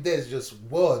everything there is just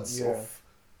words of.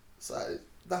 So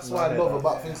that's what I love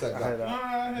about things like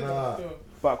that.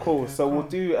 But cool. So we'll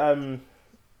do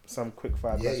some quick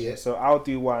fire questions. Yeah. So I'll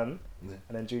do one, and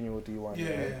then Junior will do one.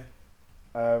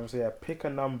 So pick a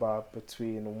number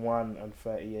between 1 and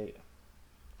 38.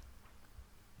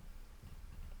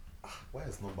 Why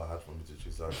is number hard for me to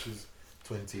choose? I'll choose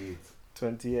 28.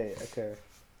 28. Okay.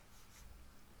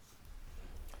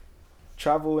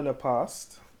 Travel in the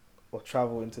past or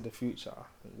travel into the future?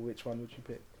 Which one would you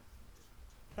pick?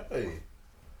 Hey.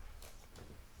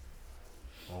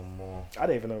 I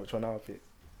don't even know which one I would pick.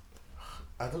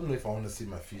 I don't know if I want to see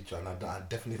my future, and I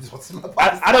definitely want to see my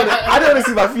past. I don't want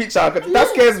to see my future, because that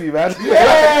scares me, man.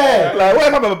 Yeah. Like, what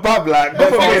if I'm a bub? Like,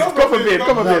 God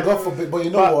forbid. But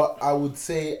you know what? I would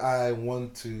say I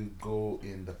want to go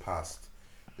in the past.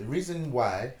 The reason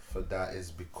why for that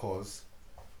is because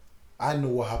I know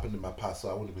what happened in my past, so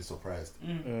I wouldn't be surprised.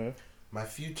 My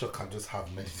future can just have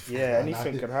many different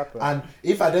anything can happen. And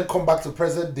if I then come back to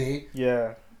present day,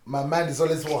 my mind is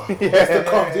always what's to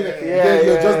come.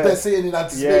 You're just there sitting in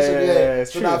anticipation.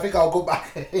 So now I think I'll go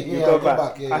back. I'll go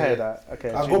back. I heard that. Okay.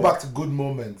 I'll go back to good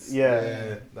moments.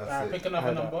 Yeah. That's it. Pick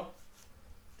another number.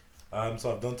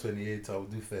 So I've done 28. I'll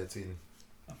do 13.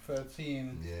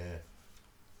 13.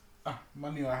 Yeah.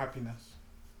 Money or happiness?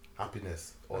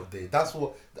 Happiness all day. That's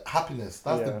what happiness.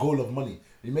 That's the goal of money.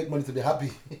 You make money to be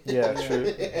happy. Yeah, true.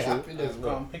 Happiness.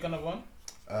 Pick another one.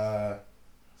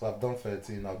 So I've done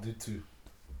 13. I'll do 2.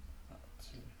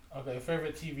 Okay,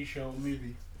 favorite TV show,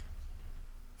 movie.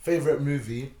 Favorite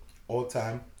movie all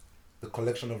time, The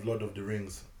Collection of Lord of the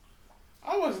Rings.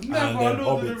 I was never a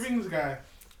Lord of the Rings guy.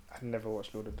 I never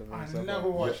watched Lord of the Rings. I never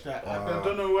watched that. I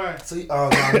don't know why. See,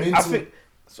 I think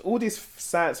so all these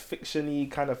science fiction-y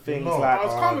kind of things. No, like I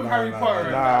was coming with Harry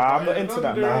Potter. I'm not into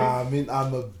that. I mean,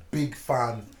 I'm a big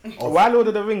fan. Why Lord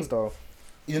of the Rings though?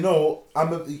 You know, I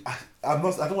don't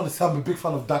want to say I'm a big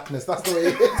fan of darkness. That's the way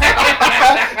it is.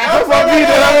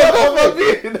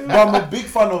 But I'm a big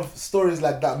fan of stories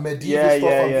like that, medieval stuff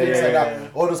and things like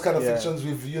that. All those kind of fictions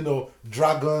with,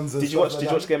 dragons and Did you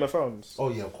watch Game of Thrones? Oh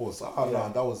yeah, of course.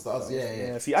 No, that was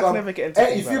See, I can never get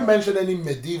into if you mention any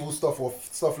medieval stuff or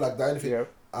stuff like that, anything,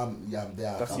 I'm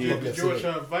there. Did you watch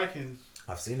Vikings?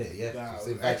 I've seen it, yeah. Nah, I've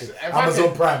seen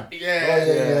Amazon Prime.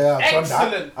 Yeah. I've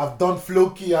done that. I've done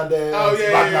Floki and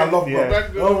Ragnar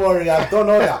Lothbrok. Don't worry, I've done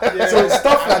all that. So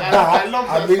stuff like that,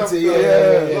 I'm into.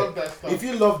 I love that stuff. If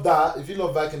you love that, if you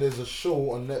love Viking, there's a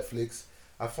show on Netflix.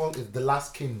 I found it's The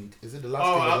Last King. Is it The Last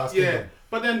King? The Last Kingdom?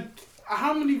 But then,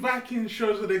 how many Viking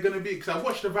shows are there going to be? Because I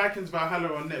watched the Vikings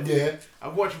Valhalla on Netflix. Yeah.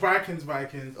 I've watched Vikings.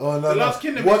 Oh, no, The Last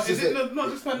Kingdom, is it not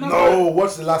just another? No,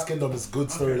 watch The Last Kingdom. It's good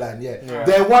storyline, yeah.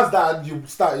 There was that you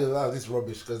start, this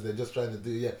rubbish because they're just trying to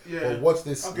do, But watch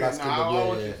this Last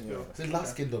Kingdom, The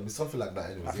Last Kingdom is something like that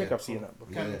anyway. I think I've seen that.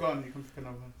 Okay, go on, you can pick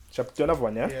another one. Shall I do another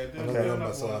one, yeah? Yeah, do another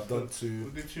one. So I've done 2.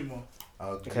 We'll do 2 more.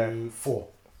 I'll do 4.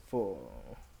 4.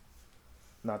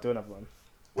 Nah, do another one.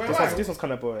 Wait, this one's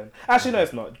kind of boring. Actually, no,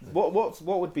 it's not.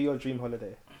 What would be your dream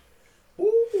holiday?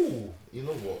 Ooh, you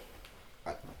know what?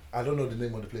 I don't know the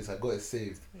name of the place. I got it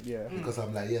saved. Yeah. Because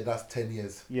I'm like, that's 10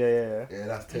 years. Yeah,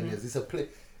 that's 10 years. It's a place.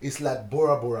 It's like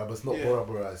Bora Bora, but it's not Bora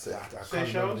Bora. I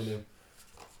can't remember the name.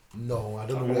 No, I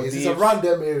don't know where it is. It's around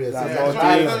them areas.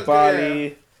 Maldives,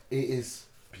 Bali. It is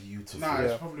beautiful. Nah,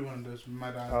 it's probably one of those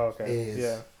mad eyes. Oh, okay. It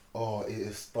is, it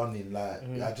is stunning. Like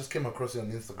I just came across it on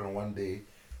Instagram one day.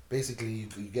 Basically,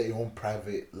 you get your own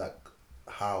private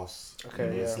house. Okay,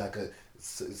 It's like a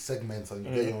segment, and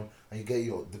you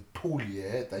get the pool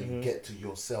that you get to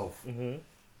yourself.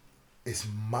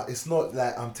 it's not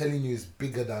like I'm telling you it's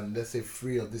bigger than, let's say,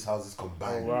 3 of these houses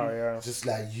combined. Oh, wow, yeah. Just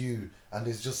like you, and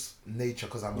it's just nature,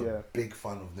 because I'm a big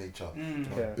fan of nature. I'm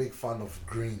a big fan of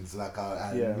greens. Like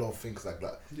I love things like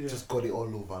that. Just got it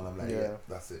all over, and I'm like,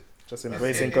 that's it. Just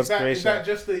embracing God's creation. Is that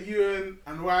just the you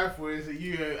and wife, or is it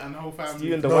you and the whole family? It's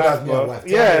you and the wife, bro. Wife.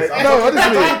 Yeah, no,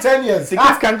 honestly. 10 years. The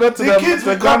kids can go to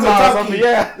the grandma or something,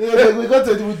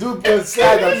 we do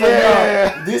slide and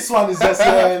say, this one is just, me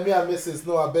and Mrs.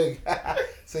 No, I beg.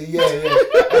 Say,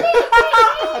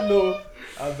 no,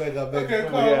 I beg. Okay,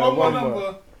 cool. One more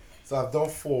number. So I've done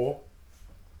 4.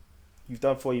 You've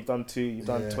done 4, you've done 2, you've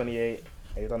done 28,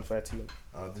 and you've done 13.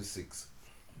 I'll do 6.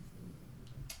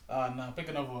 No, pick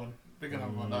another one. That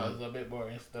was a bit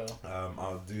boring still.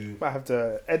 I'll do... Might have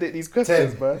to edit these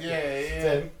questions, 10. bro. Yeah.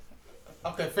 10.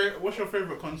 Okay, what's your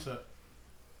favourite concert?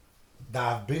 That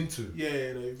I've been to?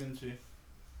 Yeah, that you've been to.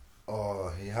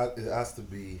 Oh, it has to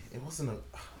be... It wasn't a...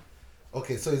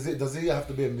 Okay, so does it have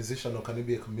to be a musician, or can it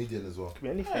be a comedian as well? Could be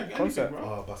anything. Yeah, concert.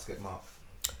 Basketball.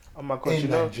 Oh my God, In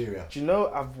Nigeria. Do you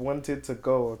know I've wanted to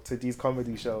go to these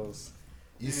comedy shows?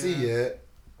 You see,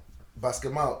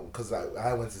 Basketball, because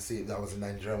I went to see it. I was in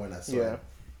Nigeria when I saw him.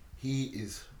 He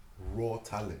is raw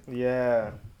talent.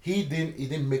 Yeah. He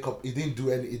didn't make up. He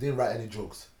didn't write any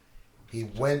jokes. He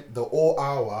went the whole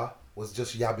hour was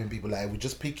just yabbing people like, we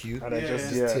just pick you and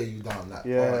just tear you down. Like,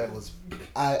 it was.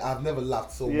 I've never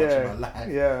laughed so much in my life.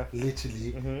 Yeah.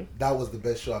 Literally, that was the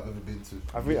best show I've ever been to.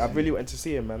 I've really went to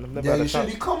see him, man. I've never had a chance.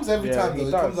 He comes every time though.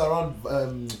 He comes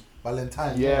around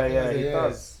Valentine's.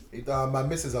 He does. My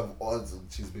missus have odds.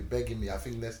 She's been begging me. I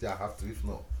think next year I have to. If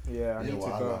not, I need to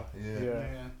go.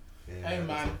 Hey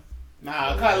man,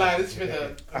 nah, I can't lie. This has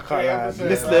been a great episode.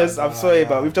 Listeners, I'm sorry,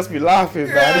 but we've just been laughing,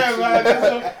 man. Yeah,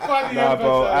 man. Funny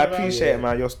bro, I appreciate it,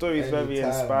 man. Your story is very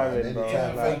inspiring, bro.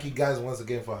 Thank you guys once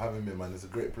again for having me, man. It's a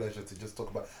great pleasure to just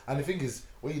talk about. And the thing is,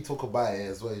 when you talk about it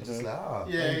as well, you're just like,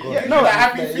 no,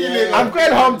 happy feeling. I'm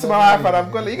going home to my wife and I'm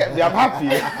going. You get me? I'm happy.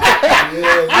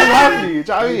 I'm happy. Do you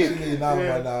know what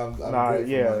I mean?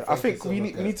 Man, I think we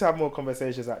need to have more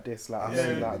conversations like this.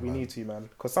 Like, we need to, man.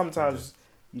 Because sometimes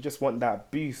you just want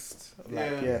that boost,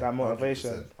 that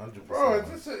motivation. 100%. Bro,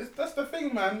 that's the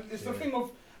thing, man. It's the thing of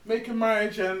making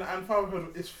marriage and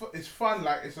fatherhood. It's fun.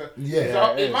 Like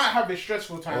it might have its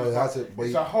stressful times, but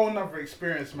it's a whole nother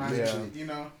experience, man. You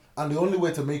know. And the only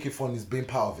way to make it fun is being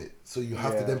part of it. So you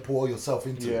have to then pour yourself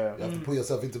into it. You have to put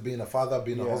yourself into being a father,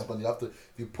 being a husband. If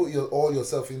you put all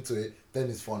yourself into it, then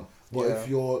it's fun. But if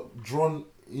you're drawn,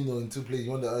 into play,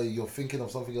 you're thinking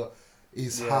of something else,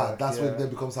 it's hard. That's when it then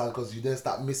becomes hard, because you then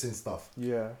start missing stuff.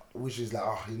 Yeah. Which is like,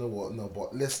 you know what? No,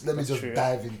 but let me just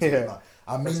dive into it now.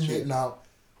 I'm in it now.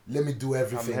 Let me do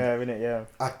everything. I'm here, innit?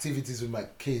 Activities with my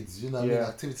kids, you know what I mean?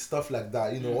 Activity, stuff like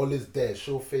that, always there,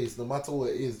 show face, no matter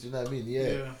what it is, you know what I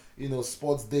mean?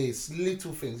 Sports days,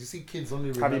 little things. You see kids only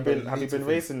remember. Have you been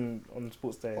racing on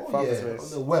sports day? Father's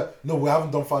race? No, we haven't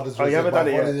done Father's race. Oh, you haven't done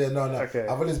it yet? No. Okay.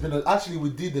 I've always been, actually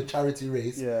we did the charity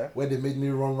race where they made me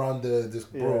run around this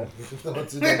bro.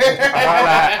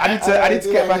 I need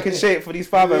to get back in shape for these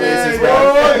father races,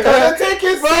 bro. Take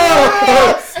it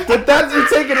serious. The dads be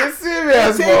taking it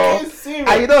serious, bro.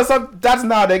 And you know, some dads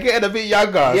now, they're getting a bit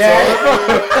younger.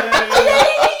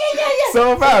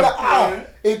 So fam,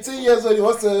 18 years old, he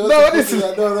wants to. No,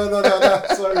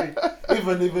 sorry.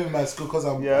 Even in my school, because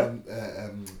I'm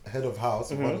head of house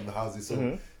of one of the houses,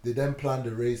 so they then planned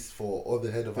the race for all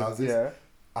the head of houses.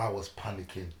 I was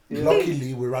panicking.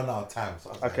 Luckily, we ran out of time. So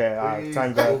I was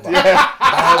thank God.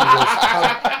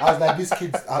 I was like, these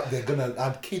kids, they're gonna,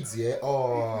 and kids, they're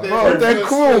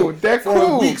cool. They're cool. For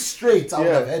a week straight, I would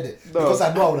have had it because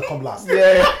I know I would have come last.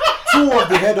 Two of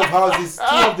the head of houses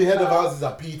are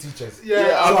PE teachers.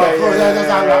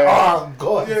 Oh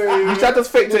God. You tried to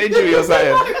fake the injury or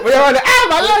something. We were like,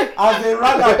 my life. And they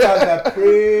ran out and they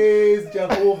praised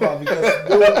Jehovah because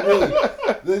no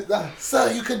way.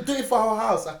 Sir, you can do it for our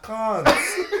house. I can't.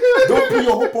 Don't put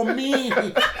your hope on me.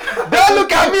 Don't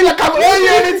look at me like I'm owing you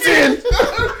anything.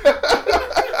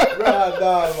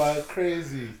 Nah, man,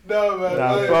 crazy. No, man.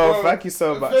 Bro, thank you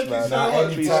so much, man.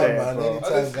 Anytime, man.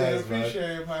 Anytime, guys,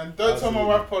 appreciate it, man. Don't tell my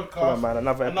wife podcast. Come on, man.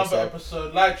 Another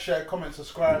episode. Like, share, comment,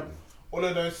 subscribe. All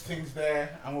of those things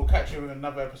there. And we'll catch you with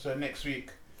another episode next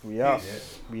week. We out.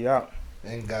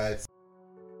 And guys.